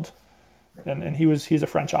modern world. And he's a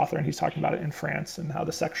French author, and he's talking about it in France and how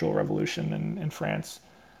the sexual revolution in France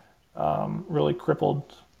really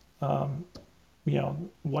crippled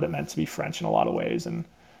what it meant to be French in a lot of ways, and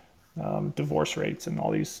divorce rates and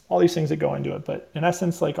all these things that go into it. But in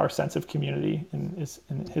essence, like our sense of community in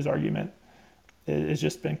his argument has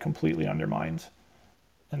just been completely undermined,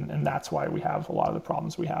 and that's why we have a lot of the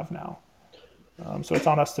problems we have now. So it's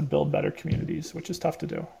on us to build better communities, which is tough to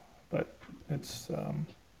do, but it's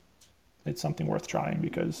something worth trying,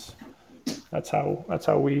 because that's how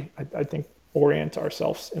we I think orient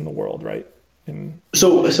ourselves in the world, right?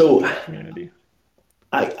 So community.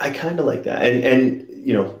 I kind of like that,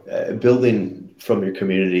 and building from your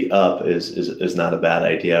community up is not a bad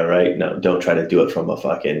idea, right? No, don't try to do it from a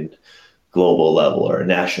fucking global level or a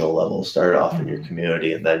national level. Start off in your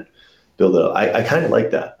community and then build it up. I kind of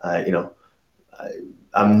like that.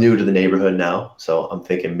 I'm new to the neighborhood now, so I'm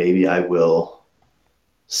thinking maybe I will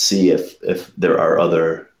see if there are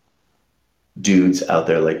other dudes out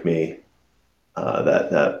there like me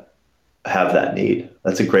that have that need.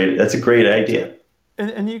 That's a great idea.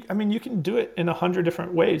 And you can do it in 100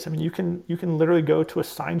 different ways. I mean, you can literally go to a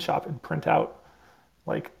sign shop and print out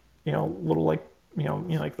like little like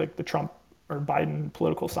like the Trump or Biden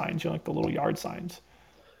political signs, like the little yard signs.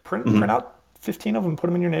 Print out 15 of them, put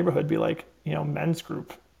them in your neighborhood. Be like men's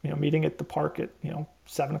group, meeting at the park at,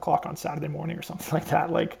 7 o'clock on Saturday morning or something like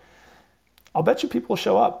that. Like, I'll bet you people will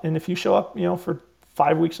show up. And if you show up, for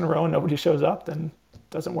 5 weeks in a row and nobody shows up, then it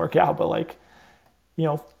doesn't work out. But like,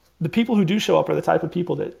 the people who do show up are the type of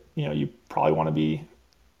people that, you probably want to be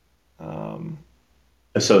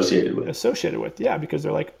associated with. Yeah, because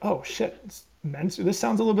they're like, oh shit, this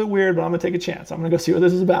sounds a little bit weird, but I'm gonna take a chance. I'm gonna go see what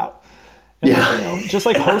this is about. And just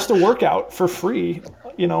like host a workout for free,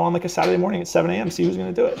 on like a Saturday morning at 7 a.m. See who's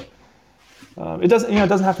gonna do it. It doesn't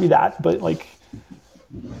have to be that, but like,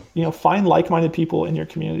 find like-minded people in your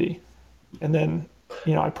community, and then,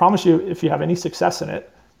 I promise you, if you have any success in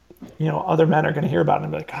it, other men are going to hear about it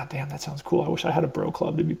and be like, God damn, that sounds cool. I wish I had a bro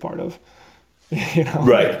club to be part of.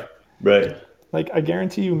 Right. Like, I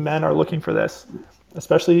guarantee you men are looking for this,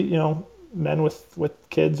 especially, men with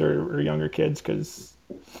kids or younger kids. Cause,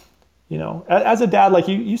 as a dad, like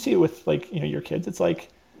you see it with like, your kids, it's like,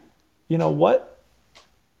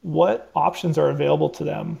 what options are available to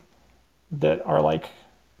them that are like,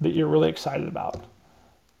 that you're really excited about,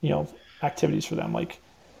 activities for them. Like,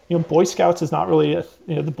 Boy Scouts is not really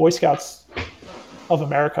the Boy Scouts of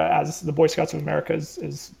America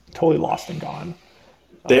is totally lost and gone.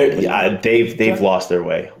 They've lost their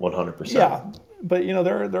way 100%. Yeah, but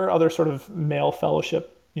there are other sort of male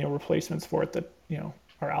fellowship replacements for it that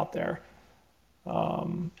are out there.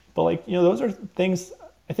 But like those are things.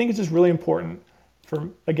 I think it's just really important for,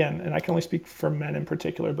 again, and I can only speak for men in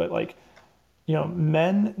particular, but like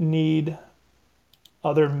men need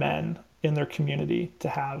other men in their community to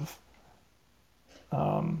have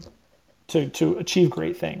to achieve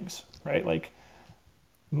great things, right? Like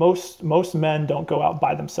most men don't go out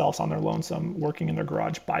by themselves on their lonesome, working in their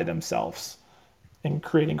garage by themselves and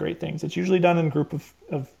creating great things. It's usually done in a group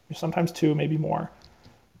of sometimes two, maybe more.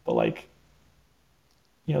 But like,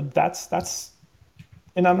 that's,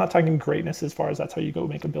 and I'm not talking greatness as far as that's how you go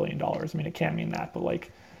make $1 billion. I mean, it can mean that, but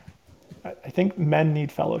like, I think men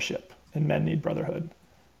need fellowship and men need brotherhood.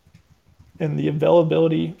 And the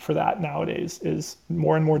availability for that nowadays is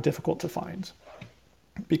more and more difficult to find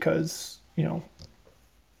because,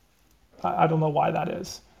 I don't know why that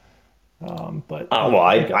is. But I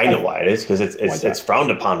know why it is, because it's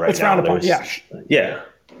frowned upon right now. It's frowned upon, yeah. Yeah.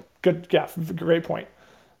 Good, yeah, great point.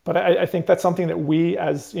 But I think that's something that we,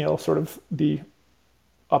 as sort of the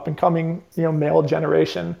up and coming male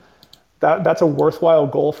generation, that's a worthwhile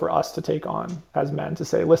goal for us to take on as men, to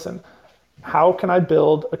say, listen, how can I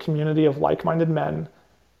build a community of like-minded men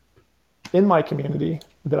in my community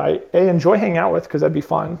that I enjoy hanging out with, because that'd be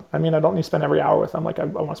fun. I mean, I don't need to spend every hour with them. Like I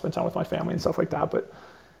want to spend time with my family and stuff like that. But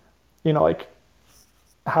like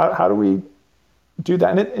how do we do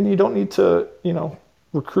that? And you don't need to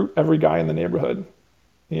recruit every guy in the neighborhood.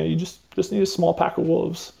 You just need a small pack of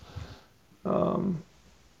wolves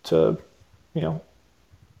to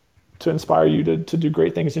inspire you to do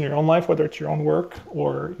great things in your own life, whether it's your own work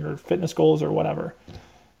or your fitness goals or whatever.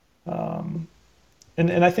 And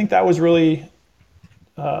I think that was really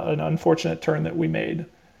an unfortunate turn that we made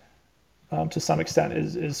to some extent,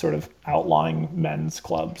 is sort of outlawing men's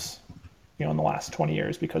clubs, in the last 20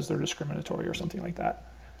 years because they're discriminatory or something like that.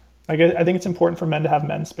 I think it's important for men to have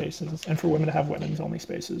men's spaces and for women to have women's only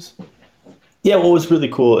spaces. Yeah, what was really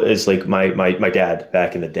cool is like my dad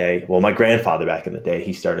back in the day. Well, my grandfather back in the day,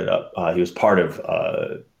 he started up. He was part of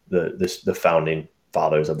the founding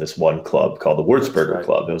fathers of this one club called the Würzburger Right.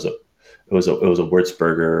 Club. It was a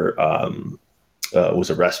Würzburger. It was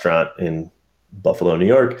a restaurant in Buffalo, New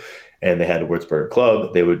York, and they had a Würzburger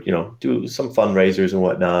Club. They would do some fundraisers and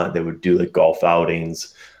whatnot. They would do like golf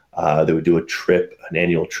outings. They would do an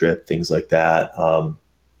annual trip, things like that.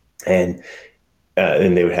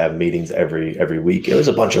 And they would have meetings every week. It was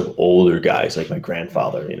a bunch of older guys, like my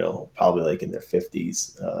grandfather, probably like in their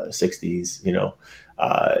 50s, 60s,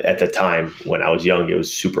 at the time when I was young, it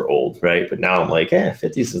was super old, right? But now I'm like,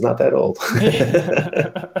 50s is not that old.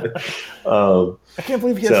 I can't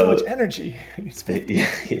believe he has so much energy.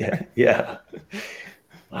 Yeah.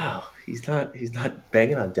 Wow. He's not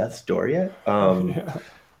banging on death's door yet.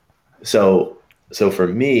 So for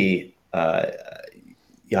me,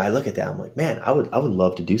 I look at that, I'm like, man, I would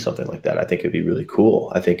love to do something like that. I think it'd be really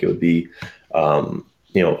cool. I think it would be,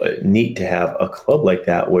 neat to have a club like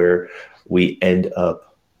that where we end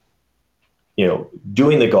up,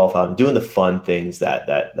 doing the golf out and doing the fun things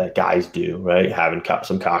that guys do, right? Having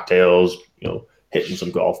some cocktails, hitting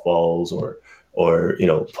some golf balls or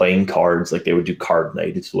playing cards. Like they would do card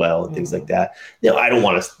night as well and things like that. I don't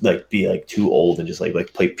want to like be like too old and just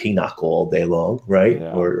like play pinochle all day long, right?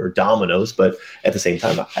 Yeah. Or dominoes. But at the same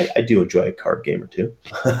time, I do enjoy a card game or two.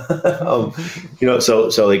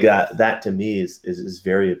 So like that to me is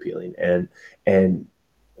very appealing. And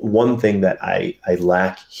one thing that I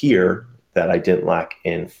lack here that I didn't lack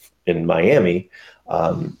in Miami,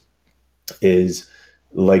 is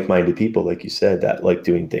like-minded people, like you said, that like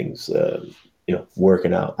doing things,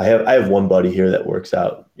 working out. I have one buddy here that works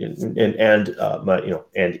out, and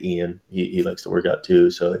Ian, he likes to work out too.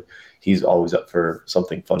 So he's always up for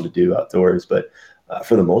something fun to do outdoors. But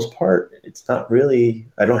for the most part, it's not really.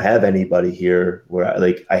 I don't have anybody here where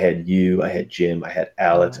I had you, I had Jim, I had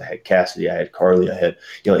Alex, I had Cassidy, I had Carly, I had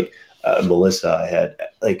Melissa, I had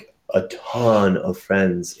like a ton of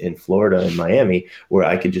friends in Florida and Miami where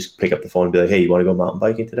I could just pick up the phone and be like, "Hey, you want to go mountain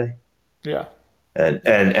biking today?" Yeah. And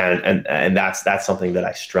that's something that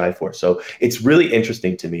I strive for. So it's really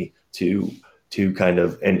interesting to me to kind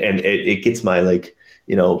of, and it gets my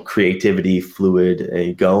creativity fluid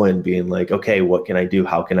and going, being like, okay, what can I do?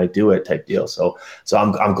 How can I do it? Type deal. So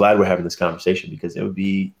I'm glad we're having this conversation, because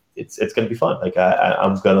it's going to be fun. Like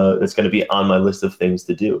it's going to be on my list of things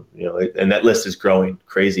to do, and that list is growing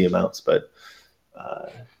crazy amounts, but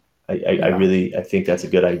I think that's a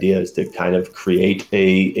good idea, is to kind of create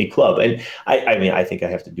a club. And I think I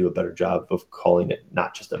have to do a better job of calling it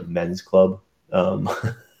not just a men's club. Why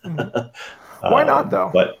not though?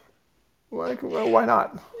 But why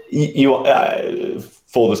not?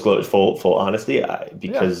 Full disclosure, full honesty,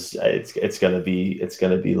 because it's gonna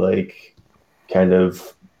be like kind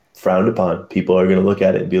of frowned upon. People are gonna look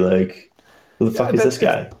at it and be like, "Who the fuck is this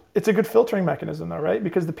guy?" It's a good filtering mechanism though, right?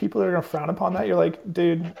 Because the people that are gonna frown upon that, you're like,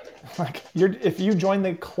 dude, like if you join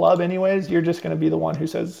the club anyways, you're just gonna be the one who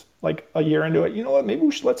says, like, a year into it, you know what? Maybe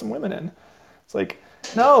we should let some women in. It's like,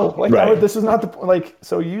 no, like right. this is not the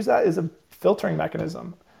so use that as a filtering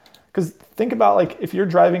mechanism. Because think about, like, if you're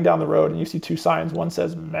driving down the road and you see two signs, one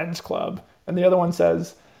says men's club and the other one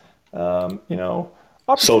says,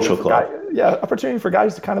 social club. Opportunity for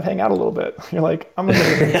guys to kind of hang out a little bit. You're like, I'm gonna go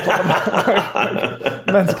to the men's club.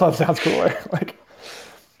 Men's club sounds cooler.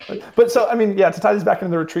 But so, I mean, to tie this back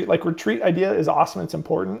into the retreat idea is awesome. It's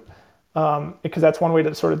important, because that's one way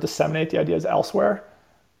to sort of disseminate the ideas elsewhere,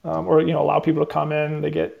 or allow people to come in.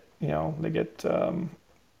 They get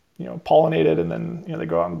pollinated, and then they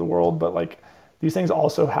go out into the world. But like, these things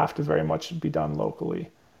also have to very much be done locally,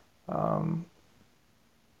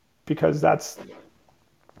 because that's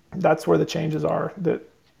where the changes are that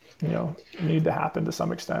need to happen to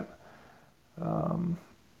some extent.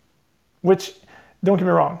 Which, don't get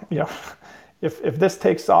me wrong, if this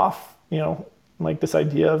takes off, like this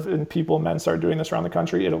idea of, and men start doing this around the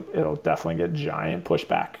country, it'll definitely get giant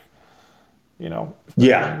pushback.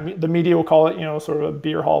 The media will call it, sort of a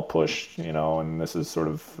beer hall push, and this is sort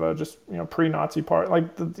of just, pre-Nazi part.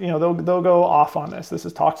 Like, they'll go off on this. This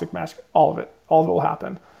is toxic masculinity. All of it will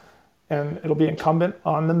happen. And it'll be incumbent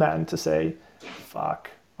on the men to say,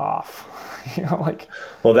 fuck off.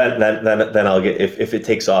 Well, then I'll get, if it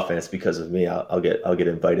takes off and it's because of me, I'll get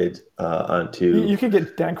invited onto. You could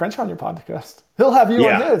get Dan Crenshaw on your podcast. He'll have you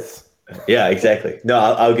on his. Yeah, exactly. No,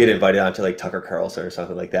 I'll get invited onto like Tucker Carlson or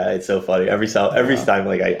something like that. It's so funny. Every time,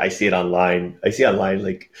 like I see it online.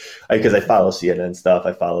 Like, because I follow CNN stuff,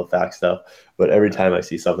 I follow fact stuff. But every time I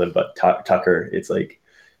see something about Tucker, it's like,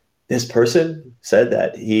 this person said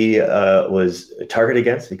that he was targeted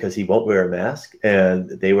against because he won't wear a mask,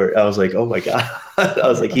 and I was like, oh my God. I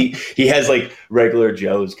was like, he has like regular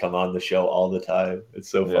Joes come on the show all the time. It's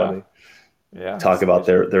so funny. Yeah. Talk about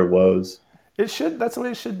their woes. That's the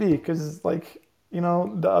way it should be. Cause like,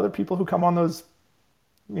 the other people who come on those,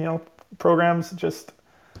 programs, just,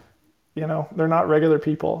 they're not regular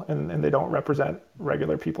people, and they don't represent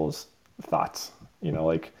regular people's thoughts, we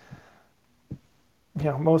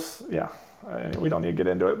don't need to get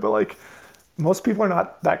into it, but like, most people are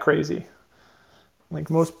not that crazy. Like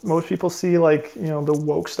most people see, like, the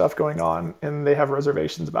woke stuff going on, and they have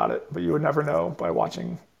reservations about it, but you would never know by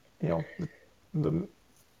watching, the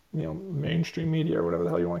mainstream media or whatever the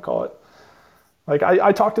hell you want to call it. Like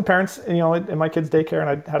I talked to parents, in my kid's daycare, and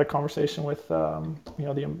I had a conversation with,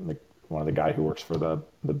 one of the guy who works for the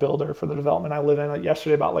builder for the development I live in, like,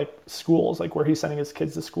 yesterday, about like schools, like where he's sending his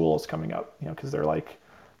kids to schools coming up, because they're like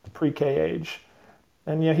pre-K age.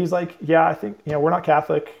 And he's like, I think, we're not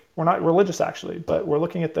Catholic, we're not religious actually, but we're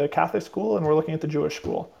looking at the Catholic school and we're looking at the Jewish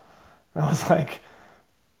school. And I was like,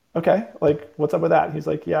 okay, like, what's up with that? He's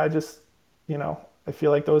like, I just, I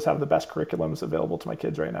feel like those have the best curriculums available to my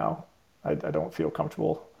kids right now. I don't feel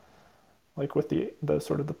comfortable, like, with the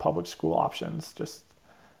sort of the public school options. Just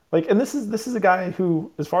like, and this is a guy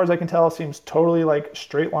who, as far as I can tell, seems totally like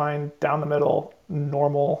straight line, down the middle,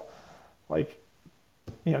 normal, like,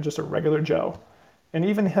 just a regular Joe. And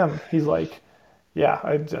even him, he's like,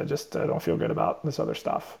 I don't feel good about this other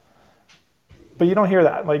stuff. but you don't hear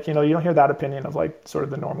that. Like, you don't hear that opinion of like sort of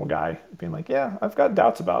the normal guy being like, yeah, I've got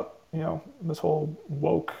doubts about, this whole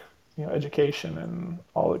woke, education and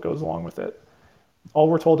all that goes along with it. All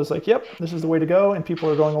we're told is like, yep, this is the way to go, and people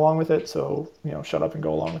are going along with it. So, shut up and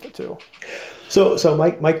go along with it too. So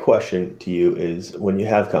my question to you is, when you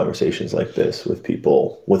have conversations like this with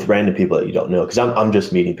people, with random people that you don't know, because I'm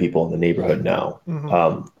just meeting people in the neighborhood now.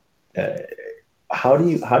 Mm-hmm. Uh, how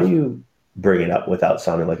do you bring it up without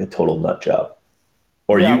sounding like a total nut job?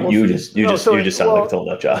 Or Yeah, you just sound like a total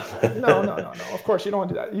nut job? No. Of course, you don't want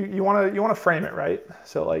to do that. You want to frame it right.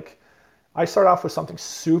 So like, I start off with something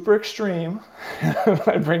super extreme, and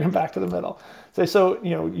I bring them back to the middle. Say, so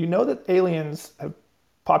you know that aliens have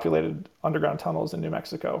populated underground tunnels in New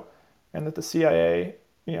Mexico, and that the CIA,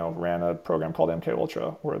 ran a program called MK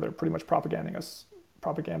Ultra, where they're pretty much propagandizing us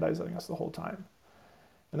the whole time.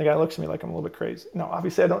 And the guy looks at me like I'm a little bit crazy. No,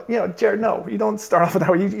 obviously I don't. Jared, no, you don't start off with that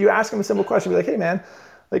way. You ask him a simple question, be like, hey man,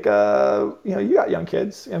 like, you got young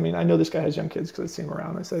kids. I mean, I know this guy has young kids because I've seen him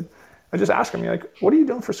around. I just ask him, like, what are you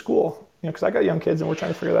doing for school? Because I got young kids and we're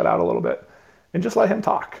trying to figure that out a little bit, and just let him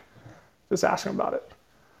talk. Just ask him about it.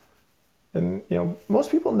 And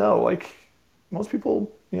most people know, like, most people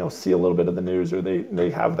see a little bit of the news, or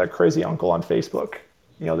they have that crazy uncle on Facebook,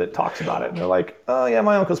 that talks about it, and they're like, oh yeah,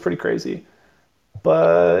 my uncle's pretty crazy,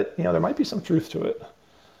 but there might be some truth to it.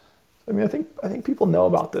 I mean, I think people know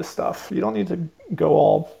about this stuff. You don't need to go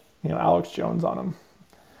all Alex Jones on them.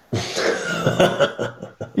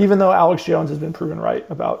 Even though Alex Jones has been proven right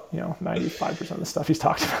about 95% of the stuff he's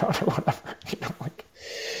talked about or whatever. Like.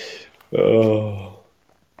 Oh.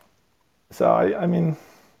 So I mean,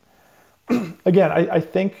 again, I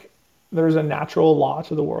think there's a natural law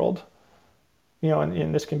to the world,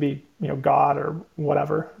 and this can be God or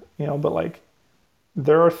whatever, but like,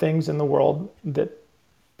 there are things in the world that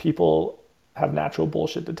people have natural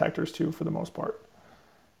bullshit detectors to, for the most part,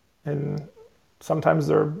 and sometimes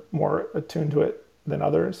they're more attuned to it than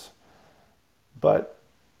others, but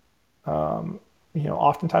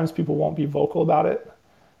oftentimes people won't be vocal about it.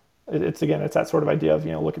 It's that sort of idea of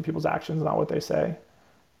look at people's actions, not what they say.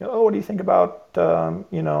 Oh, what do you think about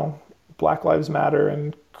Black Lives Matter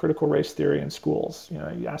and critical race theory in schools?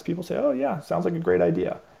 You ask people, say, oh yeah, sounds like a great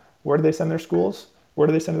idea. Where do they send their schools? Where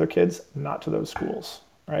do they send their kids? Not to those schools,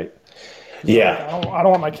 right? Yeah. Like, I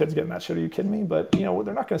don't want my kids getting that shit. Are you kidding me? But they're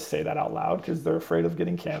not going to say that out loud because they're afraid of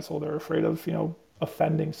getting canceled. They're afraid of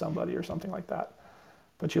offending somebody or something like that.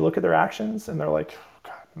 But you look at their actions and they're like,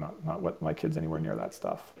 God, not what my kids anywhere near that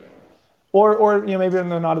stuff. Or maybe they're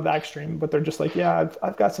not at that extreme, but they're just like, yeah,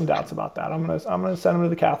 I've got some doubts about that. I'm gonna send them to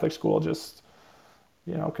the Catholic school, just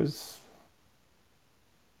because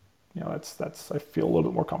that's I feel a little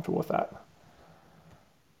bit more comfortable with that.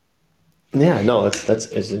 Yeah, no, that's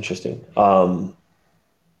it's interesting.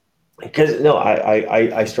 Because no,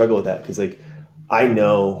 I struggle with that, because like, I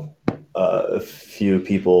know a few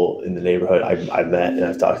people in the neighborhood I've met, and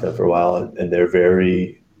I've talked to them for a while, and they're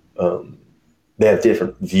very they have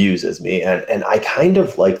different views as me, and I kind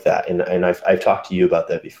of like that, and I've talked to you about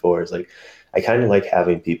that before. Is like, I kind of like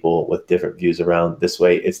having people with different views around. This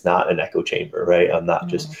way it's not an echo chamber, right? I'm not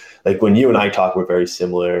just like, when you and I talk, we're very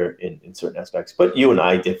similar in certain aspects, but you and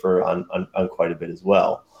I differ on quite a bit as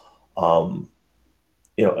well. And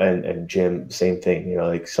Jim, same thing.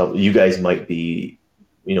 Like, some you guys might be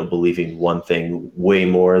believing one thing way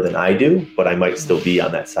more than I do, but I might still be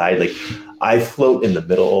on that side. Like, I float in the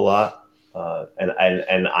middle a lot.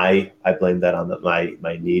 And I blame that on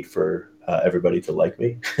my need for everybody to like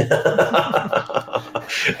me. I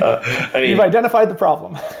mean, you've identified the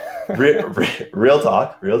problem. real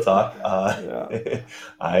talk. Yeah.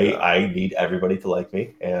 I need everybody to like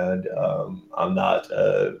me, and I'm not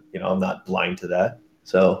blind to that.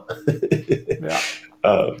 So, Yeah.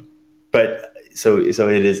 But so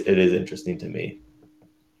it is interesting to me,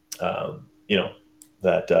 that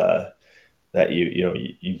that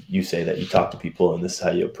you say that you talk to people and this is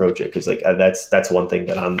how you approach it, because like, that's one thing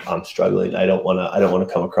that I'm struggling. I don't want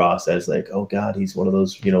to come across as like, oh God, he's one of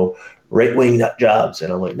those right wing nut jobs,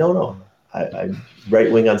 and I'm like, no, I'm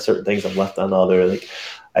right wing on certain things, I'm left on other. Like,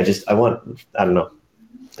 I don't know,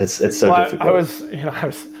 it's so difficult.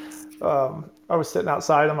 I was sitting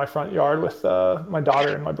outside on my front yard with my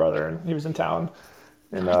daughter and my brother, and he was in town.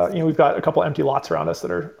 And we've got a couple empty lots around us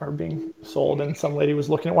that are being sold. And some lady was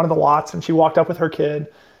looking at one of the lots, and she walked up with her kid,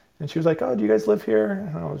 and she was like, "Oh, do you guys live here?"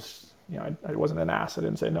 And I was, I wasn't an ass. I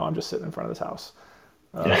didn't say no. I'm just sitting in front of this house.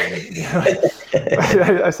 I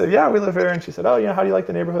said, "Yeah, we live here." And she said, "Oh, how do you like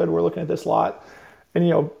the neighborhood? We're looking at this lot."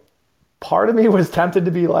 And part of me was tempted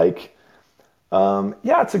to be like,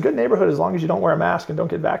 "Yeah, it's a good neighborhood as long as you don't wear a mask and don't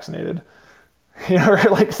get vaccinated." or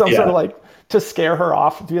like some sort Yeah. of like to scare her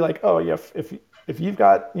off, to be like, oh yeah, if you've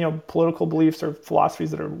got political beliefs or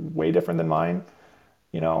philosophies that are way different than mine,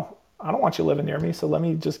 I don't want you living near me, so let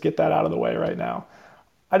me just get that out of the way right now.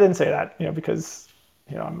 I didn't say that, because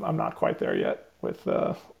I'm not quite there yet with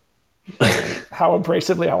how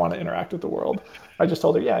abrasively I want to interact with the world. I just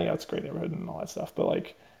told her, yeah, it's a great neighborhood and all that stuff, but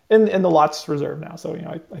like, and the lot's reserved now, so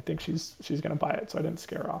I think she's gonna buy it, so I didn't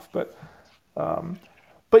scare her off. But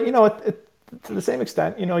to the same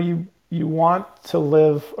extent, you want to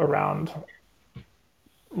live around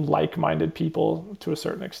like-minded people to a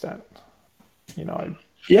certain extent. I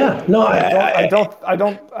Yeah. No,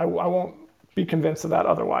 I won't be convinced of that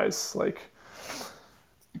otherwise. Like,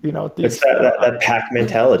 the it's that pack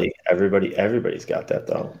mentality. Everybody's got that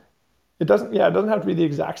though. it doesn't, yeah, it doesn't have to be the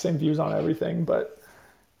exact same views on everything, but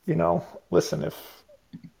listen, if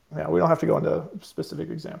yeah, we don't have to go into specific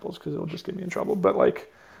examples because it'll just get me in trouble. But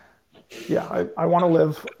like, yeah, I want to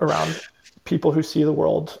live around people who see the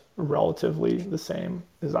world relatively the same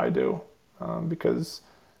as I do, because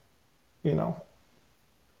you know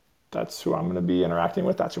that's who I'm going to be interacting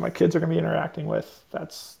with. That's who my kids are going to be interacting with.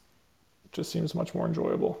 That's just seems much more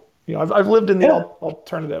enjoyable. I've lived in the Yeah.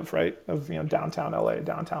 alternative, right, of downtown LA,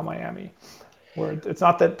 downtown Miami, where it's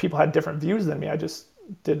not that people had different views than me. I just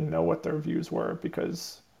didn't know what their views were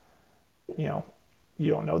because you know you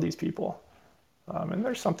don't know these people, and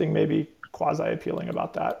there's something maybe quasi appealing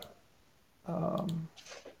about that.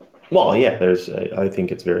 Well, yeah, I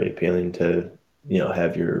think it's very appealing to,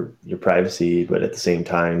 have your privacy, but at the same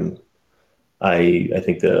time, I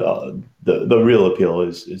think the real appeal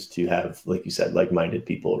is to have, like you said, like-minded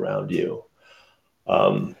people around you.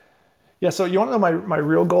 Um, Yeah, so you want to know my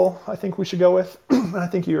real goal? I think we should go with, and I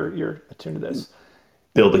think you're attuned to this.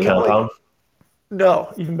 Build a Like, compound.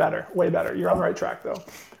 no, even better, way better. You're on the right track though.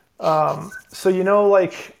 So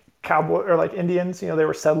like cowboy or like Indians, they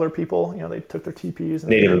were settler people. They took their teepees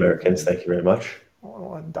and Native Americans, thank you very much.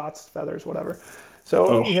 dots, feathers, whatever.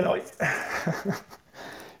 So Oh,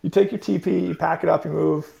 you take your teepee, you pack it up, you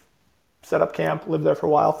move, set up camp, live there for a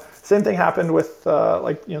while. Same thing happened with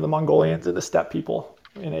the Mongolians and the steppe people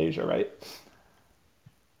in Asia, right?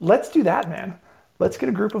 Let's do that, man. Let's get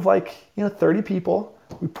a group of 30 people.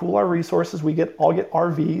 We pool our resources. We all get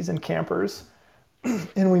RVs and campers,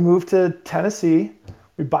 and we move to Tennessee.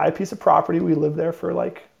 We buy a piece of property. We live there for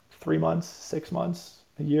like 3 months, 6 months,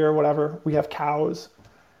 a year, whatever. We have cows.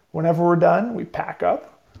 Whenever we're done, we pack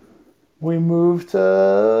up. We move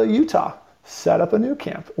to Utah, set up a new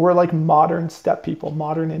camp. We're like modern steppe people,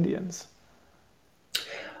 modern Indians.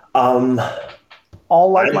 um,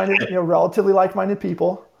 All I'm like-minded, relatively like-minded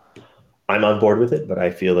people. I'm on board with it, but I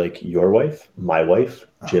feel like your wife, my wife,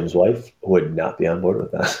 Jim's wife, would not be on board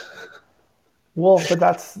with that. Well, but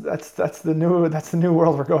that's the new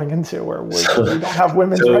world we're going into where So, we don't have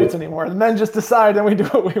women's rights so anymore. The men just decide and we do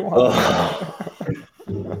what we want. oh,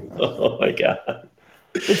 oh my God.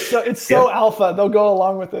 It's Yeah, so alpha. They'll go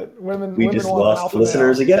along with it. Women we women just want an lost alpha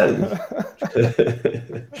listeners male. again.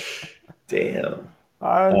 Damn.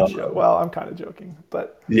 Well, I'm kind of joking,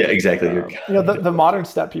 but Yeah, exactly. You're the modern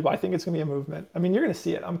step people. I think it's going to be a movement. I mean, you're going to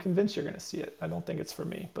see it. I'm convinced you're going to see it. I don't think it's for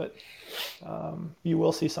me, but you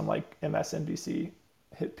will see some like MSNBC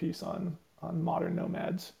hit piece on modern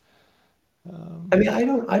nomads. I mean, I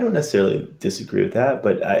don't necessarily disagree with that,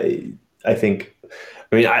 but I think,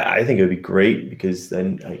 I think it would be great because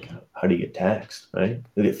then, like, how do you get taxed, right?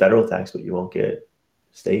 You get federal tax, but you won't get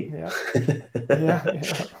state. Yeah,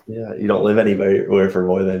 yeah. Yeah, you don't live anywhere for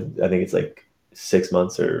more than, I think it's like 6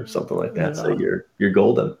 months or something like that. So Yeah. you're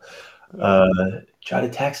golden. Yeah. Uh, Try to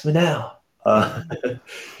tax me now.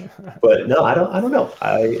 But no, I don't know.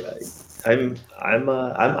 I'm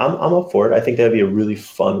up for it. I think that'd be a really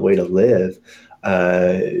fun way to live.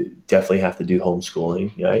 Uh, Definitely have to do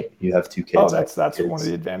homeschooling, right? You have two Oh, kids. I have that's one of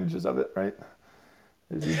the kids. advantages of it, right?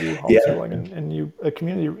 Is you do Yeah, homeschooling and you a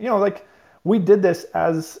community. Like we did this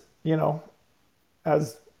as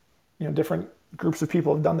different groups of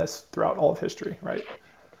people have done this throughout all of history, right?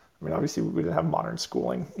 I mean, obviously we didn't have modern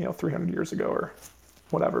schooling, 300 years ago or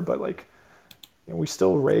whatever, but like, we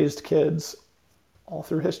still raised kids all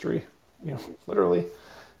through history, literally.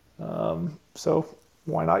 So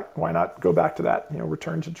why not go back to that,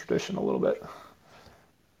 return to tradition a little bit.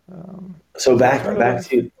 so back Alternative.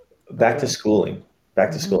 to Oh, go back to ahead. schooling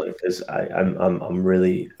back to schooling because I'm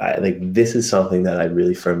really like this is something that I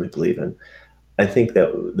really firmly believe in. I think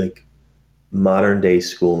that like modern day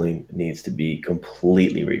schooling needs to be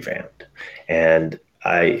completely revamped, and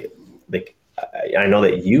I know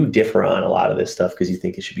that you differ on a lot of this stuff because you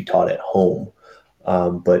think it should be taught at home,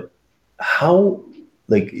 but how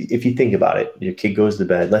like if you think about it, your kid goes to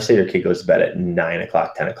bed. Let's say your kid goes to bed at 9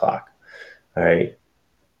 o'clock, 10 o'clock. All right.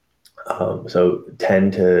 So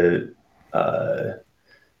 10 to, uh,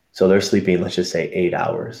 so they're sleeping, let's just say 8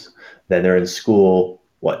 hours. Then they're in school,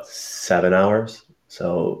 what, 7 hours?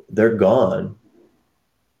 So they're gone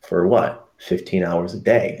for what, 15 hours a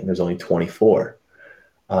day, and there's only 24.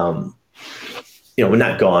 Um, we're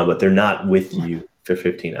not gone, but they're not with you for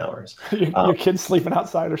 15 hours. Your kid's sleeping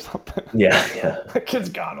outside or something. Yeah, yeah. The kid's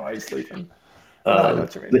gone while he's sleeping. I know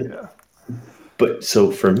what you mean. Yeah. But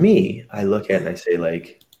so for me, I look at it and I say,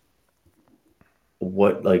 like,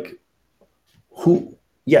 what, like, who,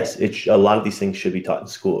 yes, a lot of these things should be taught in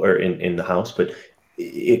school or in the house, but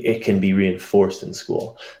it can be reinforced in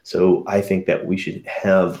school. So I think that we should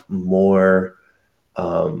have more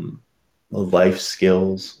life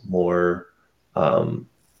skills, more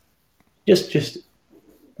just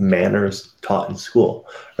manners taught in school,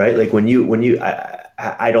 right? Like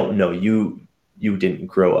I don't know, you didn't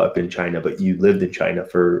grow up in China, but you lived in China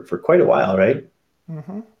for quite a while, right?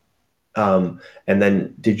 Mm-hmm. And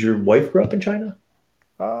then did your wife grow up in China?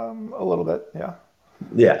 A little bit, yeah.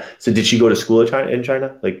 Yeah. So did she go to school in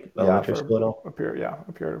China, like Yeah, elementary school and all? a period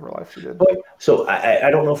of her life she did. So I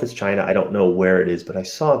don't know if it's China. I don't know where it is, but I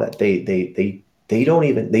saw that they don't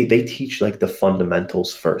even they teach like the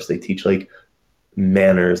fundamentals first. They teach like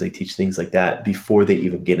manners. They teach things like that before they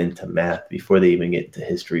even get into math, before they even get into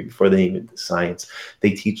history, before they even get into science.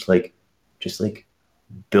 They teach like just like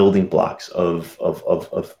building blocks of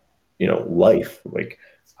life, like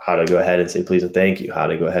how to go ahead and say please and thank you, how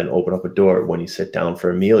to go ahead and open up a door when you sit down for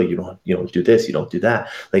a meal. You don't do this, you don't do that.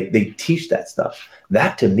 Like they teach that stuff.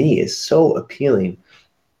 That to me is so appealing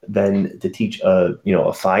than to teach a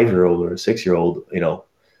 5-year-old or a 6-year-old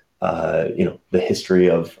the history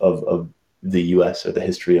of the US or the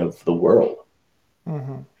history of the world.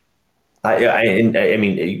 Mm-hmm. I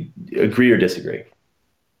mean, agree or disagree?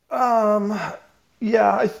 Yeah,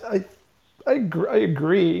 I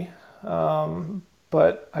agree.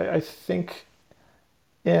 But I think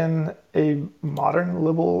in a modern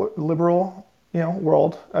liberal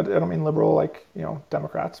world, I don't mean liberal like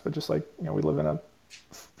Democrats, but just like we live in a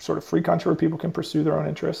sort of free country where people can pursue their own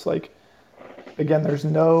interests. Like again, there's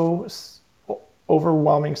no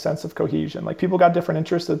overwhelming sense of cohesion. Like people got different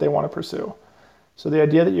interests that they want to pursue. So the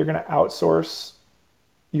idea that you're going to outsource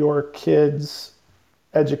your kids'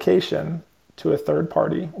 education to a third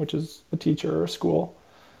party, which is a teacher or a school,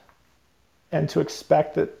 and to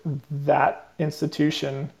expect that that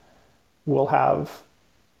institution will have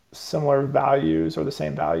similar values or the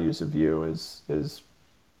same values of you is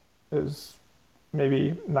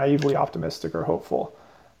maybe naively optimistic or hopeful.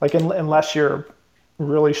 Like unless you're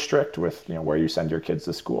really strict with where you send your kids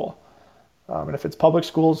to school, and if it's public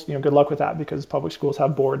schools, good luck with that, because public schools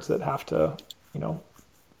have boards that have to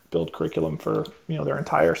build curriculum for their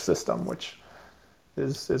entire system, which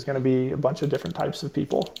is going to be a bunch of different types of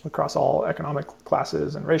people across all economic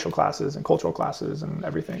classes and racial classes and cultural classes and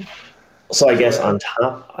everything. So I guess on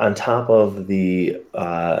top of the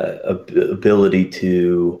ability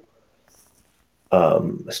to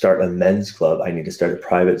start a men's club, I need to start a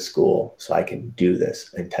private school so I can do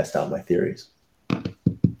this and test out my theories.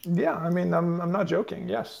 Yeah, I mean, I'm not joking.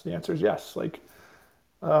 Yes, the answer is yes. Like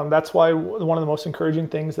that's why one of the most encouraging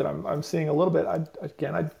things that I'm seeing a little bit. I'm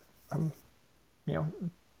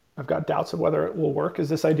I've got doubts of whether it will work, is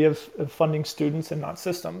this idea of funding students and not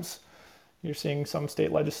systems. You're seeing some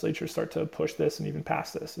state legislatures start to push this and even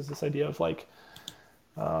pass this, is this idea of like,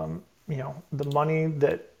 the money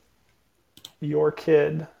that your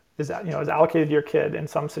kid is allocated to your kid. In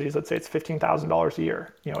some cities, let's say it's $15,000 a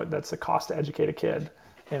year. That's the cost to educate a kid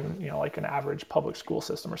in, like an average public school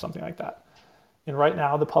system or something like that. And right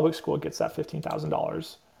now, the public school gets that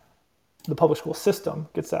 $15,000. The public school system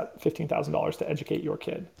gets that $15,000 to educate your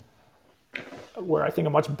kid. Where I think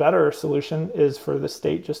a much better solution is for the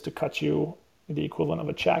state just to cut you the equivalent of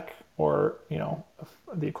a check or,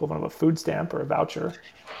 the equivalent of a food stamp or a voucher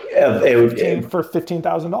for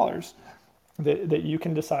 $15,000 that you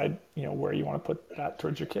can decide, where you want to put that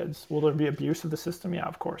towards your kids. Will there be abuse of the system? Yeah,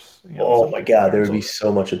 of course. Oh my God, there would be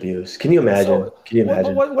so much abuse. Can you imagine?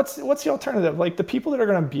 What's the alternative? Like the people that are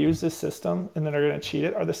going to abuse this system and that are going to cheat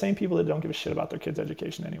it are the same people that don't give a shit about their kids'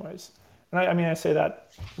 education anyways. And I say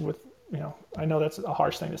that with, I know that's a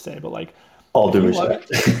harsh thing to say, but like, all due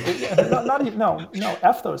respect. No,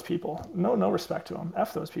 F those people. No respect to them.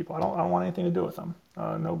 F those people. I don't want anything to do with them.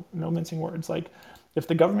 No mincing words. Like, if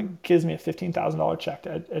the government gives me a $15,000 check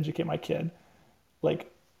to educate my kid, like,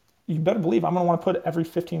 you better believe I'm going to want to put every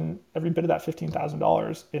bit of that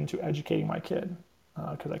 $15,000 into educating my kid.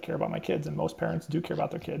 because I care about my kids, and most parents do care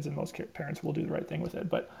about their kids, and most parents will do the right thing with it.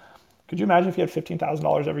 But could you imagine if you had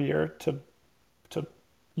 $15,000 every year to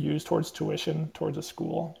use towards tuition towards a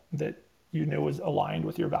school that you knew was aligned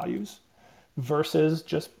with your values, versus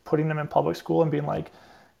just putting them in public school and being like,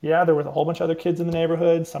 yeah, there was a whole bunch of other kids in the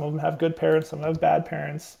neighborhood. Some of them have good parents, some of them have bad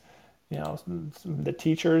parents. The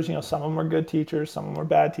teachers, some of them are good teachers, some of them are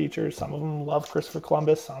bad teachers. Some of them love Christopher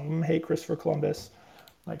Columbus, some of them hate Christopher Columbus.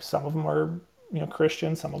 Like, some of them are,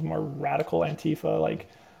 Christian, some of them are radical Antifa. Like,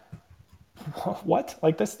 what?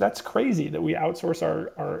 Like, that's crazy that we outsource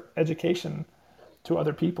our education to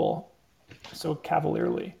other people so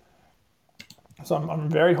cavalierly. So I'm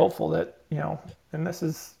very hopeful that, and this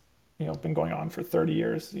is, been going on for 30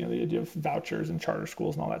 years, the idea of vouchers and charter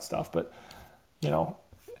schools and all that stuff. But,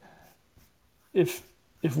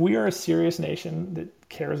 if we are a serious nation that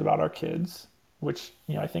cares about our kids, which,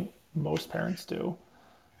 I think most parents do,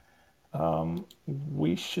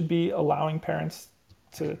 we should be allowing parents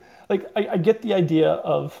to, like, I get the idea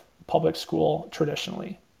of public school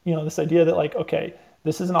traditionally, this idea that, like, okay,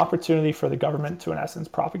 this is an opportunity for the government to, in essence,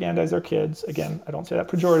 propagandize their kids. Again, I don't say that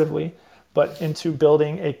pejoratively, but into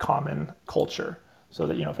building a common culture so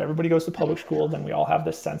that, if everybody goes to public school, then we all have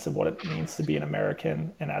this sense of what it means to be an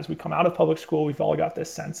American. And as we come out of public school, we've all got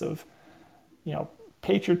this sense of,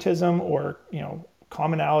 patriotism or,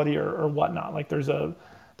 commonality or whatnot. Like, there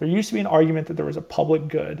used to be an argument that there was a public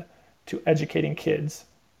good to educating kids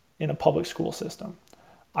in a public school system.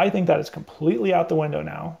 I think that is completely out the window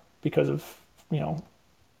now because of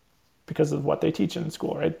what they teach in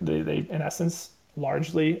school, right? They in essence,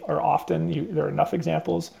 largely are often, there are enough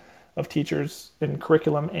examples of teachers in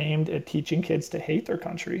curriculum aimed at teaching kids to hate their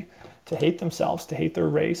country, to hate themselves, to hate their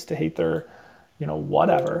race, to hate their,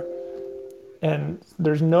 whatever. And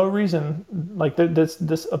there's no reason, like,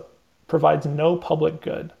 this provides no public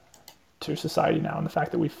good to society now. And the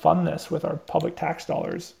fact that we fund this with our public tax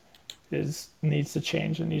dollars needs to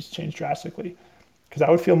change, and needs to change drastically. Because I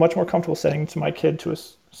would feel much more comfortable spending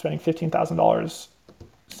 $15,000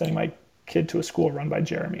 sending my kid to a school run by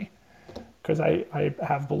Jeremy, because I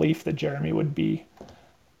have belief that Jeremy would be,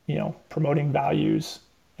 promoting values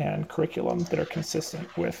and curriculum that are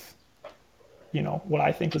consistent with, what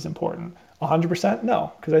I think is important. 100%,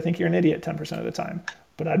 no, because I think you're an idiot 10% of the time.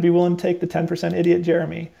 But I'd be willing to take the 10% idiot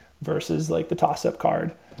Jeremy versus, like, the toss-up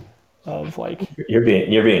card of, like, you're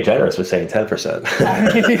being generous with saying 10%.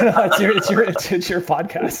 It's your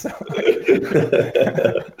podcast. So,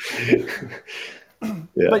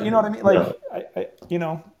 yeah. But you know what I mean? Like, I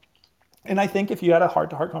and I think if you had a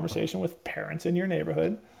heart-to-heart conversation with parents in your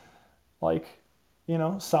neighborhood, like,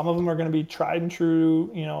 some of them are going to be tried and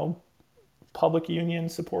true, public union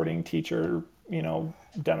supporting teacher,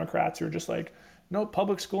 Democrats who are just like, no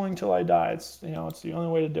public schooling till I die. It's, it's the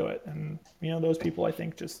only way to do it. And, those people, I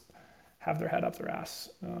think, just have their head up their ass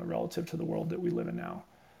relative to the world that we live in now.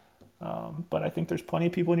 But I think there's plenty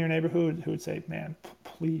of people in your neighborhood who would say, man,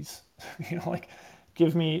 please, like,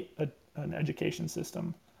 give me an education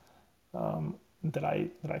system that I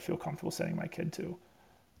feel comfortable sending my kid to.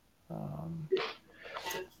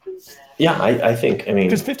 Yeah, I think,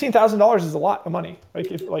 because $15,000 is a lot of money.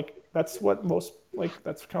 Like, that's what most, like,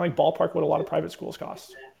 that's kind of like ballpark what a lot of private schools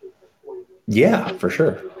cost. Yeah, for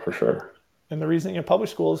sure. And the reason, public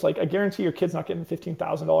schools, like, I guarantee your kid's not getting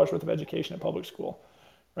 $15,000 worth of education at public school,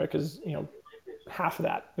 right? Because, half of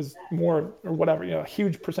that is more, or whatever, a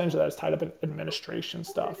huge percentage of that is tied up in administration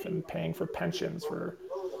stuff and paying for pensions for,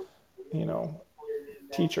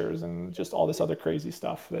 teachers and just all this other crazy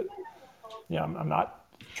stuff that, I'm not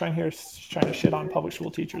trying to shit on public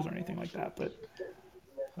school teachers or anything like that, but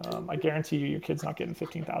I guarantee you your kid's not getting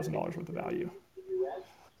 $15,000 worth of value.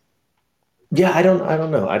 Yeah, I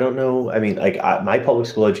don't know. Like, my public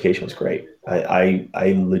school education was great. I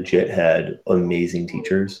legit had amazing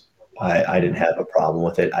teachers. I didn't have a problem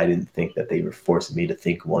with it. I didn't think that they were forcing me to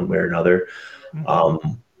think one way or another.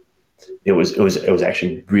 Mm-hmm. It was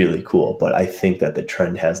actually really cool. But I think that the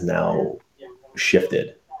trend has now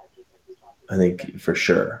shifted. I think for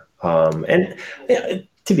sure. And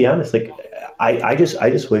to be honest, like, I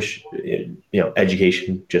just wish,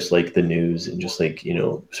 education, just like the news and just like,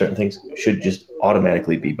 certain things should just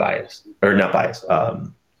automatically be biased, or not biased,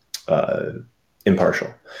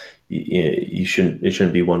 impartial. It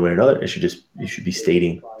shouldn't be one way or another. You should be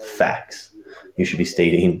stating facts. You should be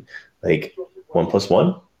stating, like, 1 +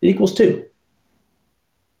 1 = 2.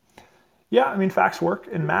 Yeah. Facts work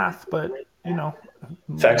in math, but,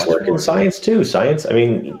 facts work in science too. Science,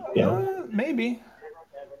 maybe.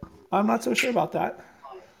 I'm not so sure about that.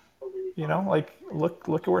 Like, look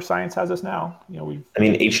at where science has us now.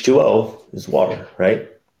 H2O is water, right?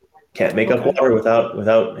 Can't make up water without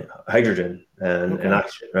hydrogen and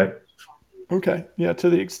oxygen, right? Okay. Yeah, to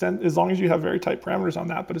the extent, as long as you have very tight parameters on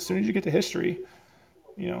that. But as soon as you get to history,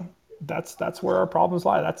 that's where our problems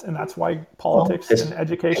lie. That's why politics and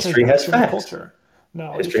education history has is facts. culture.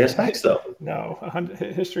 No, history has facts, though. No,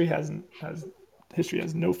 history has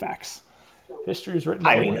no facts. History is written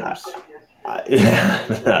by winners.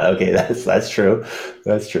 Okay, that's true.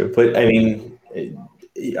 That's true. But I mean,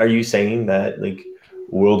 are you saying that like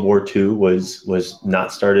World War II was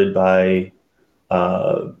not started by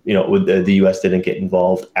the U.S. didn't get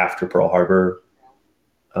involved after Pearl Harbor,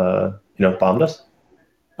 bombed us?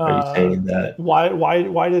 Are you saying that?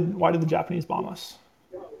 Why did the Japanese bomb us?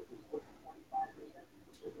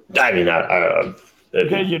 I mean,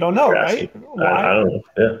 Okay, you don't know, right? Why? I don't know.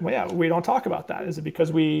 Yeah. Well, yeah, we don't talk about that. Is it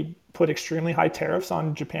because we put extremely high tariffs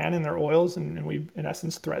on Japan and their oils, and we, in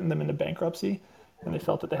essence, threatened them into bankruptcy, and they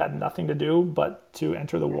felt that they had nothing to do but to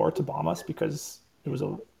enter the war to bomb us because it was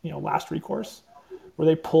a last recourse? Were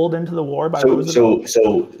they pulled into the war by Roosevelt?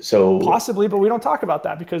 So Possibly, but we don't talk about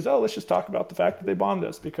that because let's just talk about the fact that they bombed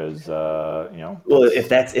us because Well, if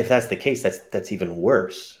that's the case, that's even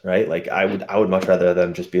worse, right? Like I would much rather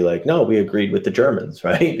them just be like, no, we agreed with the Germans,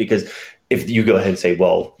 right? Because if you go ahead and say,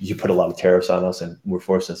 well, you put a lot of tariffs on us and we're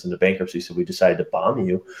forcing us into bankruptcy, so we decided to bomb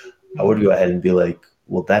you, I would go ahead and be like,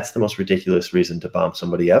 well, that's the most ridiculous reason to bomb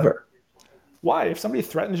somebody ever. Why? If somebody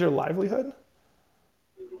threatens your livelihood?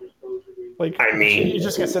 Like, I mean, you're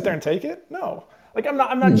just gonna sit there and take it? No. Like, I'm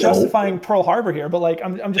not justifying Pearl Harbor here, but like,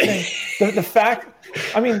 I'm just saying the fact.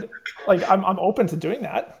 I mean, like, I'm open to doing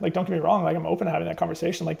that. Like, don't get me wrong. Like, I'm open to having that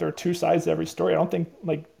conversation. Like, there are two sides to every story. I don't think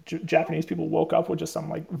like Japanese people woke up with just some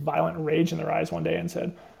like violent rage in their eyes one day and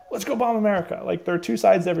said, "Let's go bomb America." Like, there are two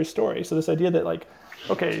sides to every story. So this idea that like,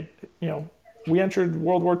 okay, we entered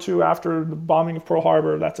World War II after the bombing of Pearl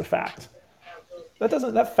Harbor. That's a fact.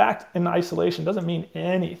 That fact in isolation doesn't mean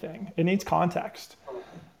anything. It needs context,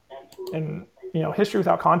 and history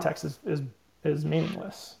without context is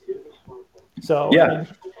meaningless. So yeah, I mean,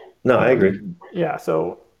 no, I agree. Yeah.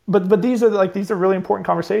 So, but these are really important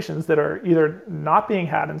conversations that are either not being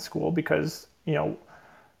had in school because we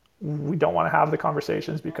don't want to have the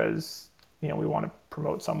conversations because we want to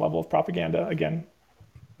promote some level of propaganda. Again,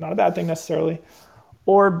 not a bad thing necessarily,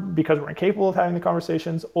 or because we're incapable of having the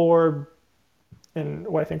conversations, or and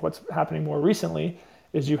I think what's happening more recently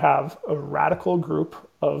is you have a radical group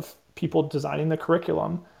of people designing the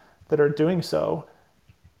curriculum that are doing so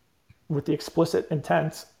with the explicit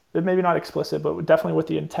intent, maybe not explicit, but definitely with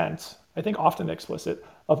the intent, I think often explicit,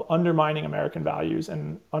 of undermining American values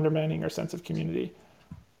and undermining our sense of community.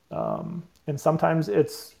 And sometimes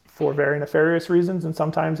it's for very nefarious reasons, and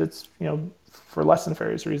sometimes it's for less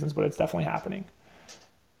nefarious reasons, but it's definitely happening.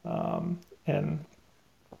 And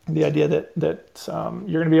the idea that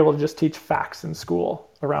you're going to be able to just teach facts in school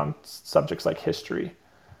around subjects like history,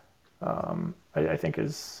 I think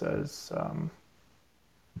is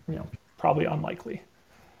probably unlikely.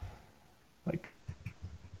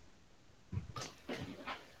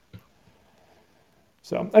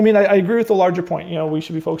 So I mean, I agree with the larger point. We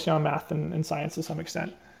should be focusing on math and science to some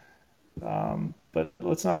extent, but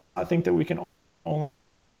let's not think that we can only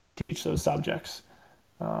teach those subjects.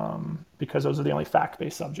 Because those are the only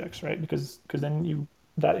fact-based subjects, right? Because then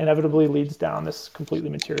that inevitably leads down this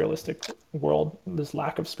completely materialistic world, this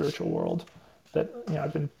lack of spiritual world that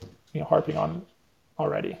I've been harping on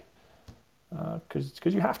already.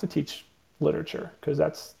 Because you have to teach literature because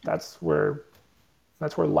that's where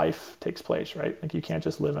life takes place, right? Like you can't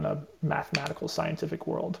just live in a mathematical scientific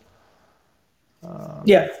world.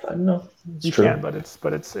 Yeah, no, you true. can, but it's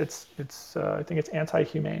I think it's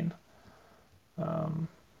anti-humane.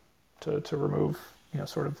 To remove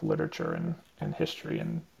sort of literature and history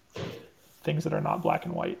and things that are not black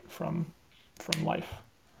and white from life.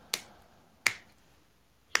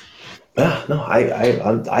 Yeah, no,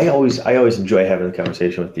 I always enjoy having the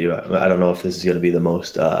conversation with you. I don't know if this is going to be the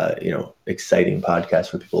most exciting podcast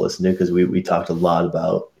for people listening to because we talked a lot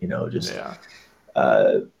about just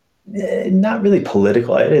not really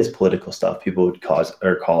political. It is political stuff. People would call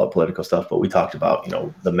it political stuff, but we talked about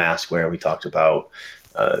the mask wear. We talked about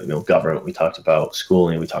government. We talked about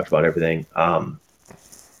schooling. We talked about everything.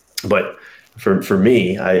 But for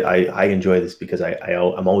me, I enjoy this because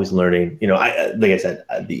I'm always learning. Like I said,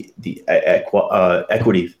 the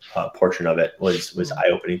equity portion of it was eye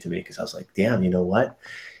opening to me because I was like, damn, you know what?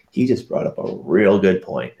 He just brought up a real good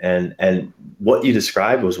point. And what you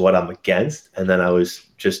described was what I'm against. And then I was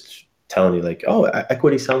just telling you like, oh,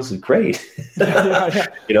 equity sounds great. Yeah.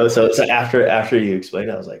 So after you explained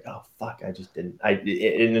it, I was like, oh fuck, I just didn't.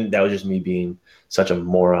 And that was just me being such a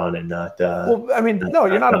moron and not. Well, I mean, no,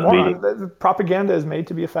 you're not a not moron. reading. The propaganda is made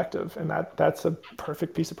to be effective, and that's a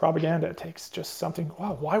perfect piece of propaganda. It takes just something.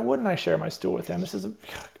 Wow, why wouldn't I share my stool with them? This is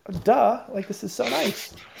duh. Like, this is so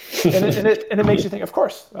nice, and it makes you think. Of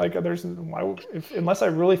course, like unless I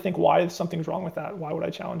really think why something's wrong with that, why would I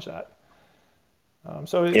challenge that?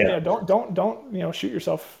 Don't shoot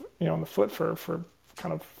yourself in the foot for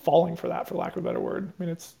kind of falling for that, for lack of a better word. I mean,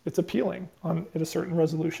 it's appealing at a certain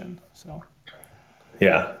resolution. So.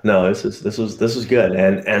 Yeah, no, this was good,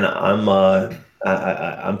 and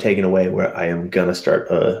I'm taking away where I am gonna start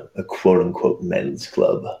a quote unquote men's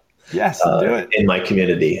club Yes, do it. in my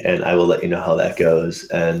community, and I will let you know how that goes.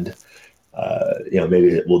 And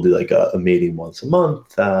maybe we'll do like a meeting once a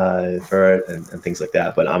month for it and things like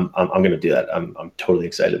that. But I'm gonna do that. I'm totally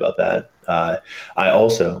excited about that. I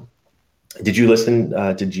also did you listen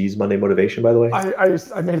to G's Monday Motivation, by the way?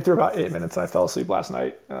 I made it through about 8 minutes. I fell asleep last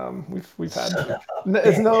night. We've had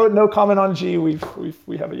it's no comment on G. We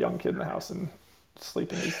have a young kid in the house, and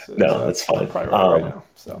sleeping is No, that's fine. priority right now.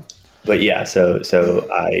 So. But yeah, so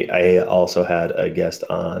I also had a guest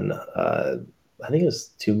on. I think it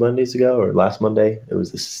was 2 Mondays ago or last Monday. It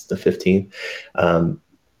was the 15th.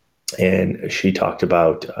 And she talked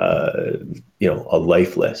about a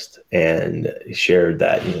life list and shared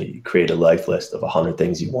that you create a life list of 100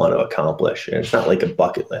 things you want to accomplish, and it's not like a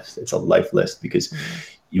bucket list, it's a life list because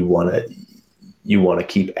you want to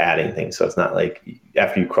keep adding things. So it's not like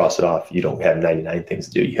after you cross it off you don't have 99 things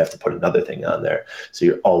to do, you have to put another thing on there, so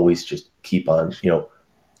you're always just keep on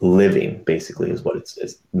living, basically, is what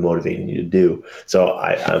it's motivating you to do. So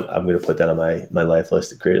I'm going to put that on my life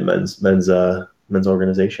list to create a men's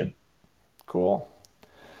organization. Cool.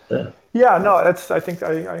 Yeah. No, I think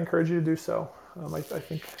I encourage you to do so. I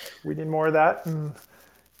think we need more of that, and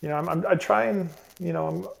I try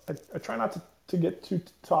not to get too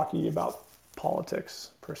talky about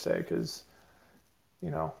politics per se, because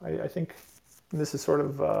I think this is sort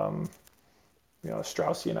of a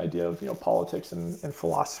Straussian idea of politics and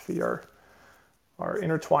philosophy are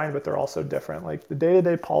intertwined, but they're also different. Like the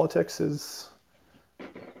day-to-day politics is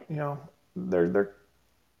they're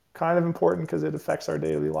kind of important because it affects our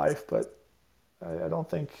daily life, but I don't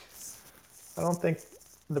think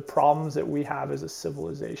the problems that we have as a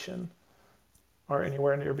civilization are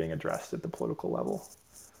anywhere near being addressed at the political level.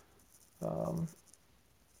 And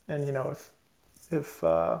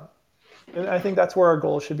and I think that's where our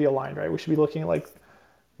goals should be aligned, right? We should be looking at like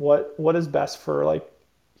what is best for like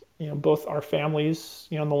both our families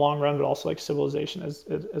in the long run, but also like civilization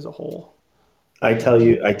as a whole. I tell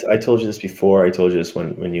you, I told you this before. I told you this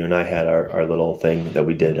when you and I had our little thing that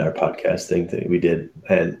we did, our podcast thing that we did,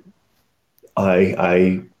 and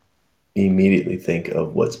I immediately think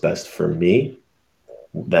of what's best for me,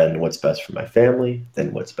 then what's best for my family,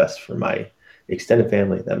 then what's best for my extended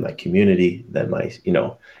family, then my community, then my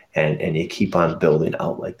and you keep on building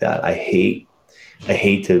out like that. I hate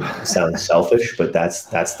to sound selfish, but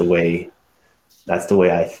that's the way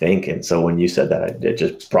I think. And so when you said that, it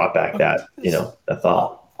just brought back that the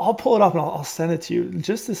thought. I'll pull it up and I'll send it to you.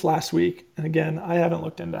 Just this last week, and again, I haven't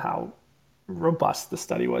looked into how robust the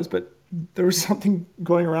study was, but there was something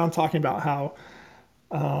going around talking about how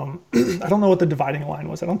I don't know what the dividing line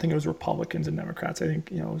was. I don't think it was Republicans and Democrats. I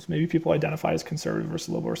think it was maybe people identify as conservative versus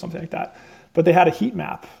liberal or something like that. But they had a heat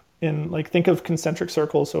map in think of concentric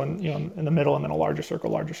circles. So in the middle, and then a larger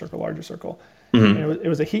circle, larger circle, larger circle. Mm-hmm. And it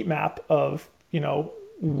was a heat map of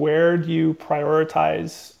where do you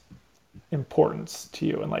prioritize importance to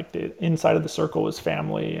you, and like the inside of the circle was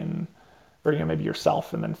family, and or maybe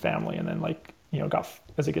yourself, and then family, and then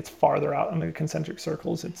as it gets farther out in the concentric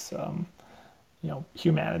circles, it's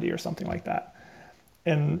humanity or something like that.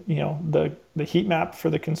 And the heat map for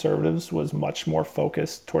the conservatives was much more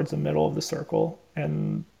focused towards the middle of the circle,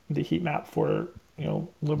 and the heat map for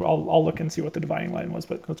liberal, I'll look and see what the dividing line was,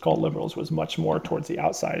 but let's call it liberals, was much more towards the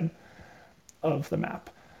outside of the map.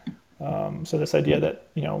 So this idea that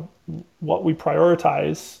what we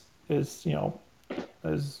prioritize is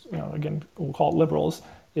again, we'll call it liberals,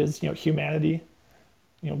 is humanity,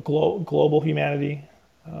 global humanity,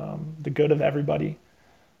 the good of everybody,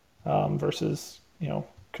 versus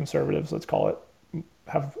conservatives, let's call it,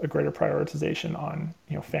 have a greater prioritization on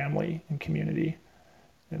family and community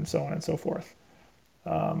and so on and so forth.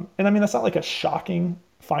 And I mean, that's not like a shocking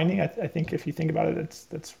finding. I think if you think about it,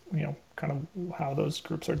 that's kind of how those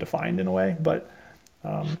groups are defined in a way. But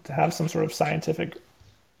to have some sort of scientific,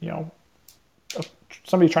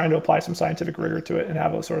 somebody trying to apply some scientific rigor to it and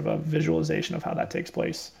have a sort of a visualization of how that takes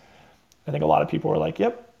place, I think a lot of people were like,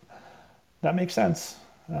 yep, that makes sense.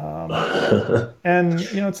 And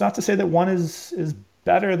it's not to say that one is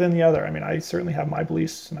better than the other. I mean, I certainly have my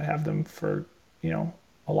beliefs, and I have them for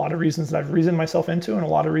a lot of reasons that I've reasoned myself into, and a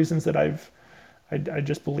lot of reasons that I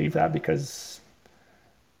just believe that because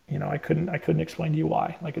I couldn't explain to you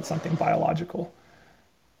why. Like, it's something biological.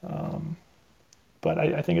 But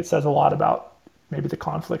I think it says a lot about maybe the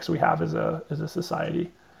conflicts we have as a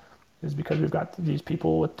society, is because we've got these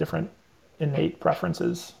people with different innate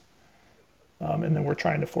preferences, and then we're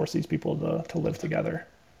trying to force these people to live together,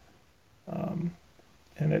 and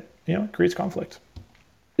it creates conflict.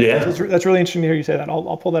 Yeah, So that's really interesting to hear you say that.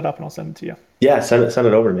 I'll pull that up and I'll send it to you. yeah. Send it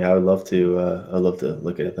over to me. I would love to. I'd love to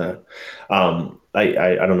look at that.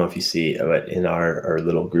 I don't know if you see, but in our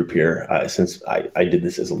little group here, since I did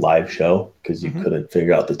this as a live show because you couldn't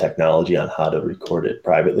figure out the technology on how to record it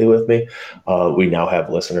privately with me, we now have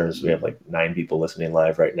listeners. We have like 9 people listening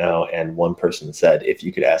live right now, and one person said, if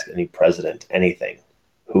you could ask any president anything,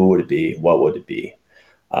 who would it be? What would it be?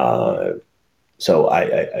 So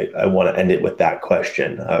I want to end it with that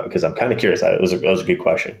question because I'm kind of curious. It was a good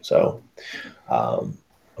question. So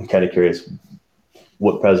I'm kind of curious,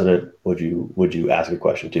 what president would you ask a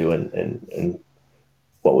question to, and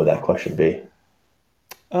what would that question be?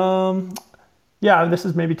 Yeah, this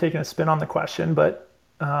is maybe taking a spin on the question, but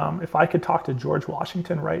if I could talk to George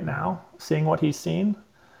Washington right now, seeing what he's seen,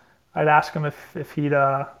 I'd ask him if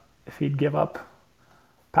he'd give up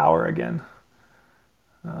power again.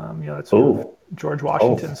 That's sort of George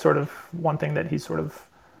Washington. Sort of one thing that he's sort of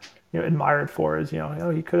admired for is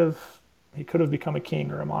he could have become a king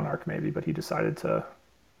or a monarch maybe, but he decided to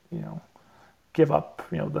give up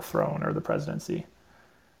the throne or the presidency.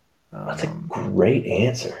 That's a great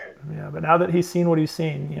answer. Yeah, but now that he's seen what he's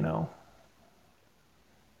seen,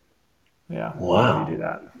 yeah. Wow. How do you do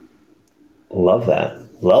that? Love that.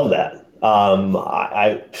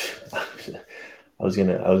 I was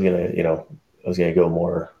gonna go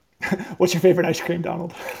more. What's your favorite ice cream,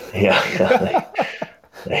 Donald? Yeah.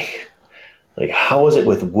 like how was it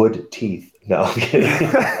with wood teeth? No, I'm kidding.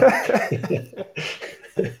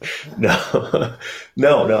 No.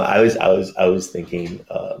 I was thinking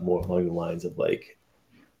more along the lines of like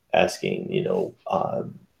asking,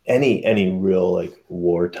 any real like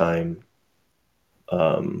wartime,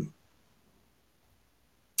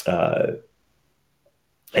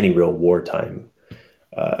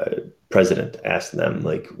 president, ask them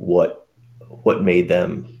like what made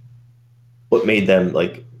them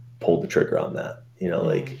like pull the trigger on that,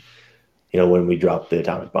 like when we dropped the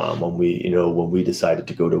atomic bomb, when we decided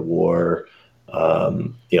to go to war,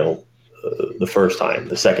 the first time,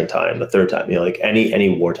 the second time, the third time, like any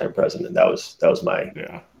wartime president, that was my,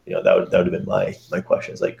 that would have been my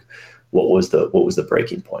questions. Like, what was the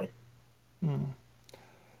breaking point?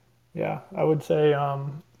 Yeah, I would say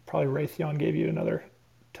probably Raytheon gave you another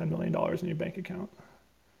 $10 million in your bank account.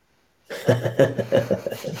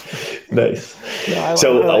 Nice.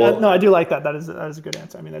 No, I do like that. That is a good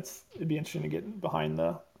answer. I mean, it'd be interesting to get behind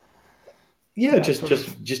the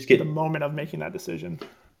just get the moment of making that decision.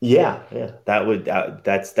 Yeah.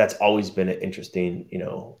 That's always been an interesting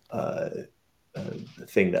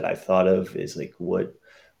thing that I've thought of, is like what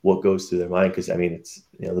goes through their mind, because I mean it's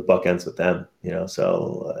the buck ends with them,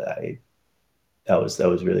 so that was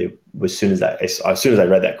really, as soon as I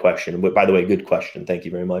read that question, by the way, good question, thank you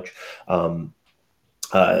very much. I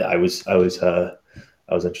was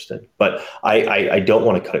interested, but I don't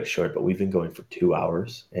want to cut it short, but we've been going for 2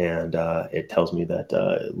 hours, and it tells me that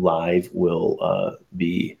live will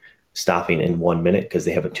be stopping in 1 minute because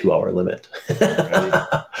they have a 2-hour limit.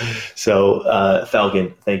 So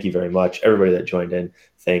Falcon, thank you very much. Everybody that joined in,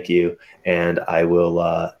 thank you. And I will,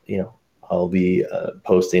 I'll be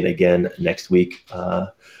posting again next week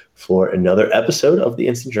for another episode of the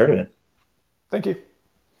Instant Journeyman. Thank you.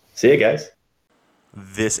 See you guys.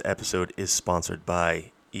 This episode is sponsored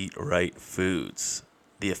by Eat Right Foods,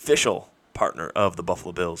 the official partner of the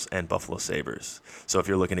Buffalo Bills and Buffalo Sabres. So if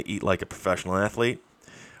you're looking to eat like a professional athlete,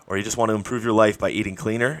 or you just want to improve your life by eating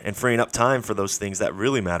cleaner and freeing up time for those things that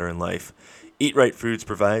really matter in life, Eat Right Foods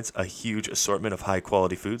provides a huge assortment of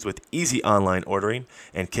high-quality foods with easy online ordering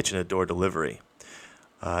and kitchen-to-door delivery.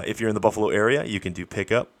 If you're in the Buffalo area, you can do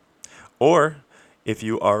pickup. Or if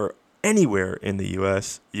you are anywhere in the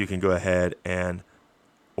U.S., you can go ahead and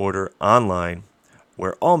order online,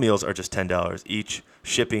 where all meals are just $10 each.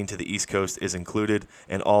 Shipping to the East Coast is included,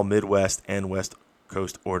 and all Midwest and West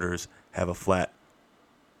Coast orders have a flat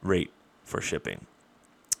rate for shipping.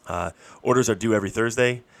 Orders are due every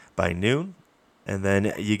Thursday by noon, and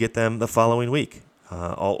then you get them the following week.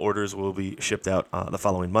 All orders will be shipped out the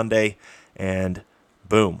following Monday, and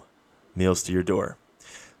boom, meals to your door.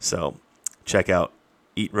 So check out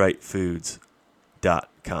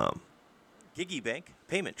eatrightfoods.com. GiggyBank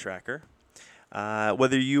payment tracker.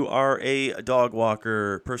 Whether you are a dog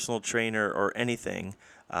walker, personal trainer, or anything,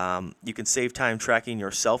 you can save time tracking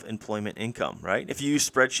your self-employment income, right? If you use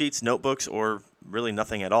spreadsheets, notebooks, or really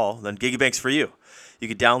nothing at all, then GiggyBank's for you. You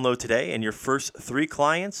can download today, and your first 3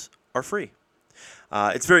 clients are free.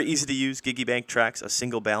 It's very easy to use. GiggyBank tracks a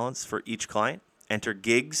single balance for each client. Enter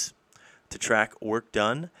gigs to track work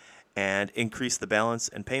done and increase the balance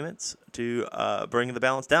and payments to bring the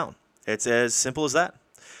balance down. It's as simple as that.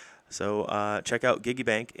 So check out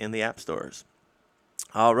GiggyBank in the app stores.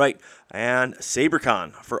 All right, and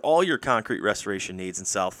SaberCon. For all your concrete restoration needs in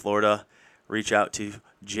South Florida, reach out to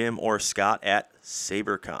Jim or Scott at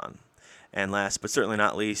SaberCon. And last but certainly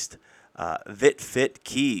not least, VitFit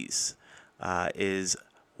Keys is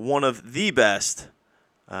one of the best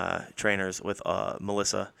trainers with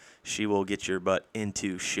Melissa. She will get your butt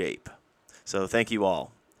into shape. So thank you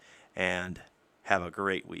all, and have a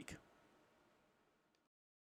great week.